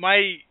 Again,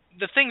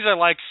 the things I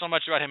like so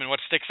much about him and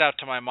what sticks out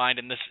to my mind,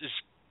 and this is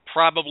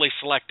probably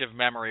selective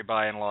memory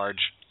by and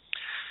large,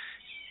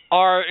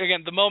 are,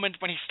 again, the moment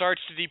when he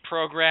starts to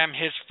deprogram,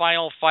 his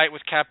final fight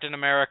with Captain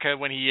America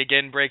when he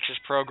again breaks his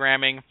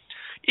programming,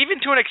 even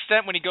to an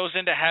extent when he goes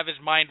in to have his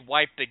mind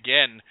wiped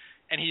again,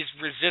 and he's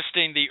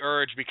resisting the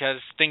urge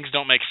because things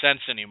don't make sense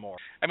anymore.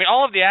 I mean,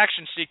 all of the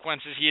action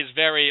sequences, he is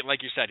very,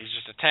 like you said, he's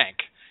just a tank.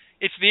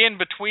 It's the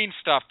in-between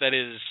stuff that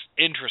is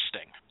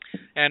interesting.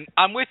 And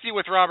I'm with you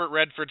with Robert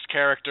Redford's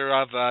character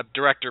of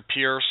Director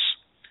Pierce,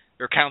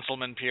 or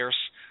Councilman Pierce.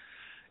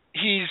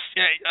 He's,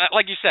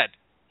 like you said,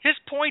 his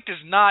point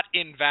is not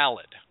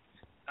invalid.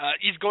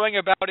 He's going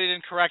about it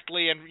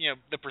incorrectly, and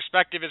the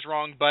perspective is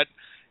wrong, but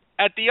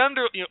at the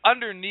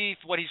underneath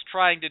what he's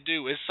trying to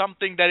do is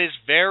something that is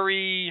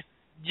very...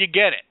 You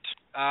get it.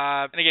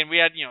 And again, we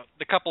had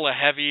the couple of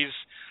heavies,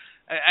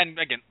 and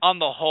again, on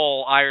the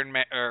whole, Iron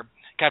Man or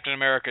Captain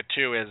America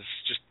 2 is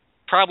just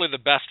probably the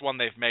best one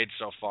they've made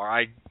so far.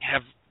 I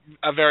have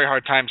a very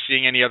hard time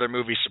seeing any other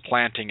movie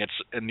supplanting it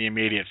in the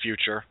immediate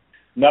future.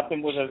 None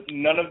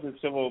of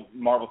the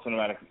Marvel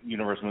Cinematic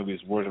Universe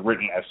movies were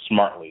written as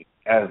smartly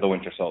as The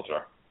Winter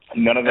Soldier.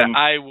 None of them.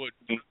 I would.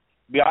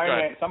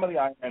 Some of the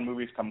Iron Man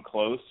movies come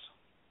close,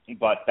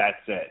 but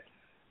that's it.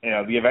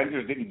 The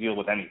Avengers didn't deal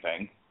with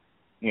anything.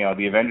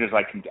 The Avengers,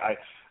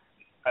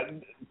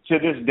 to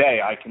this day,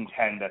 I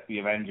contend that the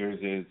Avengers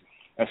is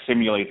a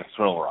simulated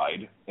thrill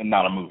ride and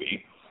not a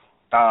movie.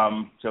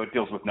 So it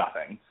deals with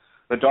nothing.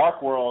 The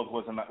Dark World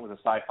was a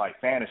sci-fi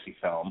fantasy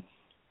film,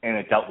 and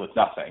it dealt with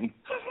nothing.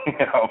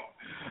 It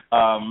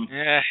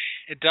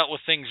dealt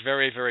with things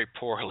very, very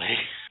poorly.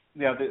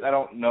 I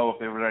don't know if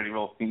there were any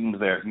real themes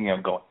there,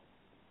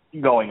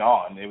 going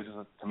on. It was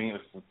just, to me, it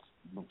was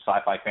a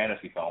sci-fi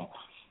fantasy film.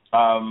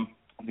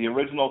 The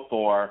original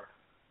Thor,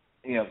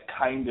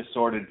 kind of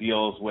sort of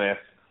deals with,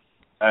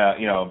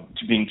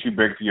 being too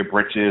big for your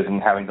britches and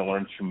having to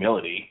learn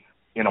humility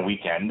in a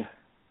weekend.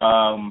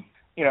 I'm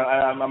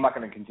not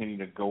going to continue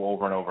to go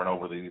over and over and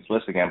over these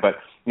lists again,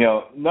 but,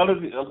 none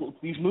of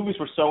these movies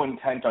were so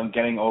intent on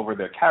getting over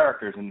their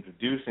characters and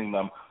introducing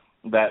them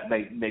that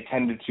they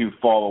tended to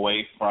fall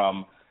away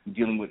from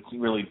dealing with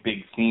really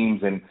big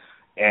themes and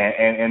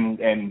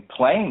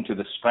playing to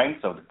the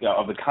strengths of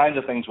the kinds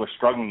of things we're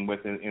struggling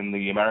with in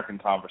the American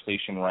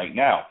conversation right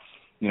now.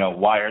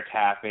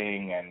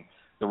 Wiretapping and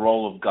the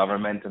role of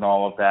government and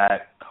all of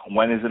that.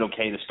 When is it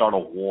okay to start a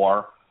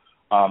war?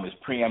 Is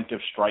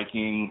preemptive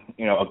striking,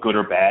 a good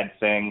or bad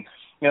thing?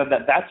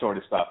 That sort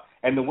of stuff.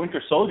 And the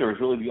Winter Soldier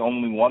is really the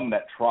only one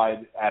that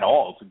tried at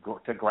all to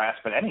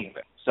grasp at any of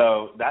it.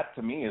 So that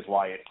to me is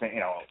why it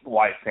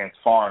stands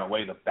far and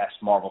away the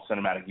best Marvel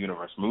Cinematic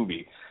Universe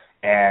movie.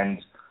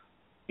 And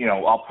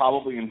I'll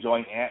probably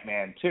enjoy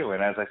Ant-Man too.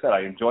 And as I said,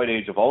 I enjoyed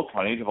Age of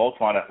Ultron. Age of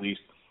Ultron at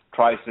least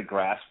tries to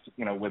grasp,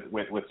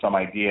 with some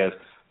ideas.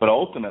 But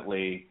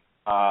ultimately,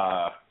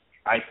 I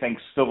think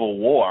Civil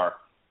War,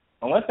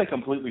 unless they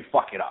completely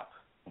fuck it up,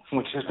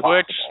 which is possible.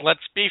 Which,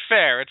 let's be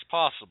fair, it's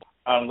possible.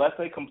 Unless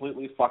they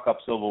completely fuck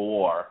up Civil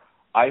War,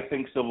 I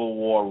think Civil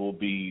War will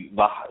be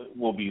the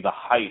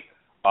height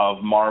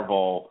of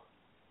Marvel.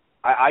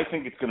 I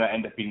think it's going to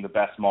end up being the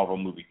best Marvel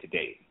movie to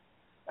date.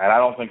 And I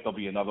don't think there'll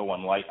be another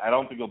one I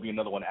don't think there'll be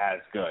another one as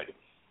good.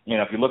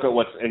 If you look at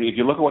what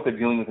they're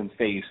dealing with in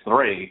Phase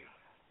 3,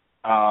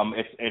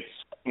 it's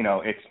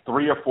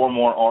 3 or 4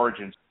 more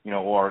origins,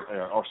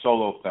 or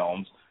solo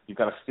films. You've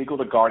got a sequel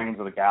to Guardians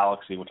of the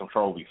Galaxy, which I'm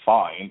sure will be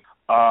fine.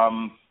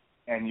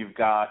 And you've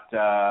got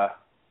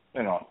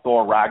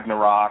Thor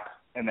Ragnarok,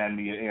 and then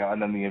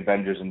the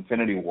Avengers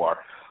Infinity War.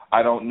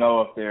 I don't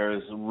know if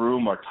there's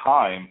room or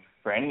time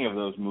for any of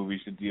those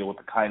movies to deal with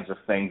the kinds of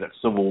things that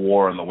Civil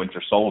War and the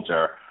Winter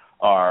Soldier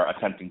are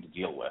attempting to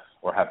deal with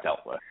or have dealt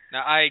with.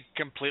 Now, I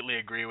completely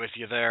agree with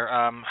you there.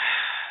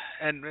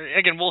 And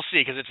again, we'll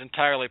see, because it's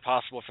entirely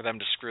possible for them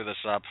to screw this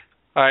up.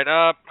 All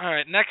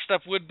right. Next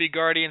up would be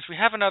Guardians. We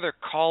have another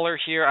caller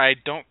here. I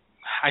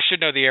should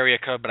know the area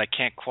code, but I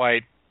can't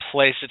quite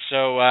place it.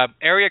 So,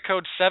 area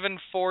code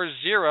 740.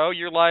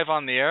 You're live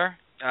on the air.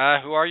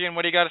 Who are you, and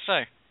what do you got to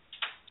say?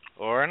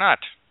 Or not?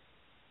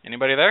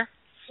 Anybody there?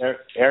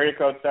 Area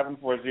code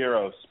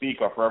 740.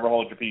 Speak or forever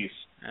hold your peace.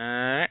 All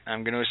right.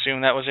 I'm going to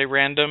assume that was a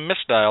random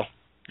misdial.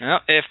 Well,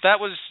 if that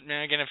was,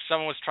 again, if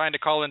someone was trying to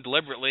call in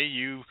deliberately,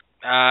 you,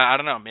 I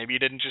don't know, maybe you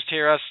didn't just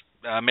hear us.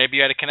 Maybe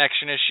you had a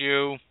connection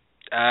issue.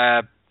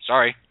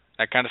 Sorry.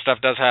 That kind of stuff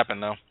does happen,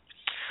 though.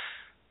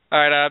 All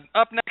right,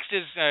 up next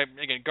is,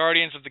 again,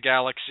 Guardians of the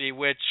Galaxy,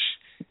 which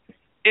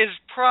is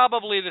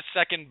probably the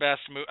second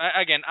best movie.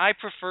 Again, I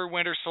prefer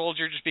Winter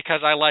Soldier just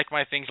because I like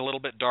my things a little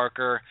bit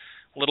darker,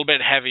 a little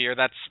bit heavier.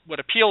 That's what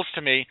appeals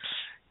to me.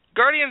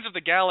 Guardians of the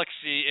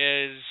Galaxy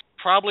is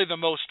probably the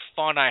most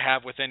fun I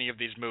have with any of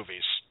these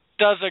movies.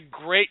 Does a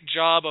great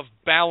job of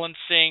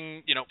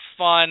balancing,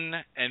 fun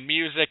and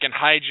music and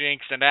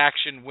hijinks and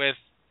action with,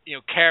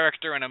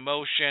 character and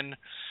emotion.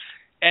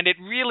 And it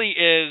really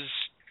is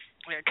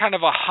kind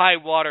of a high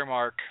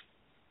watermark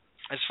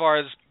as far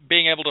as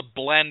being able to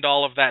blend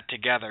all of that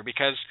together,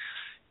 because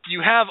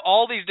you have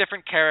all these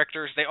different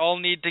characters. They all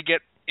need to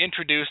get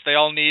introduced. They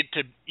all need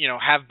to,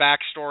 have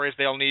backstories.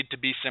 They all need to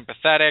be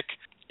sympathetic,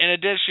 in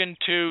addition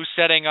to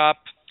setting up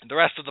the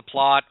rest of the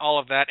plot, all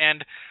of that.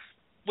 And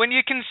when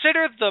you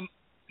consider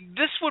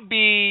this would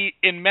be,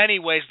 in many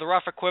ways, the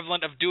rough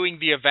equivalent of doing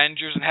the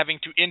Avengers and having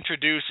to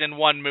introduce in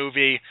one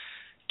movie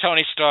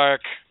Tony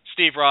Stark,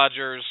 Steve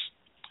Rogers,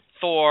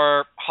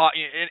 Thor,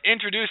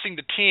 introducing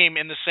the team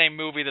in the same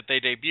movie that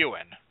they debut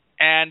in.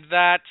 And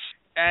that's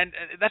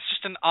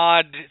just an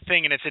odd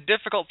thing, and it's a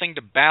difficult thing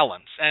to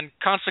balance. And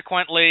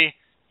consequently,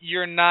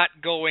 you're not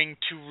going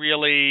to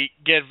really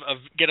get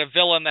a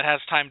villain that has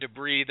time to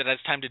breathe, that has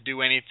time to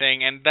do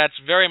anything, and that's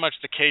very much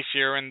the case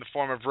here in the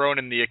form of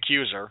Ronan the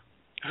Accuser,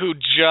 who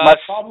just...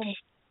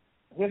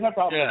 Here's my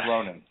problem with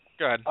Ronan.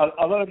 Go ahead.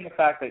 Other than the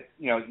fact that,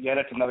 yet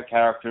it's another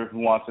character who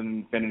wants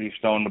an Infinity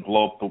Stone to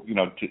blow up,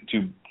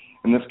 to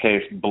in this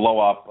case, blow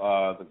up,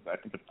 I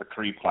think it's the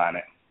Kree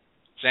planet.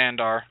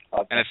 Xandar,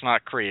 and it's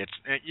not Kree.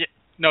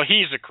 No,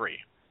 he's a Kree.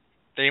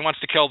 He wants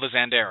to kill the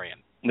Xandarian.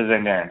 The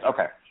Xandarians,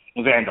 okay.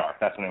 Xandar,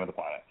 that's the name of the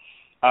planet.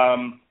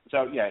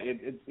 So yeah,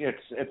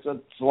 it's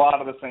a lot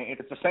of the same.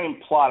 It's the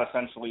same plot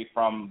essentially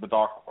from the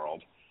Dark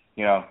World.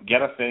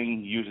 Get a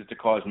thing, use it to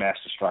cause mass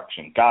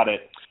destruction. Got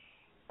it.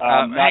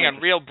 Hang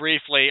on, real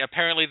briefly.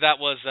 Apparently that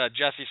was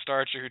Jesse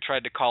Starcher who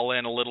tried to call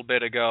in a little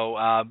bit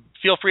ago.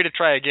 Feel free to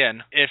try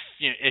again if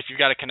you've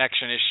got a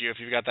connection issue, if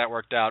you've got that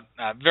worked out.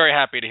 Very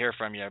happy to hear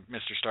from you,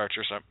 Mr.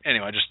 Starcher. So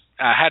anyway, just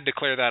had to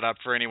clear that up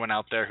for anyone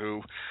out there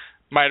who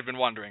might have been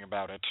wondering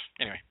about it.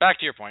 Anyway, back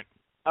to your point.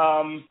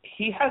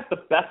 He has the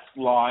best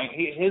line.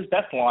 His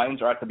best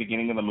lines are at the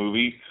beginning of the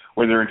movie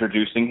where they're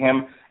introducing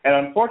him,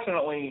 and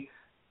unfortunately,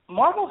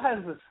 Marvel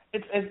has this.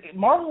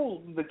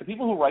 Marvel, the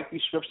people who write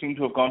these scripts seem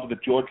to have gone to the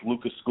George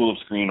Lucas School of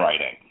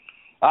Screenwriting.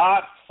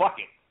 Fuck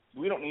it.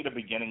 We don't need a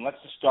beginning. Let's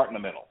just start in the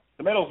middle.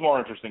 The middle's more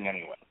interesting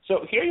anyway.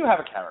 So here you have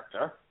a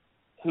character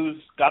who's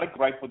got a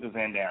gripe with the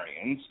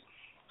Xandarians,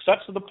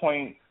 such to the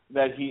point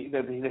that he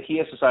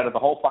has decided the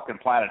whole fucking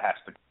planet has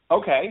to.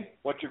 Okay,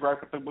 what's your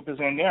gripe with the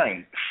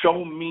Xandarians?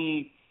 Show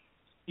me.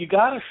 You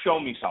got to show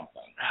me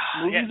something.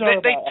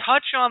 They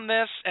touch on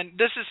this, and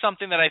this is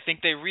something that I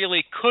think they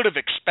really could have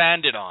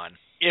expanded on.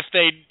 If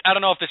I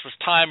don't know if this was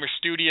time or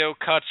studio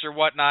cuts or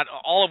whatnot,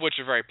 all of which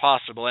are very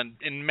possible and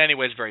in many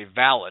ways very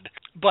valid.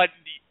 But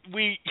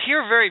we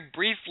hear very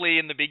briefly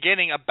in the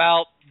beginning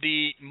about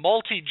the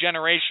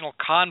multi-generational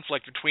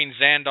conflict between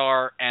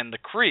Xandar and the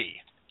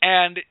Kree.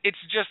 And it's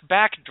just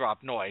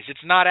backdrop noise.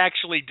 It's not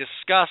actually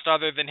discussed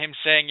other than him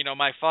saying,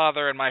 my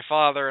father and my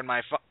father and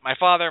my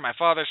father, my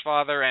father's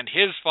father, and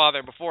his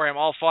father before him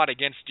all fought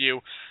against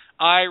you.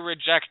 I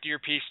reject your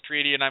peace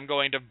treaty and I'm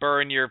going to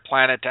burn your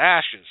planet to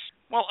ashes.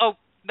 Well,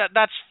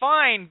 that's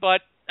fine, but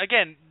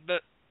again,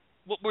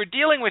 what we're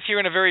dealing with here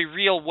in a very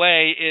real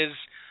way is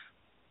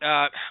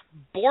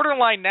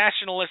borderline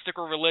nationalistic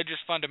or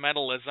religious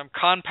fundamentalism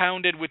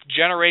compounded with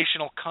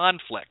generational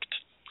conflict.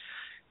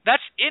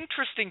 That's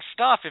interesting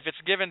stuff if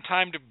it's given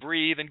time to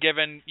breathe and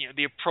given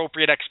the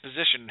appropriate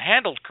exposition and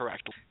handled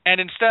correctly. And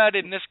instead,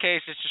 in this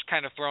case, it's just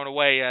kind of thrown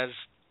away as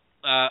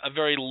a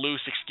very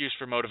loose excuse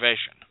for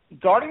motivation.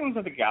 Guardians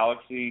of the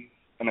Galaxy,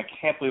 and I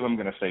can't believe I'm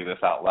going to say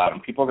this out loud,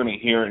 and people are going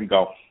to hear it and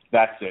go,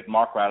 that's it,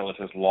 Mark Radulich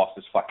has lost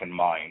his fucking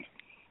mind.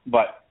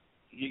 But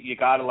you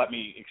got to let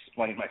me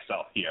explain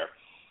myself here.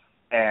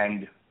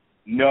 And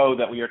know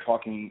that we are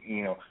talking,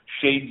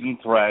 shades and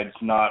threads,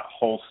 not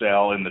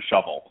wholesale in the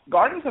shovel.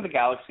 Guardians of the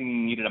Galaxy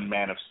needed a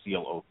Man of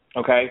Steel,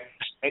 okay?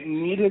 It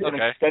needed an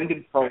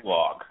extended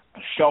prologue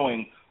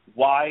showing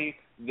why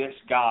this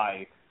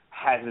guy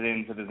has it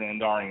into the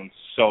Xandarians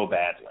so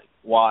badly.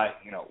 Why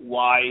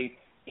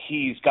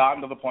he's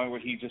gotten to the point where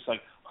he's just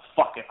like,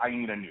 fuck it, I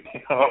need a new.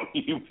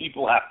 You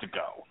people have to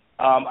go.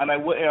 And I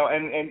would,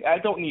 and I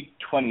don't need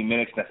 20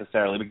 minutes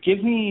necessarily, but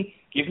give me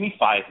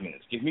 5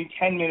 minutes, give me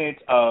 10 minutes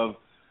of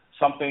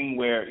something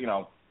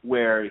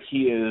where he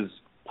is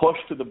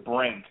pushed to the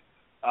brink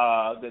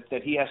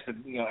that he has to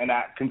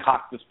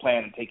concoct this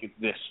plan and take it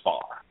this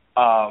far.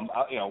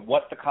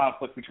 What the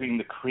conflict between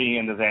the Kree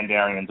and the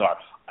Xandarians are.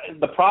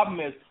 The problem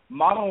is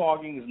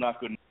monologuing is not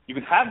good. You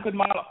can have good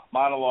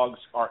monologues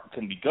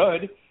can be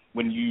good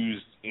when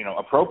used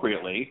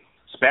appropriately,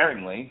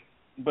 sparingly,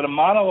 but a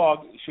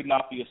monologue should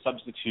not be a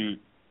substitute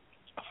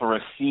for a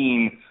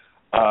scene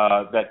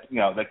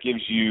that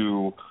gives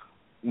you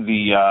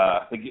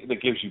that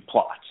gives you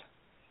plot.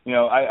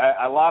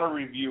 A lot of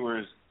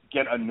reviewers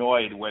get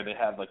annoyed where they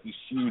have like these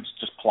huge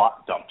just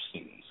plot dump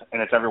scenes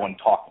and it's everyone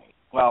talking.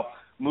 Well,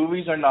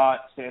 movies are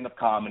not stand-up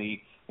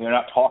comedy. They're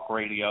not talk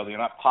radio. They're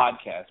not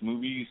podcasts.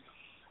 Movies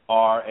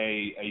are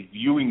a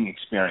viewing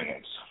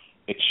experience.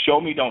 It's show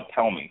me, don't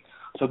tell me.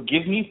 So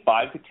give me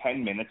 5 to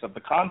 10 minutes of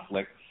the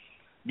conflict.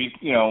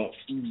 You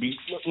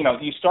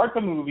start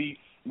the movie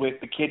with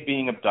the kid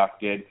being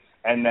abducted,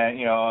 and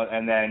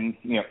then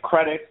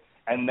credit,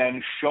 and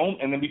then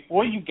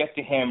before you get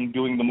to him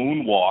doing the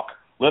moonwalk,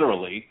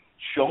 literally,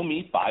 show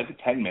me 5 to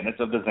 10 minutes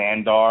of the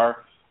Xandar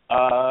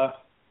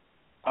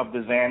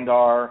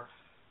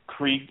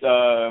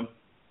Kree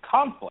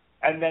conflict,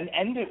 and then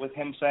end it with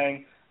him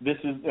saying, "This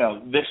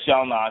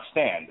shall not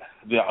stand.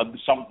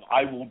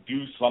 I will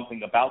do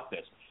something about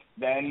this."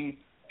 Then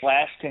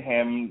flash to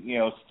him,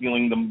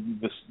 stealing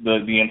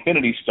the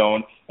Infinity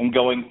Stone and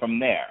going from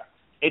there.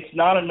 It's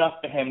not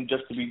enough for him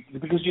just to be,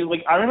 because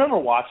I remember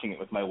watching it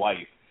with my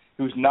wife,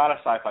 who's not a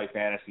sci-fi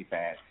fantasy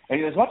fan,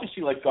 and as much as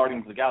she liked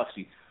Guardians of the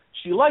Galaxy,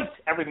 she liked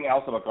everything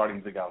else about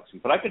Guardians of the Galaxy,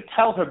 but I could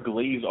tell her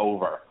glaze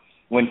over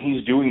when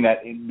he's doing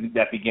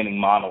that beginning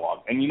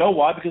monologue. And you know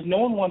why? Because no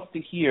one wants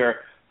to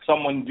hear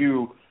someone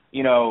do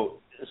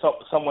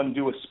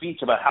a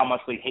speech about how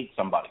much they hate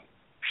somebody.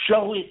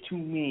 Show it to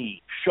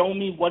me. Show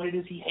me what it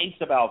is he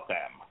hates about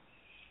them.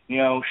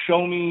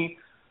 Show me.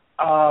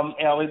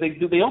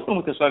 They open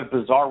with this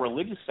bizarre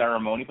religious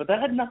ceremony, but that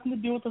had nothing to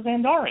do with the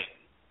Xandarian.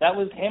 That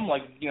was him,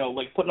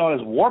 putting on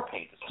his war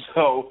paint.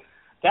 So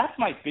that's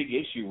my big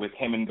issue with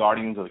him in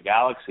Guardians of the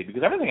Galaxy,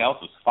 because everything else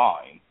was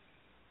fine.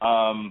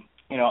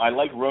 I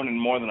like Ronan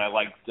more than I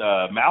liked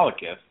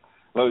Malekith.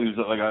 Well, he was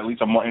at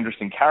least a more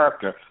interesting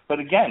character. But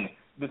again,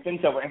 the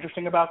things that were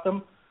interesting about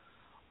them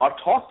are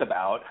talked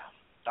about,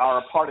 are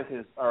a part of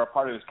his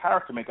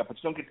character makeup, but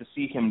you don't get to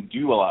see him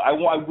do a lot.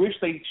 I wish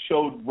they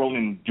showed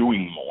Ronan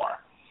doing more.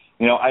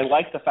 I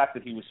like the fact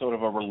that he was sort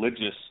of a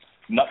religious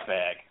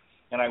nutbag,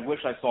 and I wish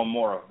I saw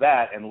more of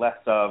that and less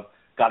of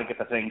got to get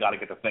the thing, got to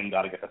get the thing,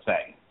 got to get the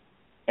thing.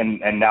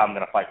 And now I'm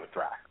going to fight with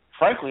Drax.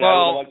 Frankly, I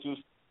would have liked to.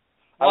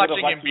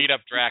 Watching him beat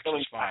up Drax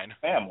was fine.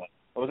 Family.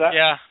 What was that?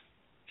 Yeah.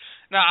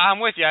 No, I'm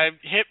with you.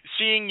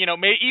 Seeing,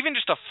 even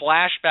just a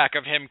flashback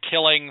of him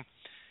killing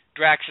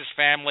Drax's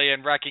family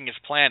and wrecking his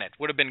planet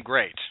would have been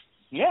great.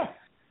 Yeah.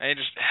 And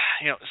just,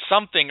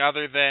 something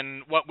other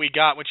than what we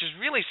got, which is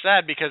really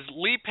sad because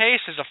Lee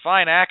Pace is a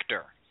fine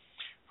actor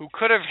who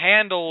could have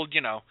handled,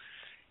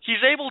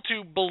 he's able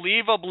to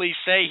believably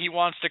say he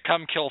wants to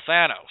come kill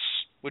Thanos,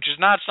 which is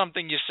not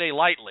something you say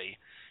lightly.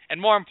 And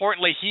more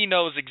importantly, he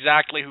knows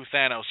exactly who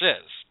Thanos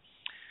is.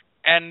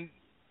 And,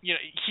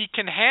 he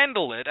can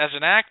handle it as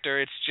an actor.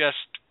 It's just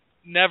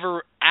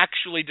never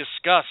actually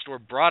discussed or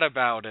brought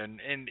about. And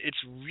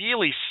it's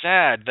really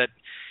sad that,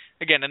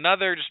 again,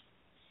 another just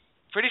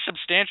pretty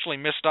substantially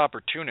missed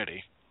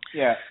opportunity.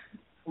 Yeah.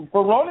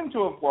 For Ronan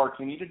to have worked,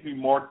 he needed to be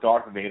more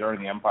Darth Vader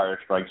in The Empire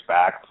Strikes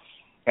Back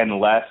and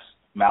less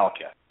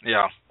Malekith.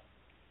 Yeah.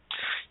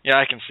 Yeah,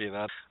 I can see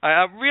that.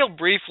 Real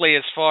briefly,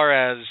 as far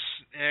as,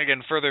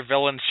 again, further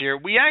villains here,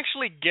 we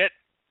actually get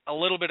a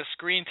little bit of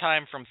screen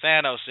time from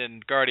Thanos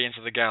in Guardians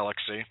of the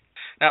Galaxy.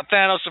 Now,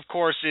 Thanos, of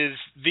course, is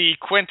the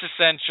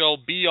quintessential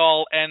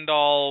be-all,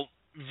 end-all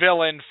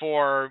villain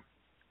for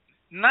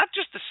not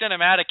just the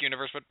cinematic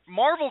universe, but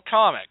Marvel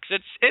Comics.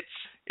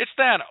 It's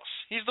Thanos.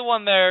 He's the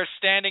one there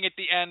standing at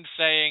the end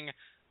saying,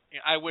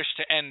 I wish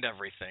to end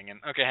everything. And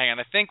okay, hang on.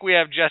 I think we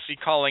have Jesse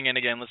calling in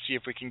again. Let's see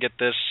if we can get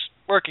this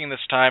working this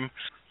time.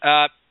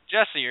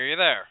 Jesse, are you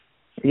there?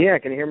 Yeah,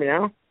 can you hear me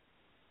now?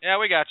 Yeah,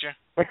 we got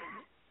you.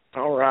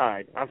 All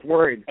right. I was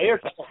worried. Pay your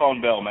telephone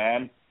bill,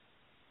 man.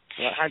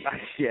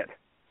 Shit.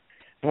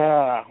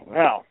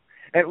 Well,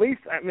 at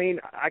least, I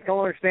can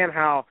understand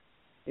how,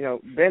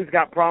 Ben's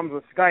got problems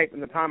with Skype,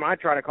 and the time I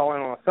try to call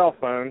in on a cell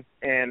phone,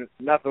 and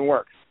nothing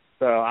works.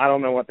 So I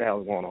don't know what the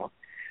hell's going on.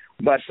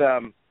 But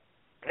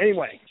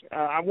anyway,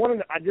 I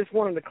just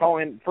wanted to call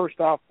in. First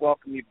off,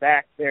 welcome you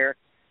back there,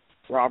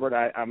 Robert.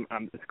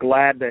 I'm just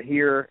glad to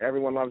hear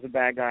Everyone Loves a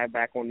Bad Guy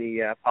back on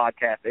the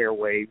podcast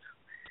airwaves.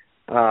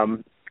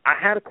 I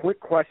had a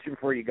quick question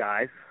for you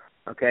guys.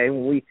 Okay, I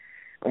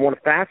want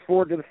to fast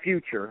forward to the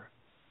future.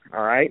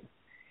 All right,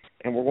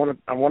 and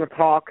I want to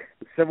talk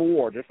Civil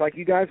War, just like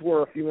you guys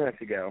were a few minutes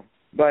ago.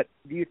 But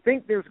do you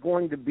think there's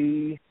going to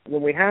be,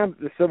 when we have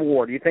the Civil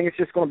War, do you think it's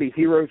just going to be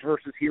heroes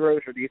versus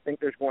heroes, or do you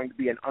think there's going to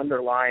be an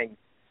underlying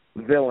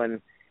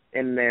villain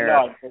in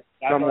there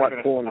somewhat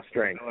pulling the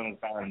string?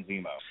 Baron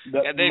Zemo.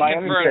 They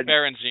confirmed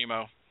Baron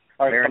Zemo.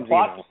 All right,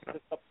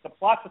 the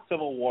plot to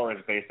Civil War is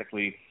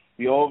basically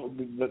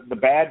The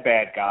bad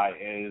guy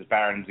is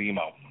Baron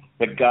Zemo.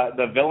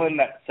 The villain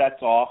that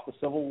sets off the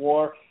Civil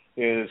War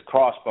is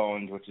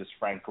Crossbones, which is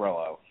Frank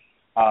Grillo.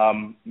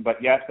 But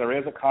yes, there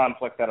is a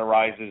conflict that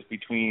arises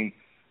between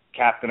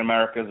Captain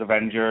America's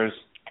Avengers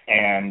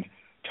and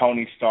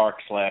Tony Stark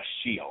 /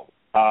 S.H.I.E.L.D.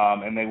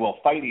 And they will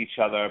fight each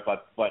other,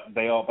 but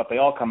they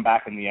all come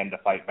back in the end to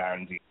fight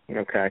Baron Zemo.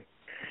 Okay.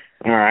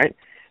 All right.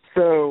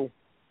 So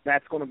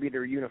that's going to be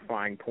their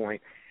unifying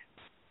point.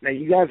 Now,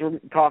 you guys were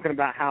talking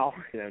about how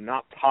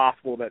not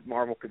possible that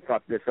Marvel could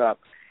fuck this up.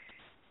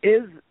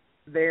 Is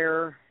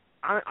there?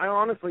 I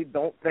honestly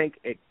don't think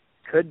it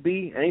could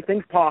be.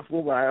 Anything's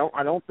possible, but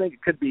I don't think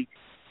it could be.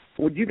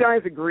 Would you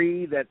guys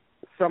agree that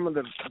some of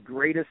the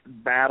greatest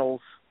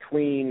battles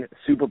between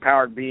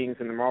superpowered beings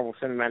in the Marvel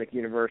Cinematic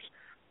Universe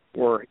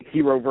were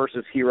hero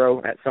versus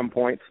hero at some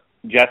points?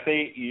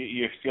 Jesse,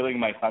 you're stealing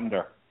my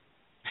thunder.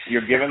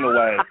 You're giving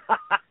away.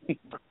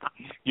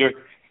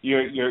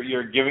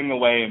 You're giving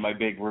away my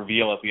big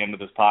reveal at the end of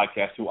this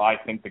podcast, who I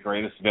think the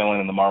greatest villain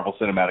in the Marvel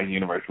Cinematic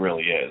Universe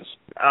really is.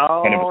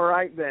 All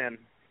right then.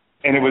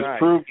 And it was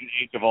proved in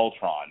Age of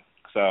Ultron.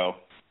 So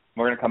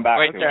we're going to come back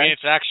to it. Wait, you mean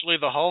it's actually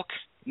the Hulk?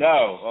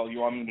 No. Oh, you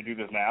want me to do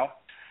this now?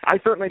 I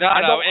certainly no,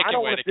 I don't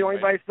wait, want to steal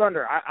anybody's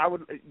thunder. I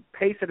would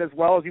pace it as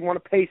well as you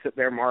want to pace it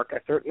there, Mark. I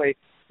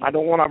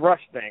don't want to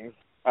rush things.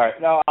 All right.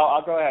 No,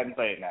 I'll go ahead and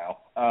say it now.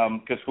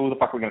 Because who the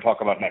fuck are we going to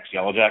talk about next?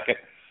 Yellow Jacket?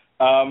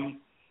 A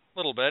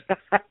little bit.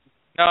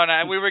 No,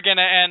 we were going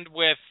to end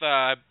with,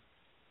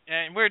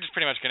 and we're just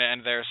pretty much going to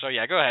end there. So,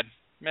 yeah, go ahead.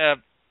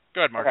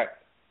 Go ahead, Mark. Okay.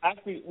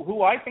 Actually,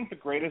 who I think the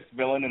greatest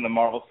villain in the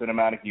Marvel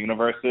Cinematic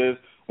Universe is,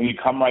 when you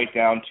come right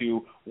down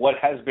to what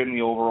has been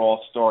the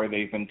overall story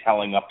they've been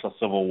telling up to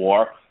Civil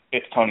War,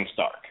 it's Tony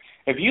Stark.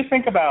 If you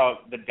think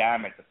about the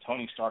damage that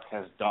Tony Stark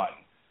has done,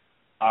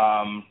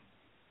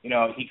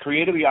 he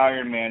created the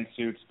Iron Man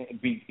suits,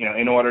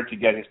 in order to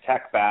get his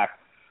tech back,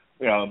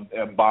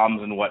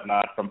 bombs and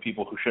whatnot from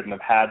people who shouldn't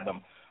have had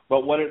them.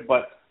 But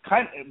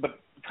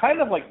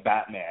kind of like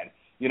Batman,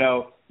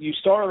 you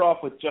started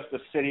off with just a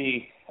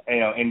city,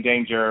 in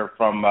danger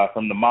from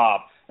the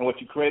mob, and what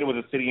you created was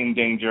a city in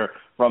danger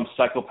from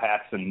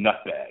psychopaths and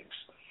nutbags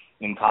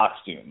in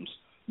costumes.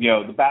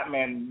 The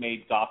Batman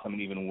made Gotham an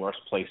even worse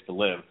place to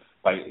live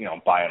by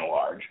and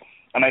large.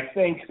 And I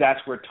think that's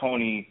where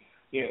Tony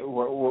is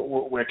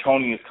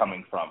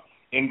coming from.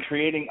 In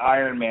creating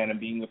Iron Man and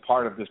being a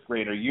part of this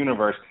greater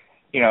universe,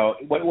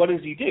 what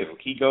does he do?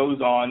 He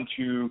goes on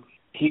to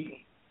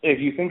if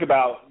you think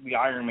about the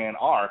Iron Man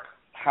arc,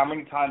 how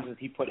many times has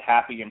he put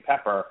Happy and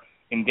Pepper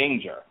in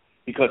danger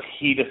because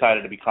he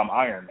decided to become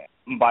Iron Man?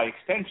 By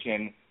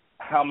extension,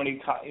 how many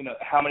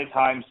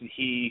times did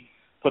he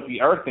put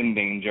the Earth in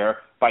danger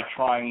by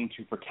trying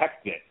to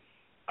protect it?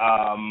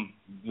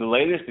 The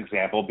latest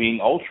example being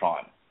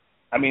Ultron.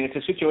 I mean, it's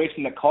a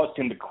situation that caused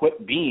him to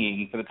quit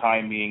being, for the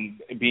time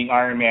being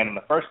Iron Man in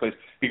the first place,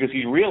 because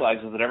he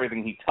realizes that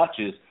everything he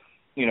touches,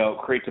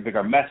 creates a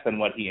bigger mess than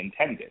what he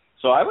intended.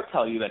 So I would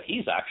tell you that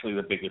he's actually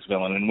the biggest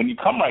villain. And when you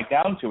come right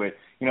down to it,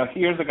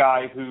 here's a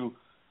guy who's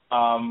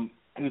going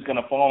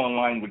to fall in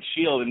line with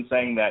S.H.I.E.L.D. in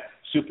saying that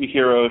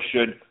superheroes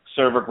should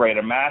serve a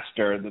greater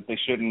master, that they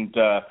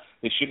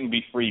shouldn't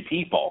be free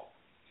people.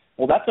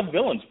 Well, that's a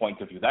villain's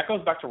point of view. That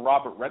goes back to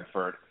Robert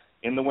Redford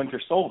in The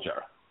Winter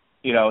Soldier.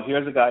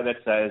 Here's a guy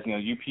that says,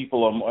 you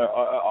people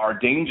are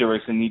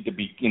dangerous and need to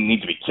be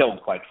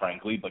killed, quite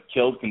frankly, but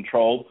killed,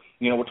 controlled.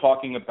 We're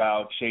talking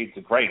about shades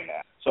of gray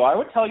now. So I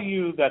would tell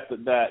you that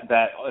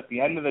at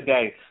the end of the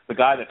day, the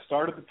guy that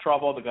started the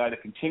trouble, the guy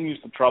that continues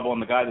the trouble,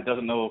 and the guy that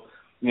doesn't know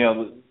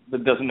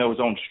his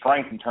own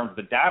strength in terms of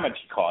the damage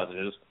he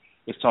causes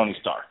is Tony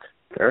Stark.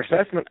 Fair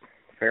assessment.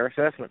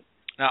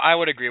 Now, I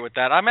would agree with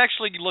that. I'm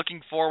actually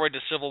looking forward to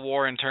Civil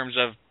War in terms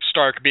of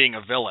Stark being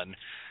a villain,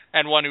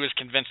 and one who is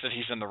convinced that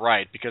he's in the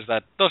right, because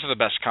those are the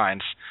best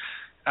kinds.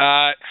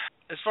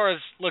 As far as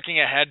looking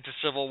ahead to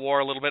Civil War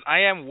a little bit,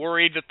 I am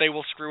worried that they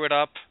will screw it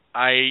up.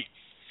 I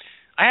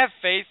have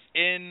faith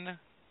in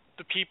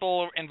the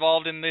people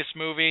involved in this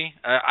movie.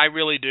 I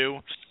really do.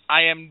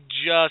 I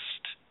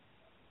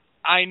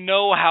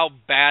know how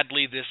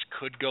badly this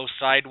could go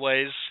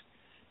sideways,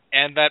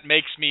 and that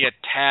makes me a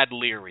tad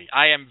leery.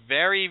 I am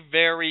very,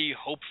 very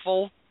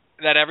hopeful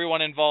that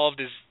everyone involved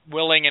is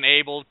willing and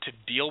able to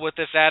deal with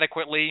this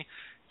adequately,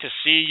 to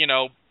see,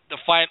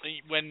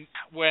 when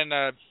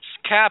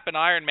Cap and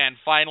Iron Man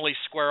finally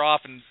square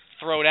off and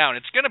throw down.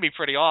 It's going to be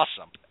pretty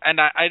awesome. And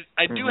I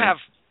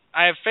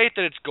have faith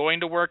that it's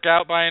going to work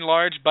out by and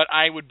large, but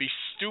I would be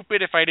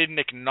stupid if I didn't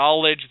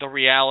acknowledge the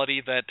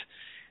reality that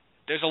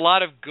there's a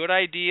lot of good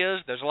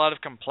ideas, there's a lot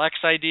of complex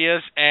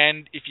ideas,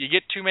 and if you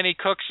get too many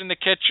cooks in the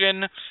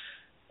kitchen,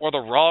 or the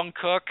wrong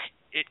cook,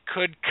 it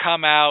could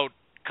come out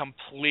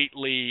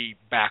completely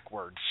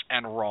backwards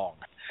and wrong.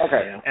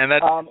 Okay. And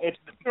that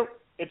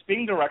it's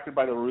being directed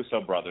by the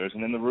Russo brothers,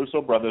 and in the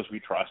Russo brothers we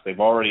trust. They've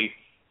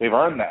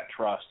earned that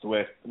trust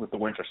with the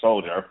Winter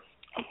Soldier.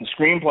 The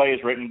screenplay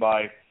is written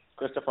by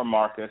Christopher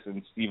Marcus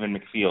and Stephen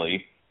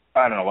McFeely.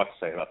 I don't know what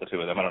to say about the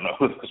two of them. I don't know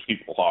who those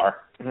people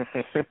are.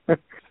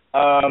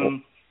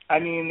 I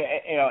mean,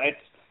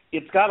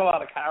 it's got a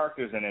lot of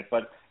characters in it,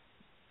 but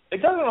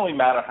it doesn't really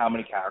matter how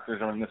many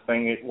characters are in this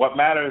thing. What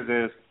matters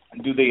is,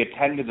 do they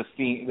attend to the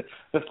theme?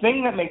 The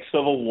thing that makes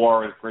Civil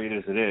War as great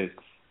as it is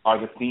are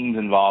the themes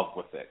involved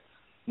with it,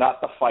 not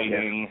the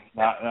fighting,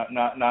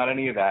 not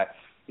any of that.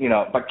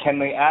 But can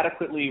they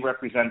adequately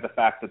represent the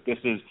fact that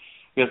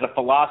there's a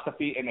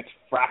philosophy and it's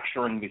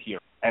fracturing the hero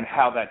and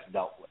how that's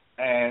dealt with?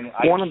 And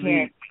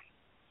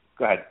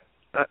go ahead.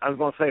 I was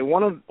going to say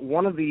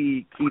one of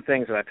the key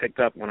things that I picked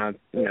up when I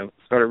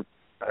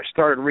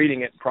started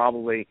reading it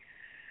probably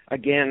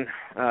again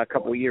a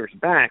couple of years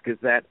back is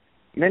that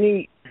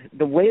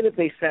the way that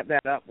they set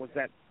that up was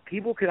that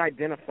people could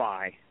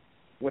identify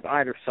with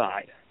either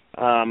side.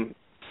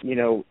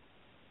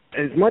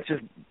 As much as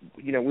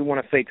we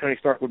want to say Tony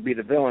Stark would be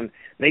the villain,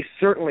 they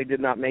certainly did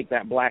not make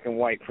that black and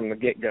white from the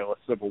get-go of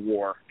Civil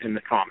War in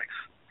the comics.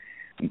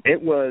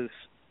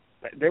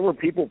 There were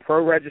people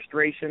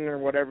pro-registration or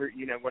whatever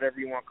you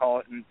want to call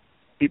it, and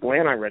people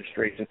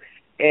anti-registration.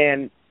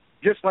 And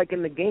just like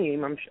in the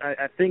game,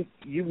 I think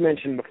you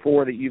mentioned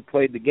before that you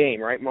played the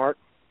game, right, Mark?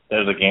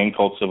 There's a game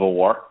called Civil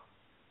War?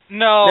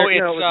 No, it's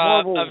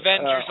Marvel,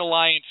 Avengers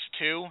Alliance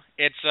 2.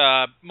 It's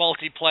a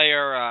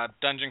multiplayer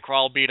dungeon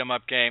crawl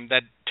beat-em-up game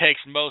that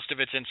takes most of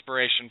its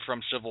inspiration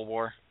from Civil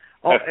War.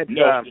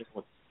 Ultimate.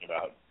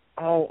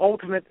 Oh,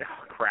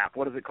 crap.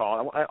 What is it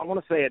called? I want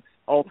to say it's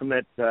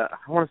Ultimate. I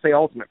want to say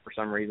Ultimate for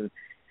some reason.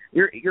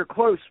 You're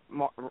close,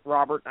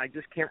 Robert. I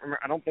just can't remember.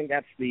 I don't think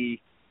that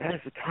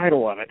is the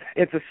title of it.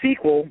 It's a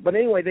sequel, but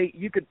anyway,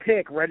 you could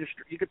pick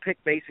You could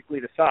pick basically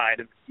the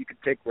side. You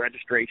could pick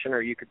registration,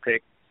 or you could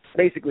pick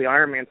basically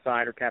Iron Man's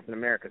side or Captain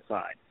America's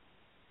side.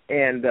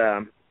 And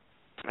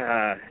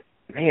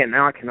man,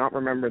 now I cannot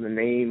remember the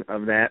name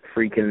of that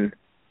freaking.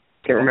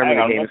 Can't remember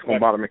the game. It's going to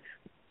bother me.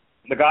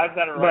 The guys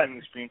that are writing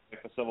the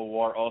screenplay for Civil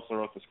War also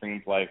wrote the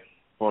screenplay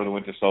for The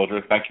Winter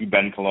Soldier. Thank you,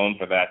 Ben Cologne,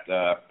 for that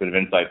bit of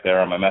insight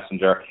there on my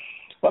messenger.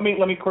 Let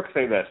me quick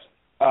say this.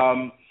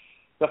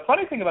 The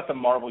funny thing about the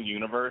Marvel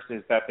Universe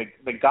is that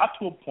they got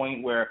to a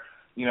point where,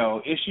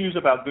 issues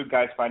about good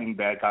guys fighting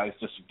bad guys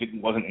just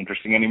wasn't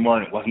interesting anymore,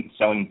 and it wasn't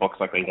selling books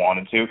like they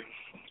wanted to.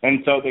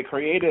 And so they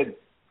created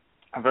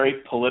a very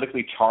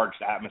politically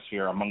charged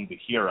atmosphere among the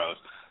heroes,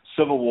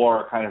 Civil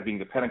War kind of being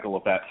the pinnacle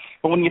of that.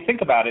 But when you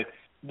think about it,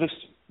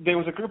 there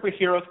was a group of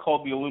heroes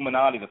called the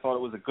Illuminati that thought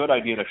it was a good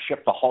idea to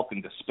ship the Hulk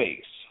into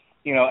space.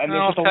 And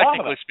there's just a lot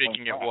of technically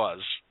speaking, it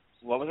was.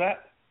 What was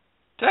that?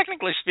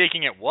 Technically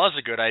speaking, it was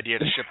a good idea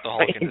to ship the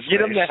Hulk into space.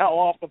 Get him the hell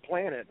off the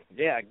planet.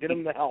 Yeah, get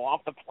him the hell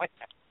off the planet.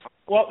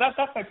 Well, that's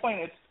my point.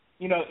 It's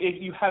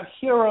if you have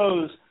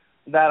heroes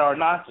that are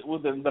not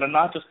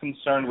just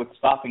concerned with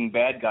stopping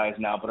bad guys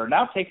now, but are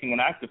now taking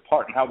an active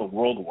part in how the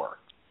world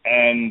works.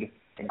 And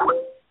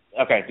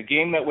okay, the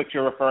game that which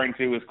you're referring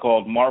to is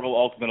called Marvel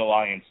Ultimate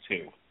Alliance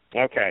 2.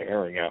 Okay,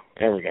 there we go.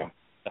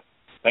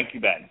 Thank you,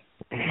 Ben.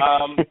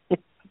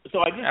 So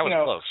I just, that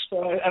was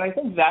close. And I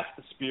think that's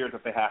the spirit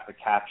that they have to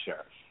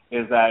capture,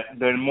 is that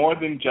they're more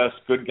than just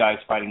good guys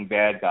fighting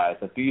bad guys,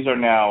 that these are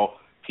now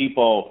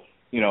people,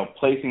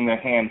 placing their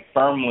hand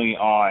firmly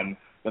on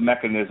the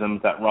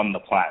mechanisms that run the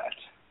planet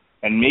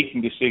and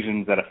making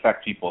decisions that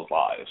affect people's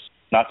lives,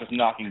 not just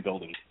knocking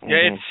buildings.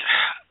 Yeah,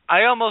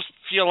 I almost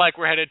feel like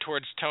we're headed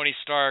towards Tony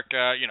Stark,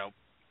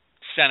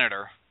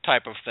 senator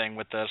type of thing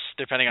with this,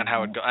 depending on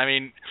how it goes. I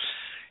mean,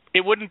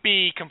 it wouldn't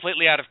be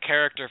completely out of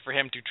character for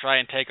him to try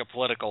and take a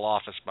political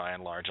office by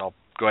and large. I'll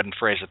go ahead and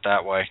phrase it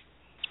that way.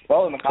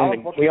 Well, in the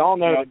comic book, we all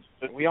know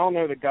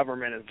the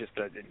government is just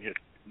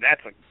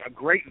that's a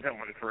great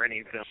villain for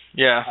any film.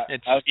 Yeah,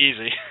 it's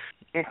easy.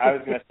 I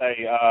was going to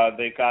say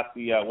they got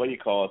the what do you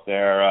call it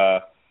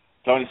there?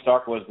 Tony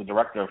Stark was the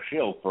director of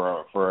S.H.I.E.L.D.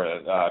 for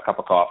a cup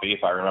of coffee,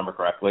 if I remember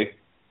correctly.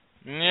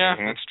 Yeah,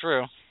 that's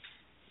true.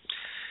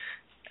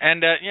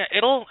 And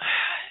it'll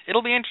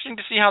be interesting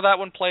to see how that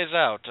one plays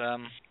out. All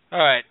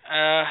right.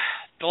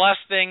 The last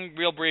thing,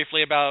 real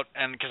briefly about,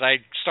 and because I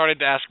started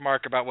to ask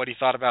Mark about what he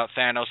thought about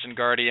Thanos and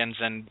Guardians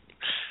and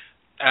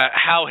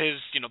how his,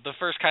 the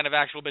first kind of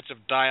actual bits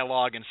of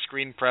dialogue and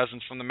screen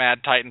presence from the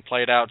Mad Titan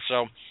played out.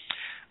 So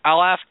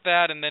I'll ask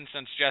that, and then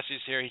since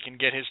Jesse's here, he can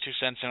get his 2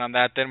 cents in on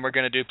that. Then we're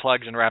going to do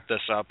plugs and wrap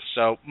this up.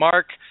 So,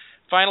 Mark,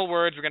 final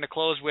words. We're going to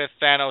close with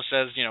Thanos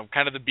as,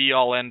 kind of the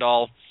be-all,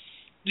 end-all.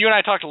 You and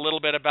I talked a little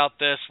bit about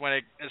this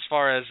as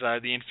far as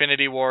the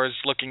Infinity Wars,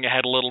 looking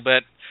ahead a little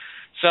bit.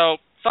 So,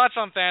 thoughts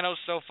on Thanos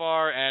so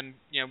far, and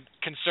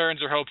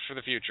concerns or hopes for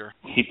the future?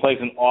 He plays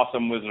an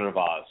awesome Wizard of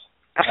Oz.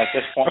 At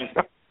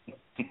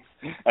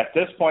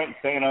this point,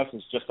 Thanos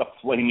is just a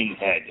flaming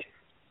head.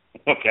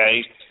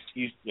 Okay,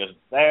 he's just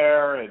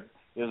there and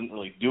isn't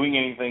really doing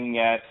anything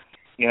yet.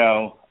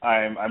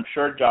 I'm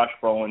sure Josh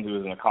Brolin, who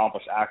is an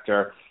accomplished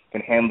actor,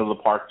 can handle the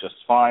part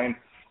just fine.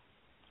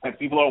 If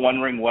people are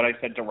wondering what I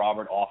said to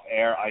Robert off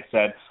air, I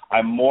said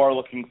I'm more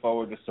looking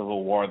forward to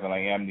Civil War than I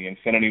am the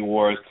Infinity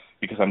Wars,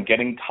 because I'm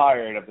getting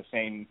tired of the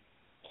same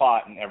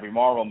plot in every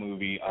Marvel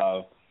movie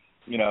of,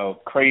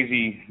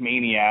 crazy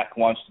maniac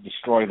wants to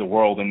destroy the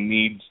world and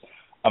needs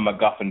a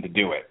MacGuffin to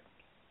do it.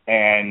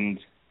 And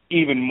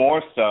even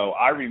more so,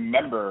 I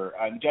remember,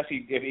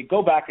 Jesse, if you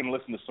go back and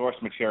listen to source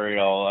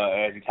material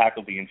as you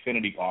tackled the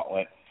Infinity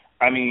Gauntlet,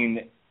 I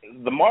mean,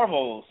 the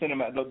Marvel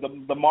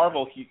the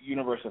Marvel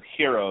universe of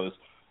heroes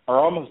are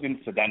almost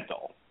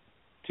incidental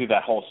to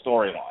that whole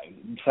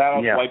storyline.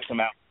 Thanos wipes him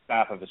out with the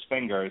snap of his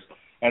fingers,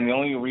 and the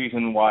only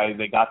reason why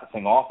they got the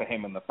thing off of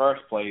him in the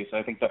first place,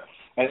 I think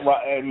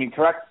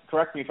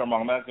correct me if I'm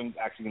wrong. I'm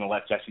actually going to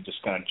let Jesse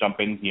just kind of jump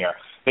in here.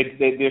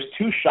 There's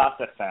two shots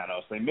at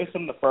Thanos. They miss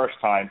him the first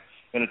time,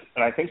 and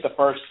I think the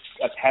first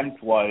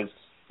attempt was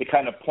they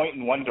kind of point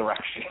in one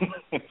direction.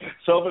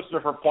 Silver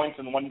Surfer points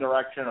in one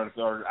direction,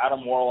 or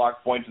Adam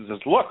Warlock points and says,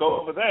 "Look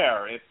over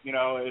there. It's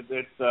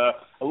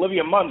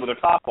Olivia Munn with her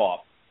top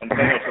off." And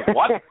Thanos says,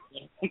 "What?"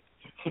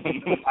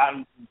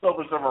 And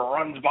Silver Surfer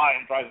runs by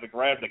and tries to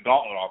grab the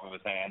gauntlet off of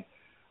his hand.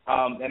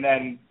 And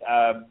then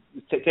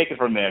take it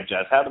from there,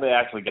 Jess. How do they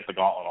actually get the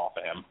gauntlet off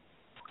of him?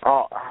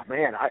 Oh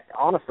man,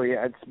 honestly,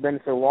 it's been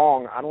so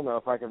long. I don't know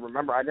if I can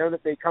remember. I know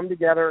that they come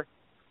together.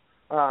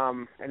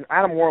 And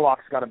Adam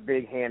Warlock's got a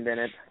big hand in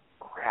it.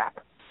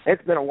 Crap.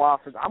 It's been a while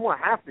since I'm going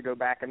to have to go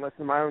back and listen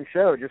to my own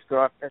show just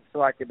so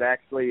I could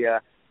actually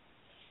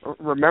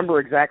remember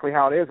exactly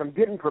how it is. I'm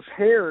getting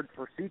prepared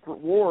for Secret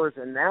Wars,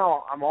 and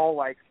now I'm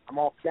all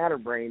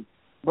scatterbrained.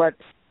 But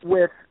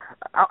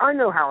I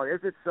know how it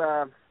is.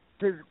 It's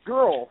his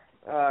girl,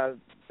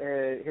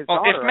 his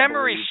daughter.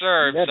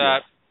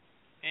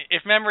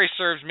 If memory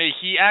serves me,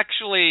 he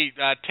actually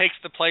takes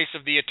the place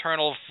of the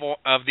eternal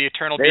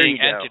being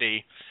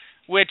entity,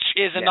 which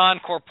is a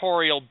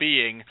non-corporeal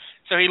being.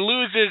 So he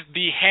loses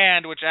the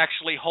hand which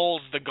actually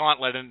holds the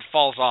gauntlet and it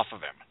falls off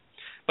of him.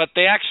 But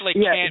they actually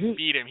can't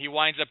beat him. He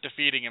winds up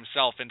defeating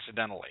himself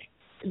incidentally.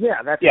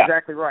 Yeah, that's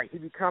exactly right. He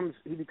becomes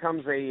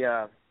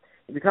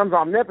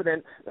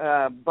omnipotent,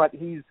 but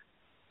he's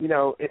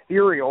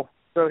ethereal.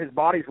 So his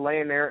body's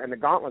laying there and the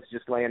gauntlet's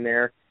just laying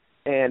there,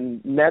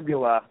 and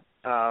Nebula,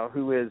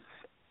 who is,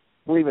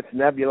 I believe it's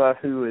Nebula,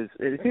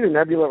 it's either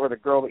Nebula or the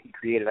girl that he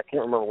created. I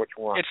can't remember which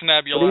one. It's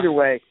Nebula. But either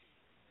way,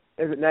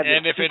 is it Nebula?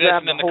 And if it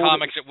isn't in the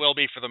comics, it will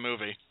be for the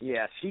movie.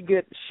 Yeah,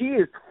 she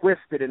is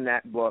twisted in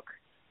that book.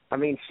 I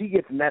mean, she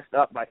gets messed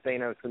up by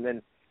Thanos, and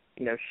then,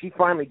 she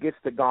finally gets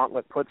the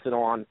gauntlet, puts it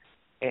on,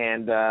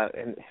 and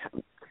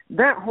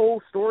that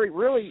whole story,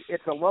 really,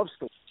 it's a love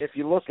story if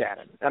you look at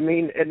it. I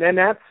mean, and then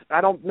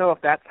I don't know if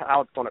that's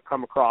how it's going to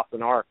come across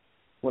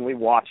when we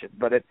watch it,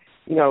 but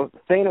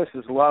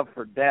Thanos' love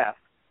for death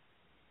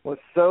was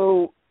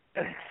so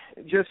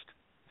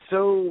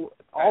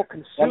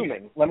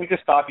all-consuming. Let me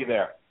just stop you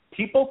there.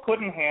 People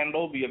couldn't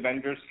handle the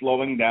Avengers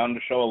slowing down to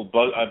show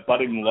a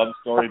budding love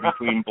story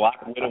between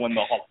Black Widow and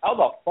the Hulk. How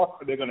the fuck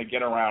are they going to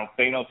get around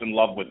Thanos in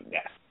love with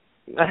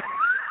death?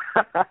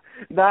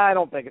 No, I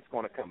don't think it's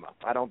going to come up.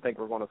 I don't think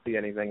we're going to see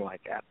anything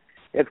like that.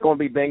 It's going to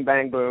be bing,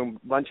 bang, boom,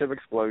 bunch of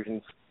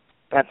explosions.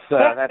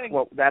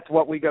 That's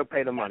what we go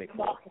pay the money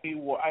for.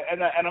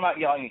 And I'm not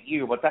yelling at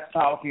you, but that's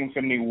not what the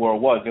Infinity War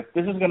was. If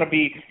this is going to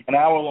be an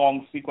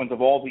hour-long sequence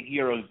of all the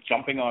heroes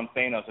jumping on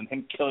Thanos and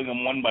him killing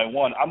them one by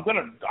one, I'm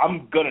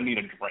gonna need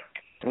a drink.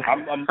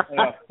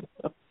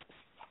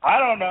 I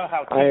don't know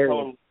how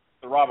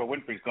Robert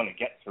Winfrey's going to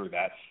get through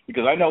that,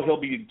 because I know he'll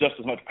be just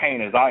as much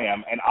pain as I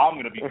am, and I'm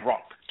going to be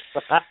drunk.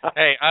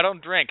 Hey, I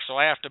don't drink, so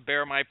I have to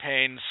bear my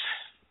pains,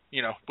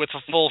 with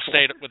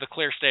a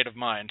clear state of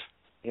mind.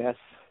 Yes,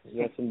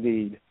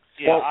 indeed.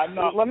 Yeah, well, I'm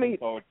not looking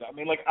forward to it. I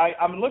mean,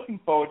 I'm looking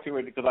forward to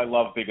it because I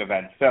love big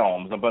event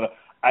films, but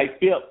I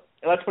feel,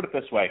 let's put it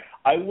this way,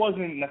 I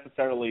wasn't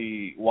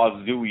necessarily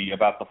wazooey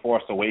about The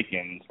Force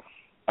Awakens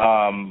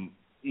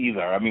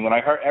either. I mean, when I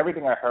heard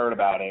everything I heard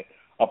about it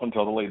up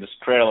until the latest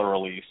trailer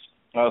release,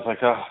 I was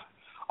like,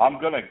 I'm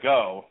going to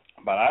go,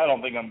 but I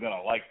don't think I'm going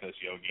to like this,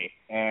 Yogi.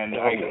 And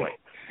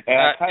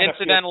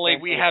incidentally,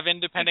 we have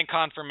independent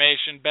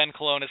confirmation. Ben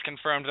Colon has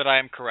confirmed that I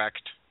am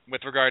correct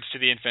with regards to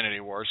the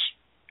Infinity Wars,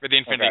 or the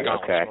Infinity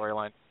Gauntlet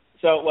storyline.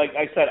 So, like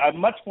I said, I'm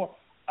much more...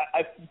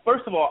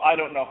 first of all, I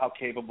don't know how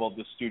capable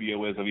the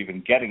studio is of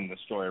even getting the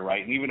story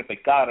right, and even if they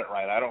got it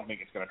right, I don't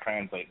think it's going to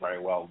translate very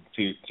well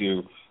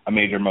to a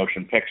major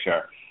motion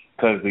picture,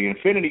 because the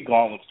Infinity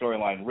Gauntlet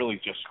storyline really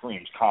just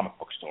screams comic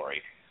book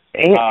story.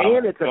 And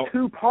it's a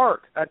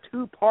two-part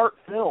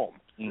film.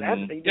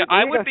 Mm-hmm.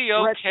 I would be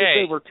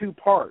okay. Over 2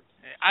 parts.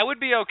 I would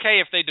be okay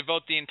if they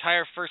devote the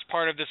entire first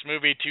part of this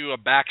movie to a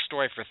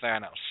backstory for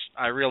Thanos.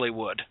 I really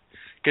would,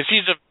 because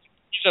he's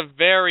a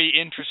very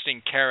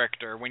interesting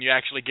character when you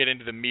actually get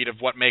into the meat of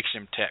what makes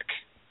him tick.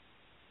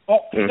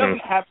 Well, he doesn't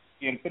have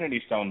the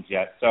Infinity Stones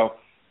yet, so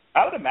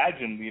I would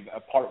imagine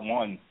part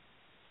 1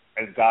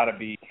 has got to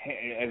be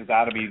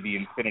the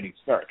Infinity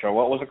Search, or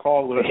what was it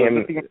called?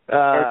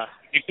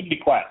 Infinity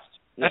Quest.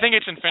 I think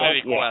it's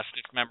Infinity Quest,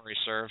 if memory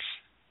serves.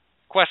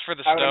 Quest for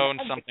the Stone,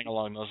 something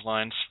along those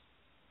lines.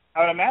 I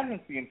would imagine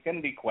it's the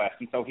Infinity Quest,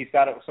 and so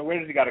so where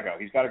does he got to go?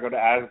 He's got to go to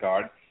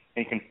Asgard,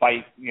 and he can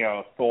fight,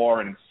 Thor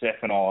and Sif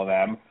and all of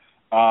them.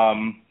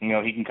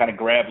 He can kind of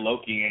grab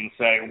Loki and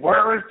say,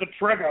 "Where is the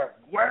trigger?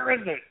 Where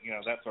is it?"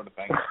 That sort of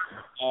thing.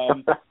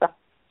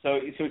 So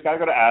he's got to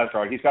go to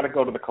Asgard. He's got to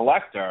go to the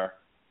Collector,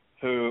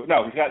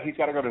 he's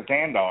got to go to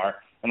Xandar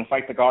and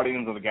fight the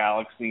Guardians of the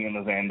Galaxy and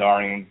the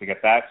Xandarians to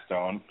get that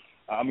stone.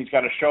 He's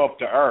got to show up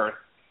to Earth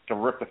to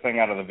rip the thing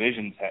out of the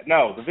Vision's head.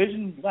 No, the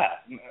Vision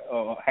left.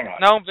 Hang on.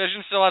 No,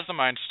 Vision still has the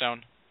Mind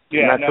Stone.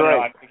 Yeah, that's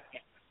right.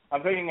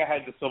 I'm thinking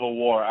ahead to Civil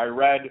War. I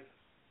read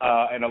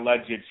an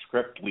alleged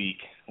script leak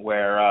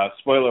where,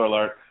 spoiler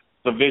alert,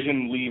 the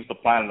Vision leaves the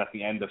planet at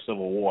the end of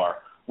Civil War,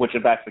 which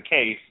if that's the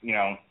case,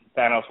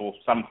 Thanos will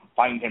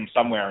find him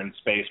somewhere in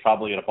space,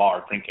 probably at a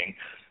bar drinking,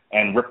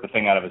 and rip the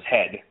thing out of his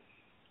head.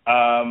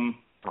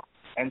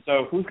 And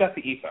so who's got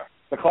the ether?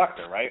 The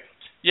Collector, right?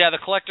 Yeah, the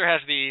Collector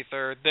has the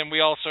ether. Then we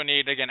also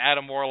need, again,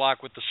 Adam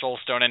Warlock with the Soul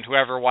Stone and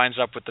whoever winds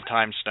up with the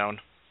Time Stone.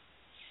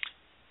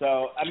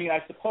 So, I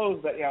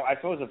suppose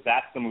if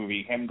that's the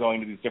movie, him going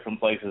to these different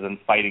places and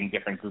fighting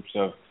different groups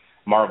of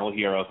Marvel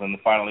heroes, and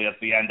finally at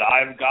the end,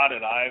 I've got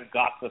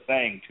the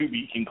thing, to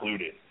be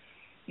concluded.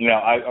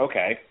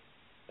 Okay.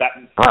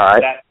 All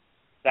right.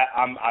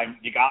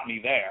 You got me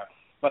there.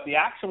 But the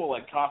actual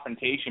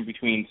confrontation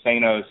between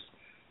Thanos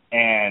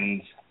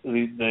and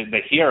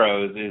the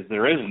heroes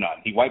there is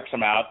none. He wipes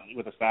them out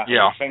with a snap of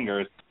his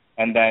fingers,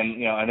 and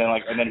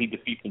then he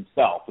defeats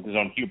himself with his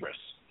own hubris.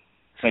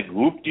 It's like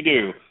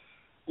whoop-de-doo.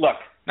 Look.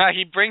 No,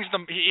 he brings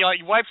them. He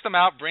wipes them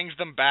out, brings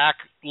them back,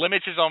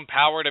 limits his own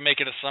power to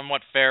make it a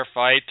somewhat fair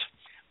fight,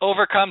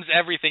 overcomes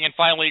everything, and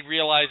finally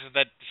realizes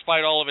that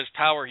despite all of his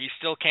power, he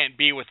still can't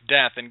be with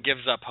death, and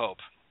gives up hope.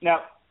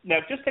 Now,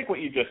 just take what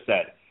you just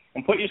said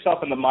and put yourself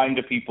in the mind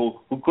of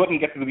people who couldn't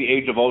get through the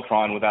Age of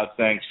Ultron without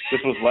saying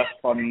this was less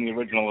fun than the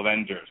original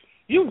Avengers.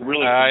 You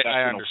really?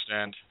 I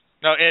understand.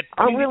 No,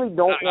 I really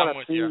don't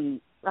want to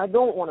see. I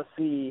don't want to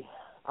see.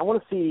 I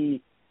want to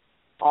see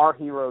our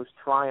heroes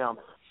triumph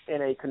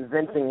in a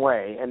convincing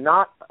way, and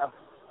not a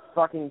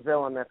fucking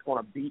villain that's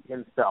going to beat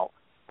himself.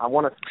 I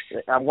want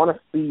to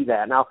see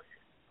that. Now,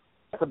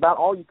 that's about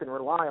all you can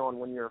rely on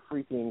when you're a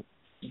freaking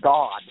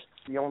god.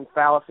 The own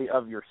fallacy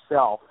of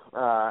yourself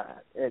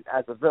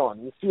as a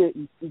villain. You see it.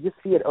 You just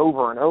see it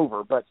over and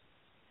over. But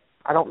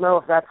I don't know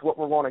if that's what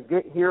we're going to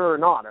get here or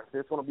not. If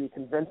there's going to be a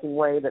convincing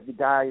way that the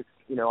guys,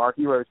 our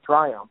heroes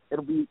triumph.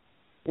 It'll be,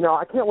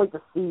 I can't wait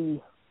to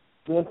see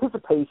the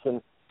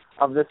anticipation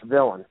of this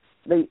villain.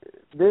 They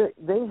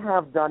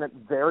have done it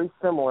very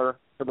similar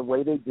to the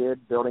way they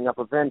did building up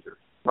Avengers.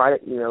 Right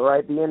at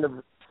the end of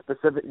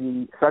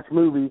such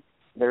movie,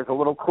 there's a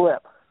little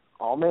clip.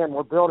 Oh man,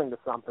 we're building to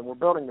something.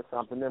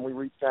 Then we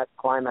reach that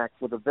climax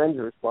with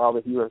Avengers where all the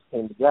heroes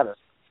came together.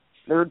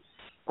 They're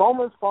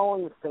almost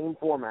following the same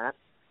format,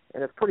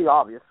 and it's pretty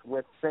obvious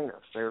with Thanos.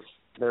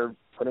 They're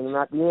putting him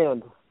at the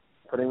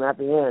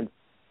end.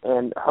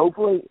 And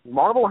hopefully,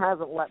 Marvel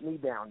hasn't let me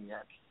down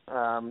yet.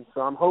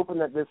 So I'm hoping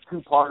that this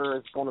two-parter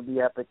is going to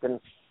be epic, and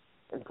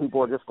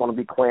people are just going to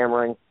be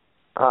clamoring.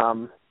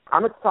 I'm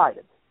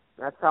excited.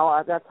 That's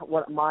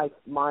what my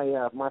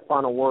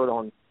final word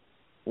on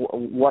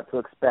what to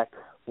expect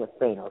with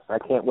Thanos. I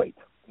can't wait.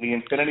 The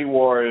Infinity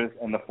Wars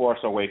and The Force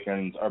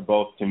Awakens are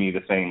both, to me,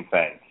 the same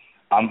thing.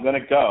 I'm going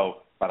to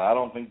go, but I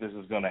don't think this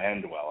is going to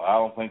end well. I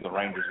don't think the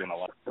Rangers are going to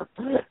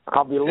like it.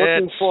 I'll be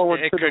looking forward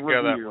to the review. It could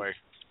go that way.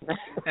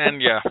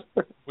 And,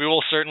 we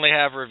will certainly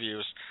have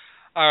reviews.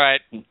 All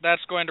right,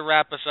 that's going to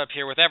wrap us up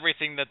here with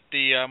everything that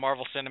the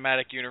Marvel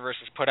Cinematic Universe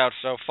has put out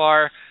so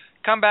far.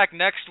 Come back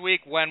next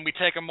week when we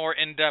take a more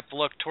in-depth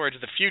look towards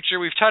the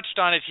future. We've touched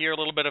on it here, a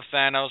little bit of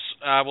Thanos.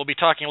 We'll be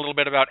talking a little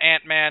bit about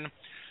Ant-Man.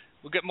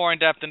 We'll get more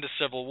in-depth into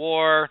Civil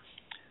War.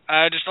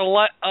 Just a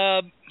lot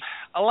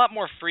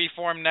more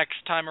freeform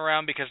next time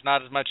around because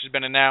not as much has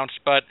been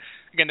announced. But,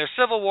 again, there's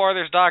Civil War,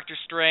 there's Doctor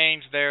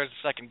Strange, there's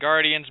the second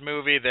Guardians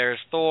movie, there's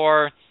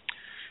Thor.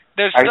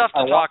 There's stuff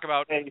to talk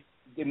about.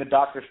 In the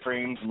Doctor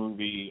Strange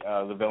movie,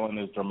 the villain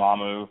is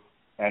Dormammu,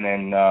 and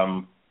then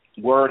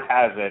word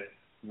has it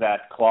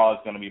that Claw's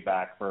going to be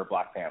back for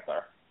Black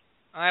Panther.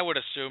 I would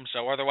assume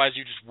so. Otherwise,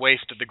 you just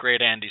wasted the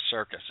great Andy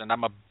Serkis, and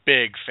I'm a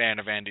big fan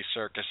of Andy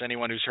Serkis.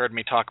 Anyone who's heard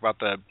me talk about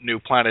the new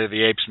Planet of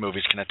the Apes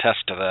movies can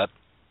attest to that.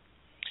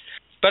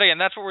 But again,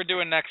 that's what we're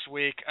doing next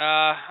week.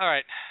 All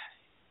right.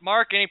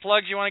 Mark, any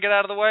plugs you want to get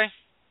out of the way?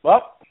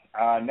 Well,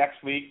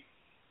 next week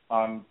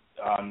on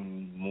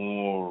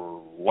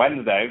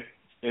Wednesday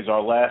is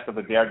our last of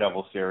the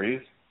Daredevil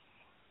series.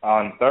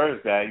 On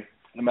Thursday,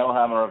 the Metal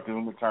Hammer of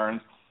Doom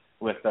returns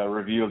with a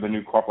review of the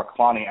new Corporal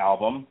Cloney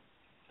album.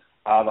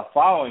 The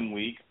following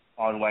week,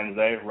 on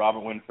Wednesday,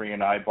 Robert Winfrey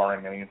and I,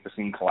 barring any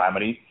unforeseen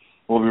calamity,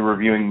 will be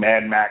reviewing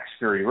Mad Max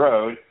Fury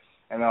Road.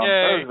 And then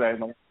on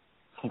Thursday,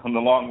 on the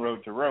Long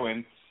Road to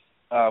Ruin,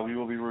 we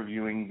will be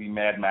reviewing the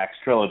Mad Max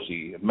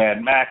trilogy.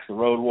 Mad Max, The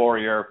Road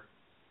Warrior,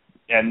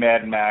 and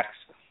Mad Max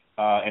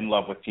In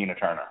Love with Tina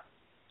Turner.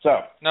 So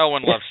no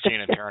one loves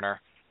Tina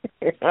Turner.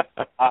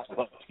 I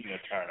love Tina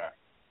Turner.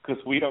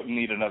 Because we don't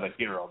need another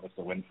hero,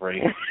 Mr. Winfrey.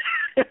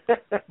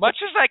 Much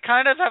as I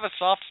kind of have a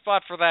soft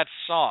spot for that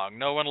song,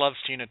 No One Loves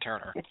Tina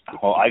Turner.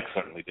 Well, I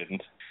certainly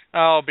didn't.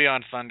 Oh,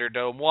 Beyond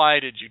Thunderdome,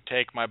 why did you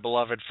take my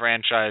beloved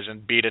franchise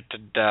and beat it to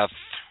death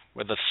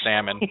with a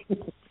salmon?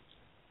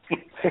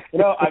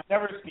 I've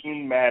never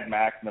seen Mad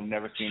Max, and I've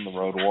never seen The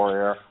Road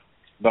Warrior.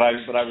 But I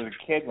was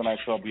a kid when I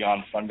saw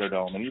Beyond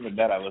Thunderdome, and even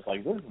then I was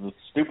like, this is the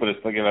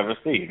stupidest thing I've ever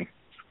seen.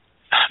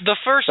 The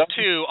first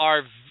two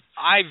are,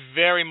 I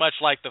very much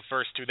like the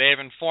first two. They have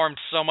informed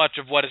so much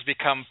of what has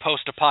become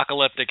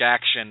post-apocalyptic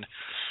action.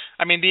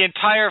 I mean, the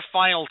entire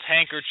final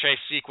tanker chase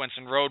sequence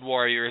in Road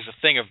Warrior is a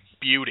thing of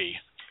beauty.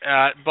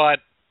 But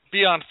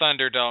Beyond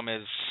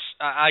Thunderdome is,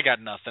 I got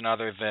nothing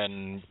other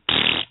than,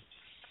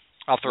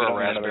 I'll throw a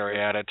raspberry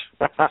at it.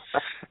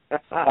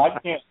 I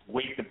can't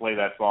wait to play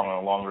that song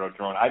on a Long Road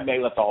to Ruin. I may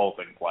let the whole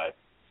thing play.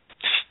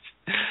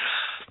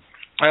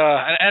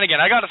 And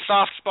again, I got a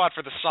soft spot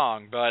for the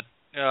song, but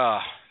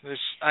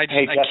I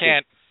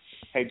can't.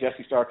 Hey,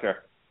 Jesse Starker.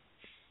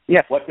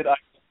 Yes. What did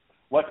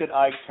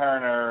Ike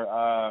Turner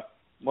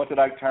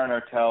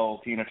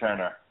tell Tina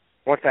Turner?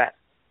 What's that?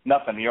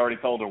 Nothing. He already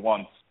told her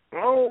once.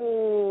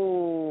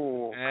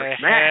 Oh,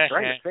 smash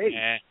right in the face.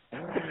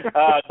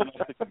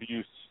 Domestic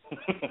abuse.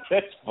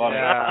 It's funny.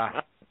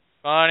 Yeah.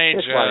 Funny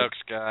It's jokes,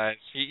 guys.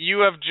 You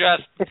have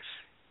just,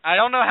 I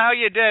don't know how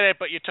you did it,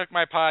 but you took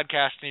my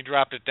podcast and you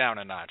dropped it down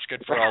a notch.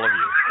 Good for all of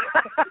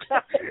you.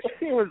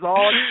 He was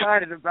all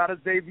excited about his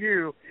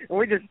debut, and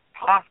we just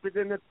tossed it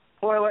in the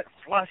toilet,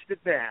 flushed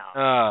it down.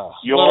 Oh,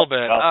 a little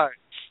bit. All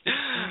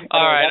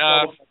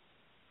right.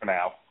 For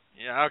now.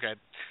 Yeah, okay.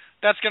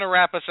 That's going to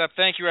wrap us up.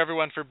 Thank you,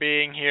 everyone, for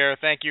being here.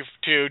 Thank you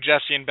to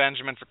Jesse and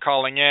Benjamin for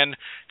calling in.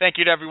 Thank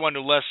you to everyone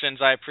who listens.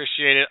 I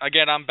appreciate it.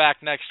 Again, I'm back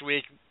next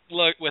week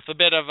with a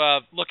bit of a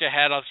look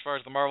ahead as far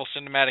as the Marvel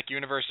Cinematic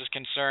Universe is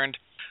concerned.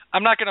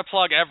 I'm not going to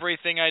plug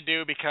everything I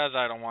do because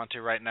I don't want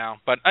to right now,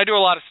 but I do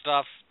a lot of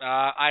stuff.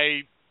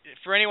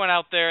 For anyone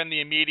out there in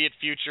the immediate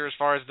future as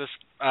far as this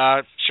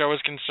show is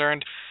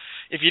concerned,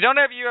 if you don't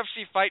have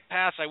UFC Fight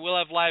Pass, I will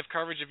have live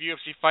coverage of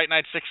UFC Fight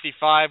Night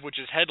 65, which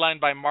is headlined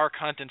by Mark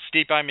Hunt and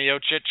Stipe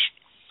Miocic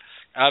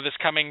this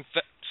coming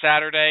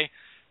Saturday.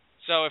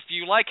 So if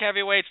you like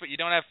heavyweights but you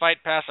don't have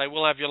Fight Pass, I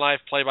will have your live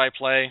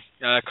play-by-play,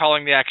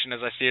 calling the action as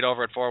I see it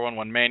over at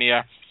 411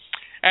 Mania,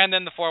 and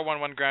then the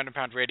 411 Ground and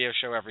Pound radio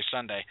show every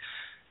Sunday.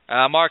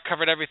 Mark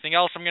covered everything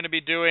else I'm going to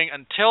be doing.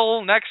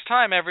 Until next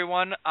time,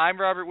 everyone,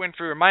 I'm Robert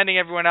Winfrey, reminding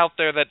everyone out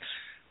there that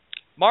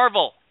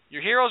Marvel,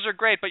 your heroes are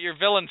great, but your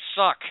villains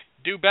suck.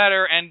 Do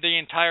better, and the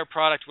entire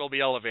product will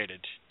be elevated.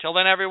 Till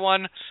then,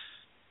 everyone,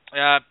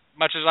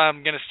 much as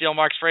I'm going to steal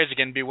Mark's phrase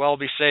again, be well,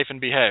 be safe,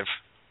 and behave.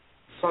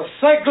 So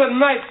say good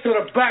night to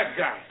the bad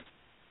guy.